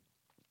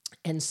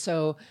 And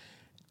so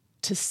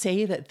to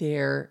say that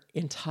they're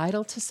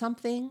entitled to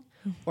something,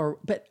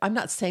 but I'm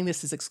not saying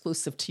this is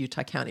exclusive to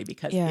Utah County,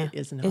 because it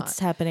is not. It's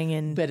happening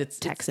in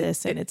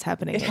Texas, and it's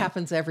happening. It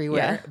happens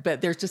everywhere, but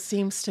there just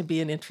seems to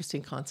be an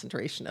interesting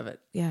concentration of it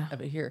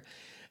here.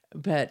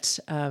 But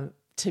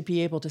to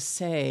be able to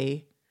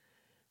say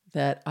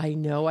that I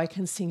know I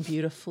can sing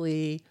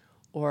beautifully,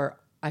 or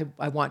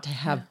I want to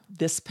have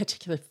this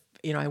particular,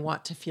 I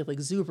want to feel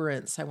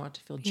exuberance, I want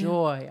to feel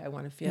joy, I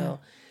want to feel,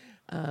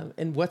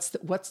 and what's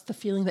the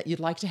feeling that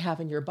you'd like to have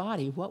in your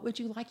body? What would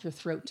you like your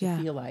throat to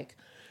feel like?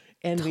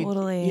 And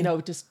totally.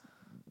 Just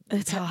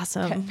it's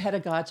awesome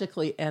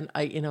pedagogically, and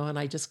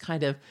I just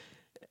kind of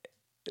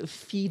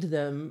feed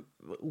them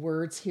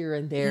words here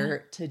and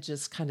there to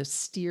just kind of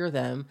steer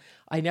them.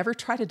 I never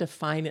try to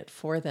define it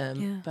for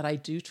them, but I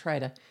do try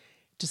to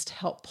just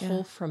help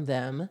pull from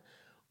them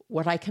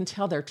what I can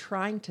tell they're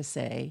trying to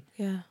say,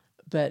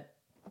 but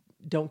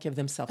don't give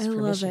themselves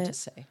permission to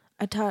say.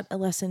 I taught a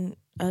lesson,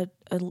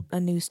 a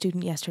new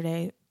student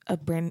yesterday,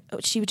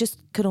 she just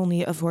could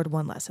only afford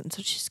one lesson.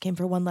 So she just came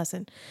for one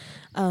lesson.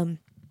 And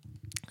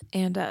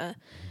I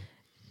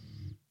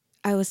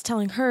was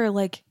telling her,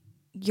 like,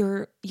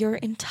 you're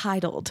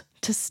entitled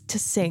to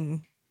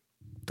sing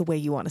the way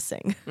you want to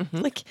sing. Mm-hmm.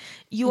 Like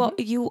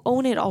you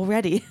own it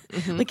already.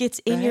 Mm-hmm. Like it's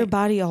in your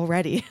body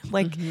already.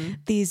 Like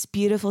these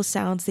beautiful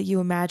sounds that you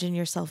imagine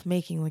yourself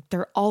making, like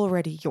they're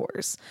already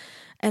yours.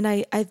 And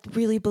I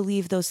really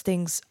believe those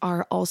things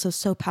are also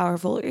so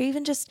powerful. Or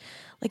even just,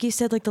 like you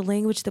said, like the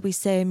language that we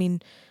say. I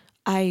mean,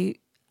 I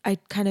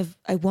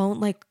won't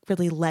like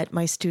really let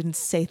my students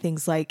say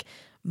things like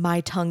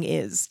my tongue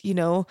is,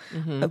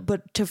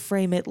 but to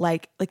frame it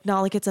like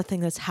not like it's a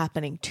thing that's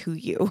happening to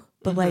you,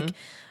 but like,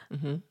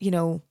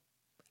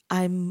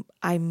 I'm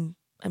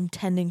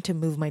tending to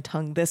move my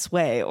tongue this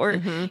way,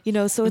 or,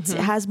 so it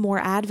has more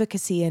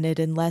advocacy in it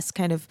and less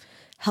kind of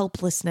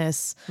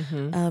helplessness.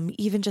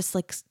 Even just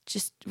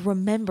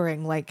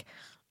remembering like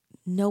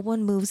no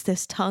one moves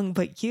this tongue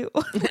but you.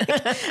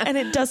 And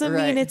it doesn't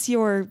mean it's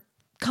your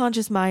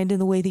conscious mind in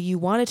the way that you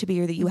want it to be,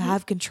 or that you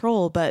have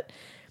control, but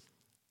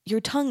your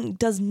tongue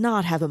does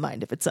not have a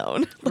mind of its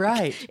own.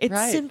 It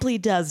simply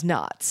does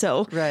not.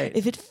 So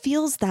if it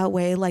feels that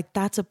way, like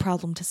that's a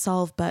problem to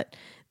solve, but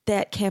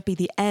that can't be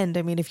the end.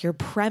 I mean, if your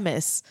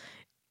premise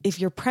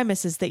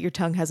is that your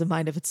tongue has a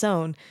mind of its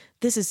own,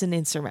 this is an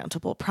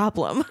insurmountable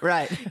problem.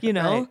 Right.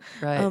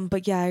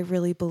 But yeah, I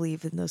really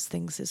believe in those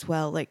things as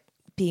well. Like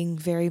being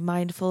very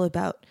mindful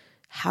about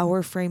how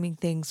we're framing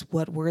things,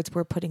 what words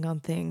we're putting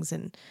on things,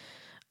 and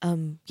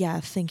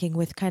thinking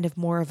with kind of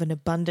more of an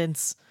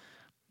abundance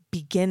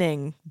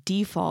beginning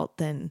default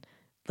than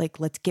like,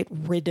 let's get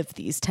rid of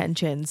these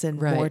tensions, and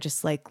more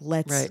just like,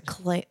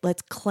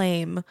 let's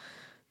claim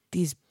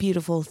these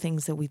beautiful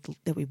things that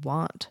we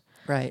want.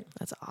 Right.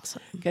 That's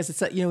awesome. Because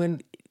it's,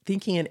 in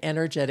thinking in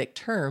energetic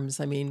terms,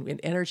 I mean,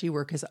 in energy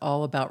work is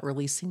all about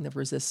releasing the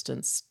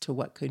resistance to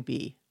what could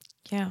be.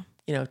 Yeah.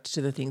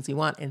 To the things you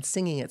want. And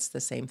singing, it's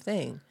the same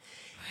thing.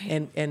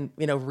 Right. And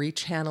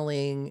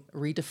rechanneling,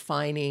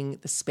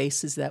 redefining the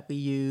spaces that we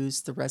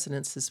use, the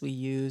resonances we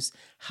use,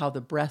 how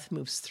the breath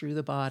moves through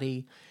the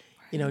body.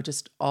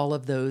 Just all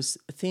of those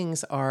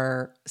things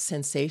are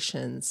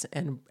sensations,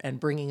 and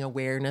bringing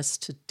awareness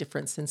to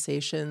different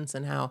sensations,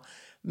 and how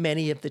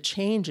many of the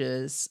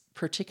changes,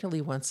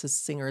 particularly once a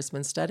singer has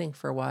been studying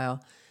for a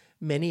while,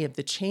 many of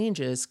the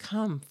changes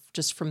come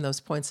just from those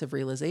points of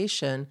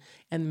realization,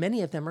 and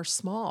many of them are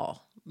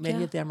small.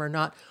 Many of them are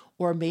not,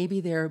 or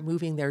maybe they're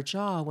moving their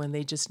jaw when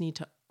they just need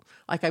to.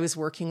 Like I was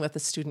working with a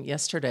student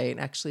yesterday, and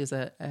actually as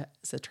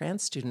a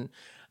trans student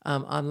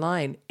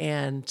online,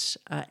 and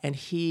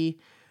he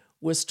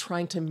was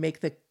trying to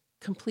make the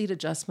complete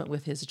adjustment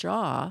with his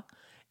jaw,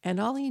 and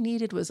all he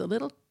needed was a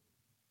little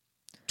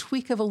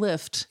tweak of a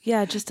lift.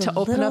 Yeah, just to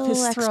open up his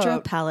throat.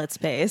 Extra palate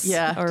space.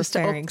 Yeah, or just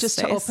space.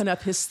 To open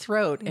up his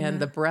throat, and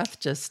the breath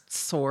just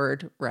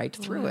soared right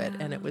through it,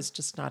 and it was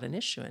just not an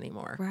issue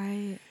anymore.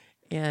 Right.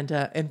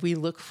 And we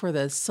look for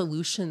the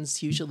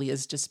solutions usually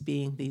as just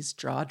being these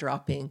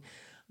jaw-dropping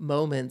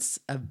moments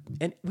of,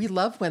 and we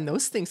love when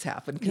those things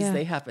happen because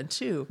they happen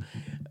too,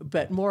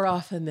 but more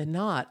often than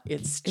not,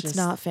 it's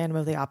not Phantom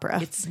of the Opera.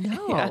 It's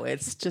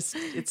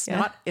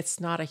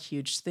not a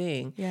huge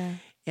thing. Yeah.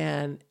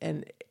 And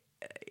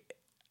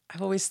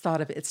I've always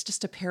thought of it, it's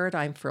just a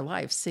paradigm for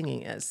life.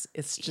 Singing is,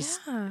 it's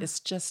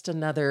just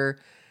another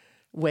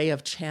way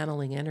of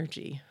channeling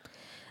energy.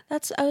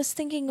 I was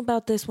thinking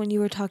about this when you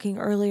were talking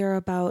earlier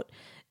about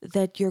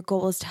that your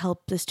goal is to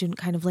help the student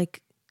kind of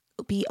like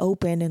be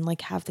open and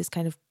like have this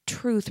kind of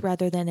truth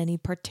rather than any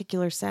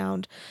particular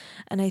sound.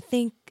 And I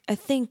think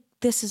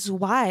this is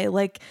why,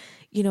 like,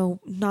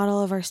 not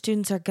all of our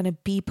students are going to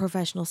be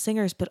professional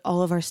singers, but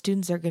all of our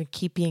students are going to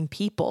keep being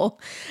people.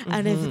 Mm-hmm.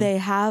 And if they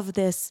have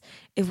this,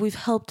 if we've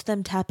helped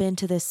them tap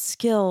into this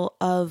skill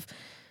of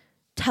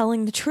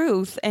telling the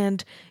truth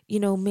and,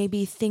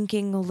 maybe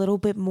thinking a little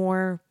bit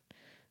more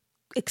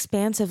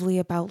expansively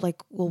about like,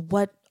 well,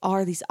 what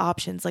are these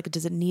options? Like,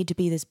 does it need to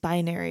be this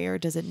binary, or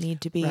does it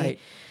need to be, right.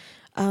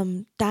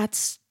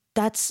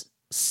 That's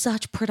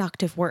such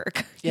productive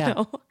work,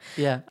 Yeah.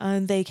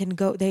 And they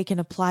can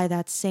apply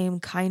that same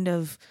kind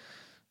of,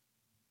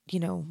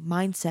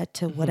 mindset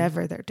to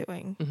whatever they're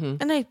doing. Mm-hmm.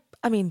 And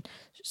I mean,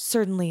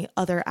 certainly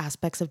other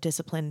aspects of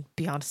discipline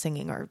beyond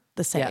singing are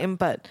the same,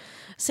 but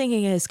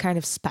singing is kind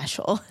of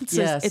special.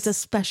 It's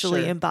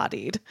especially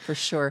embodied. For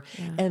sure.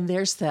 Yeah. And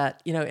there's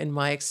that, in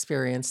my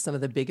experience, some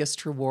of the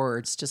biggest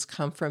rewards just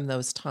come from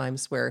those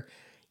times where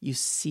you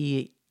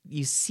see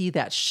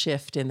that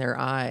shift in their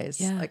eyes.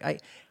 Yeah. Like I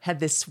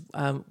had this,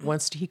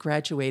 once he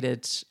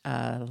graduated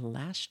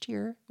last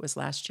year.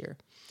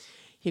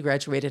 He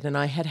graduated, and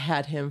I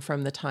had him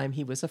from the time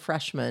he was a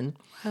freshman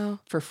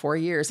for 4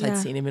 years. Yeah. I'd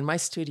seen him in my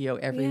studio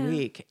every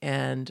week,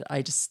 and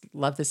I just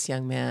love this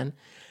young man.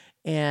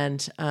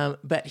 And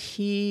but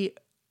he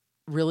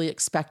really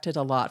expected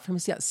a lot from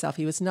himself.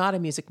 He was not a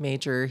music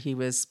major. He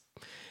was,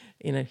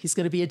 he's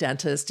going to be a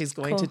dentist. He's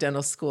going to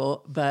dental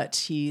school, but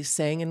he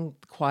sang in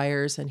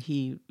choirs, and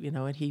he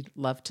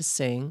loved to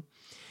sing.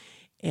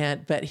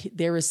 But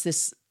there was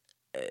this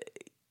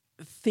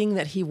thing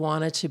that he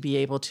wanted to be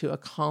able to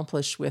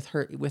accomplish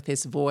with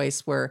his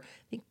voice, where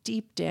I think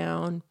deep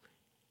down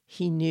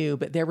he knew,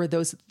 but there were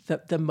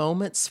the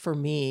moments for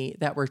me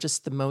that were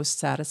just the most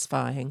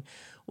satisfying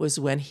was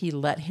when he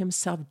let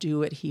himself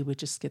do it. He would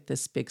just get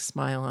this big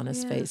smile on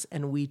his face,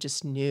 and we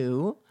just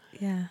knew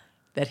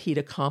that he'd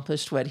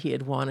accomplished what he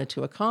had wanted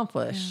to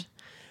accomplish.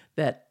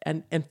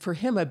 and for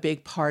him, a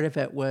big part of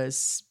it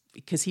was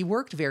because he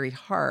worked very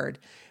hard,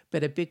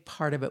 but a big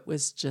part of it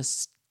was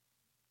just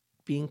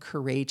being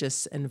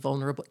courageous and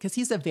vulnerable, because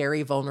he's a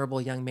very vulnerable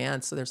young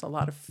man. So there's a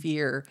lot of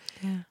fear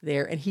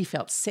there. And he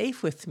felt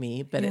safe with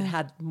me, but it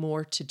had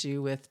more to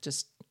do with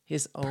just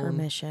his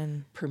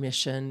own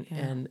permission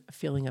and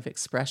feeling of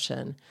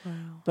expression. Wow.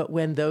 But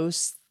when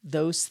those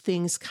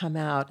things come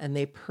out and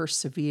they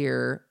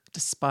persevere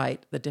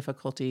despite the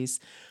difficulties,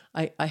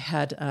 I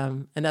had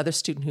another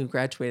student who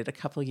graduated a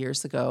couple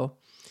years ago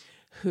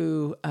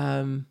who,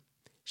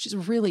 she's a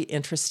really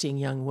interesting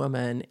young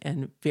woman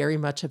and very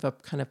much of a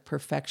kind of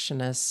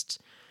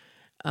perfectionist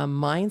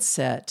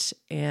mindset.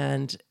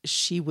 And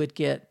she would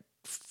get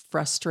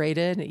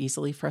frustrated,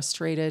 easily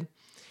frustrated,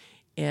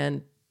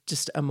 and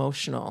just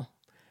emotional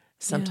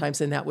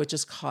sometimes. And that would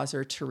just cause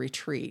her to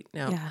retreat.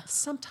 Now,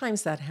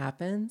 sometimes that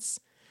happens,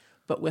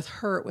 but with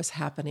her, it was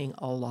happening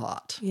a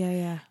lot.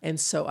 Yeah. And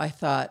so I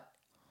thought,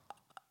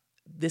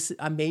 this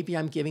maybe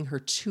I'm giving her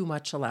too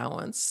much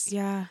allowance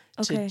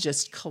to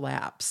just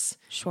collapse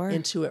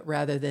into it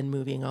rather than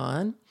moving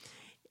on.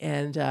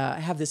 And I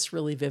have this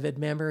really vivid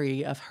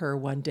memory of her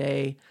one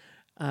day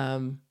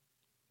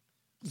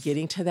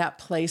getting to that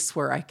place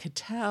where I could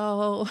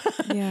tell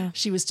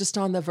she was just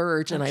on the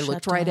verge. And I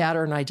looked right at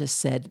her and I just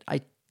said,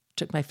 I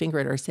took my finger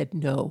at her, I said,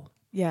 no.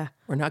 Yeah.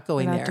 We're not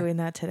going there. We're not doing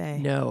that today.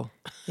 No.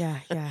 Yeah.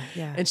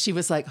 And she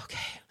was like,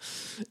 okay.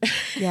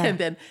 Yeah.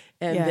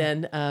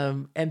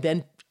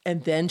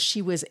 And then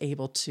she was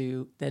able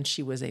to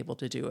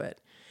do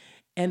it.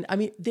 And I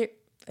mean, there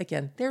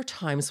are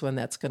times when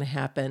that's going to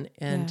happen.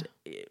 And,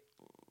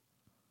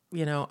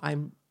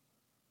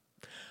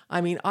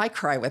 I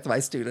cry with my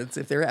students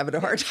if they're having a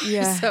hard time.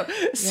 Yeah.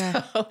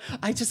 So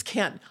I just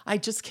can't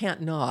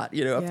not,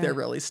 if they're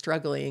really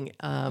struggling.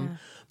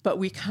 But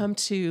we come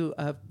to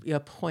a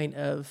point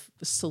of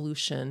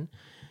solution,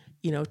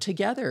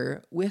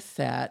 together with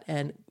that.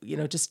 And,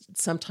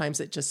 just sometimes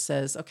it just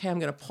says, okay, I'm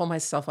going to pull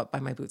myself up by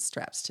my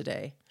bootstraps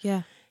today.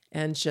 Yeah.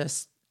 And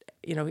just,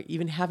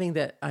 even having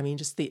that,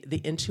 just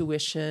the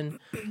intuition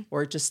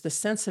or just the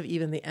sense of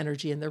even the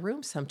energy in the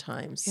room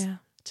sometimes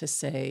to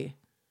say,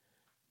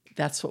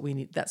 that's what we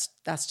need.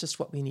 That's just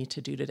what we need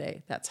to do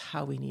today. That's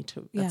how we need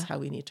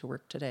to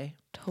work today.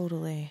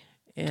 Totally.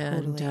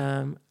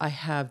 And I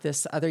have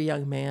this other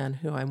young man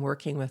who I'm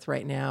working with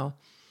right now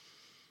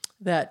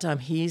that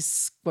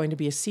he's going to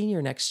be a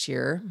senior next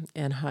year,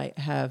 and I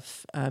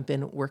have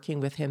been working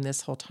with him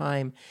this whole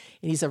time.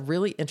 And he's a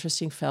really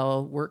interesting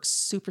fellow, works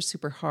super,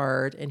 super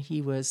hard, and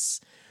he was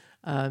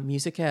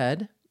music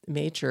ed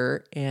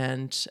major,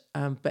 and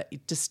but he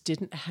just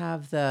didn't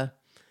have the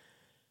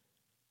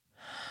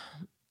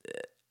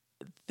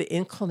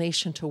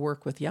inclination to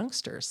work with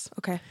youngsters.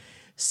 Okay.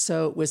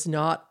 So it was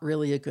not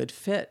really a good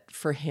fit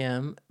for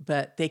him,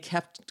 but they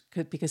kept,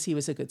 because he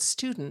was a good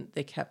student,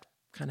 they kept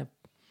kind of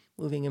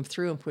moving him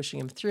through and pushing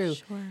him through.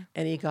 Sure.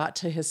 And he got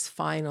to his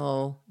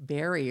final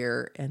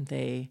barrier and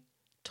they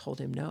told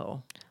him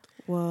no.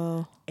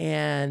 Whoa.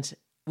 And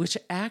which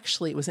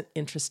actually was an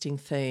interesting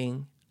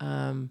thing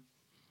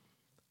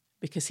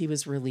because he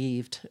was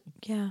relieved.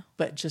 Yeah.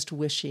 But just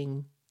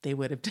wishing they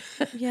would have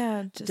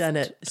just done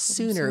it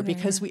sooner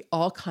because we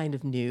all kind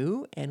of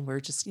knew and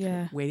we're just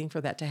kind of waiting for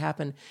that to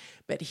happen.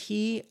 But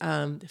he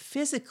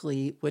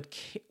physically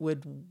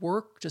would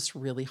work just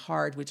really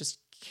hard, would just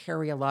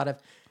carry a lot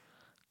of,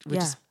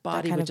 his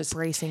body would just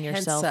bracing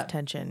yourself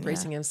tension,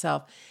 bracing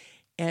himself.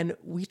 And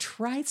we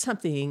tried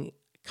something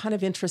kind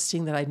of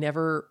interesting that I'd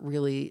never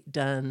really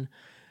done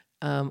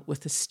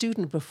with a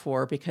student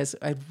before, because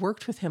I'd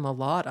worked with him a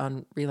lot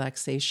on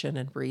relaxation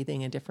and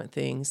breathing and different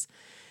things.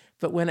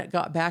 But when it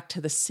got back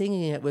to the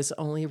singing, it was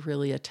only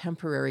really a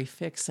temporary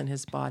fix and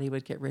his body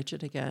would get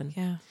rigid again.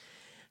 Yeah.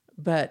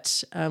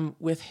 But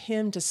with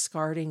him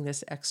discarding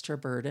this extra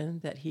burden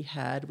that he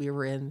had, we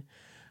were in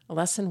a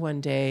lesson one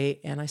day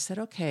and I said,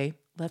 okay,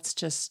 let's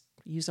just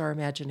use our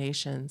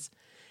imaginations.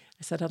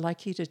 I said, I'd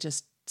like you to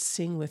just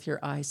sing with your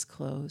eyes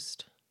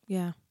closed.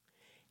 Yeah.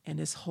 And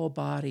his whole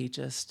body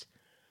just...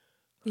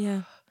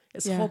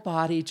 His whole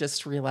body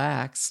just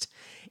relaxed.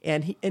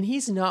 And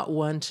he's not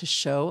one to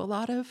show a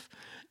lot of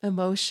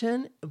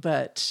emotion,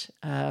 but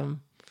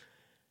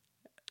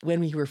when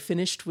we were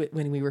finished with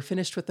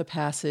the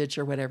passage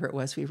or whatever it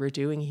was we were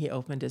doing, he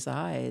opened his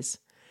eyes.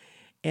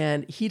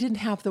 And he didn't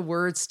have the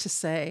words to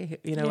say,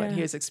 what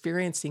he was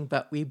experiencing,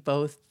 but we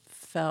both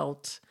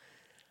felt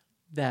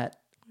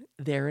that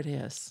there it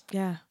is.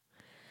 Yeah.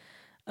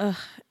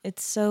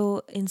 It's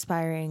so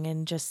inspiring,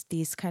 and just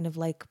these kind of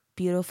like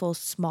beautiful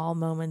small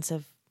moments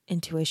of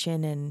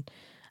intuition and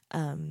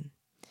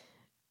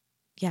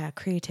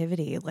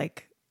creativity.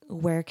 Like,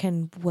 what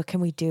can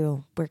we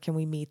do? Where can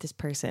we meet this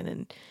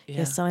person?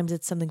 And sometimes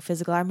it's something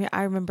physical. I mean,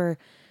 I remember,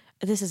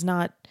 this is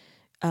not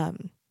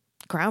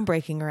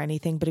groundbreaking or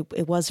anything, but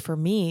it was for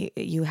me.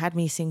 You had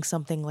me sing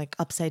something like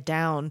Upside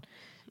Down,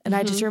 and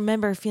I just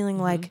remember feeling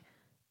like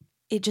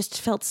it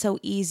just felt so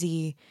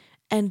easy.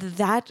 And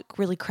that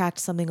really cracked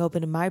something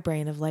open in my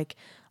brain of like,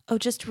 oh,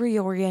 just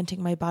reorienting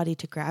my body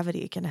to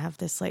gravity can have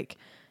this like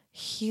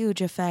huge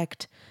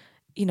effect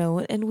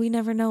and we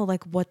never know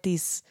like what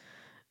these,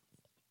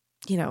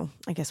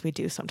 I guess we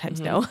do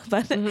sometimes know,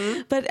 but I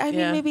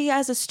mean, maybe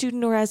as a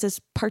student or as a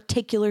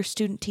particular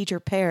student teacher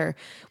pair,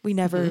 we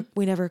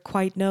never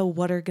quite know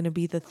what are going to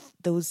be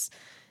those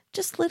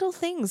just little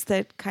things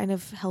that kind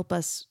of help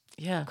us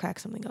crack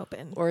something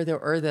open, or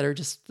that are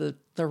just the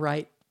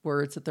right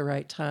words at the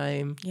right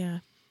time. Yeah.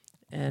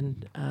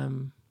 And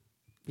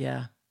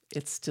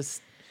it's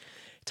just,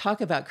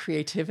 talk about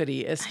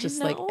creativity. It's just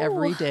like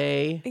every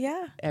day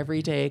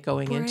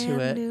going brand into it.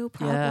 Brand new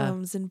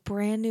problems and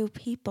brand new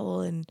people.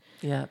 And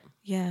yeah,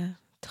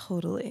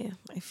 totally.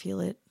 I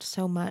feel it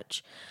so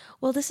much.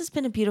 Well, this has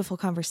been a beautiful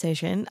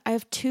conversation. I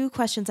have 2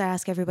 questions I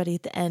ask everybody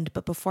at the end,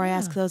 but before I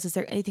ask those, is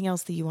there anything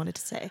else that you wanted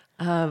to say?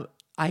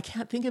 I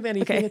can't think of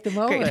anything at the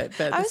moment.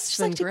 But I would just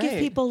like to give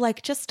people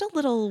like just a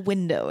little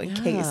window in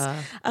case.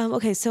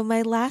 Okay, so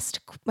my last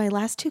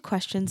 2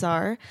 questions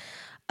are,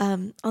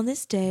 on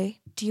this day,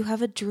 do you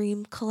have a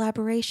dream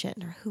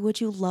collaboration, or who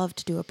would you love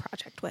to do a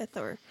project with?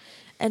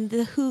 And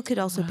the who could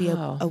also be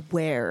a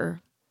where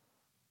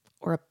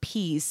or a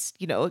piece.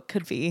 It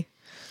could be.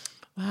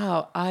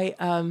 Wow,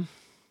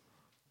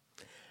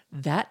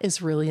 that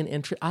is really an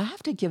interest. I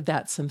have to give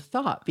that some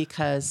thought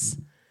because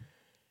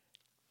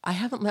I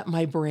haven't let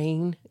my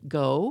brain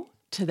go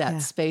to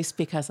that space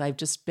because I've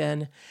just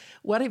been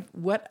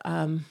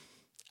I'm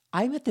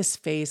at this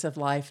phase of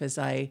life as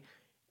I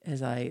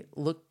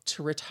look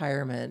to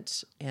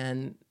retirement,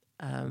 and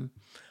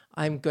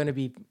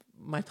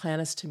my plan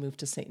is to move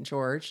to St.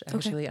 George.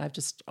 Actually, I've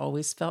just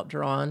always felt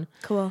drawn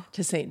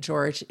to St.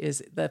 George.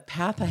 Is the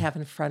path I have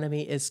in front of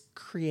me is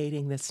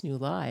creating this new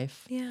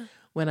life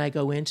when I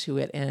go into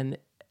it. And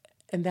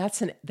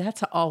that's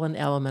all an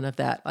element of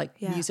that.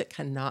 Like music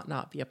cannot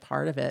not be a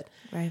part of it.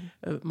 Right.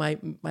 My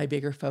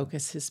bigger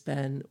focus has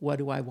been, what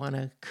do I want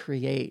to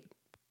create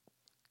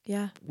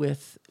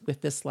with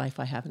this life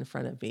I have in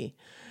front of me?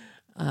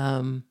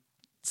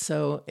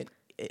 So,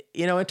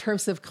 in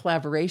terms of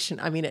collaboration,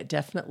 I mean, it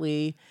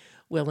definitely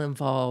will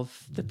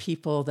involve the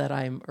people that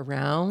I'm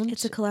around.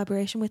 It's a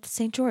collaboration with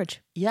St.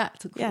 George.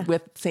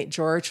 With St.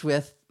 George,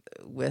 with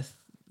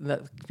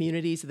the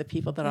communities of the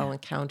people that I'll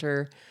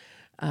encounter.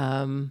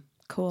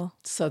 Cool.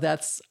 So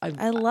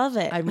I love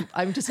it.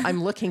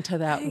 I'm looking to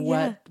that.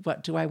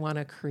 What do I want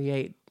to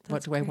create?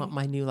 What do I want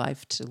my new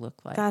life to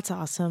look like? That's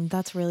awesome.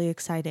 That's really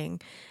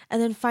exciting.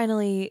 And then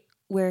finally,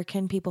 where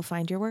can people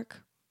find your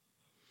work?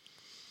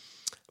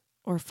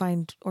 Or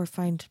find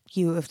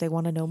you if they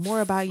want to know more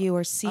about you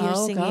or see your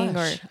singing?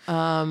 Gosh.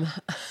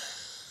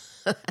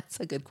 That's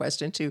a good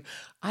question too.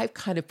 I've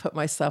kind of put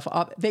myself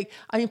off.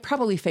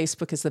 Probably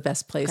Facebook is the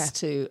best place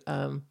to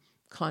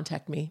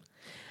contact me.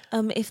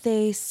 If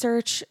they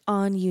search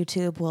on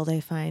YouTube, will they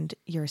find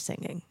your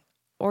singing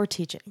or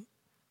teaching?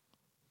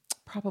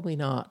 Probably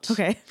not.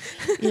 Okay.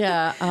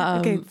 Yeah.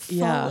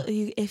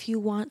 If you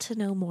want to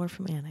know more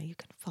from Anna, you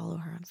can follow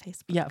her on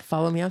Facebook. Yeah,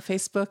 follow me on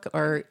Facebook,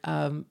 or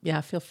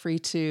feel free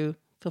to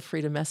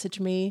message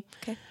me.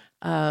 Okay.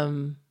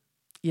 I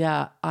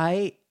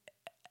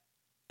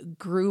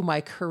grew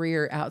my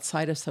career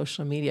outside of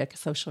social media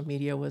because social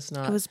media was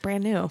not. It was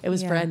brand new. It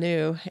was brand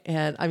new,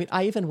 and I mean,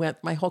 I even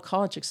my whole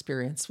college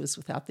experience was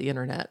without the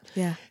internet.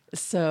 Yeah.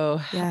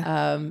 So,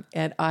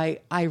 and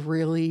I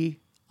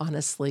really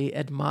honestly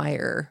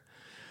admire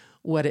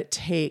what it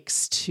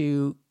takes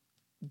to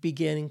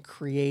begin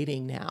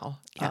creating now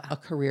a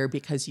career,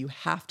 because you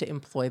have to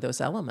employ those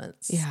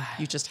elements. Yeah.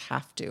 You just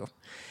have to.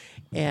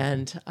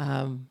 And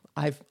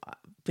I've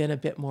been a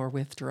bit more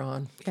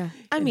withdrawn. Yeah.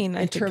 I mean,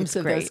 in terms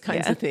of those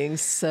kinds of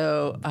things.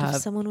 So if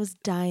someone was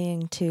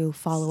dying to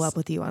follow up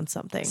with you on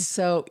something.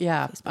 So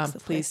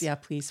please feel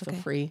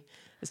free.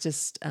 It's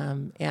just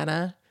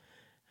Anna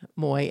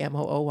Moy,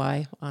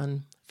 MOOY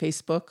on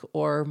Facebook,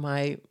 or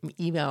my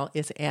email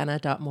is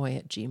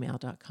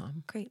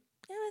anna.moy@gmail.com. Great.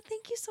 Anna,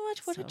 thank you so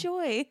much. What a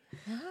joy.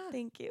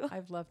 Thank you.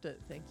 I've loved it.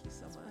 Thank you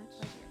so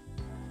much.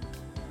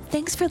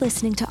 Thanks for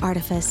listening to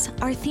Artifice.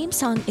 Our theme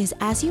song is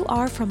As You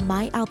Are from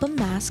my album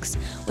Masks,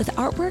 with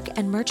artwork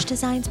and merch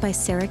designs by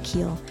Sarah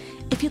Keel.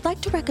 If you'd like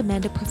to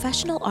recommend a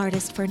professional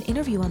artist for an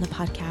interview on the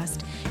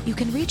podcast, you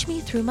can reach me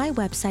through my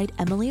website,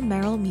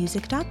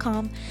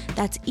 emilymerrillmusic.com.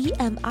 That's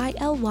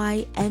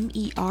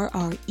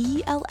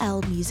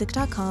EMILYMERRELL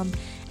music.com.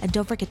 And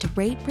don't forget to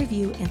rate,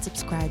 review, and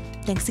subscribe.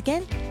 Thanks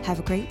again. Have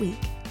a great week.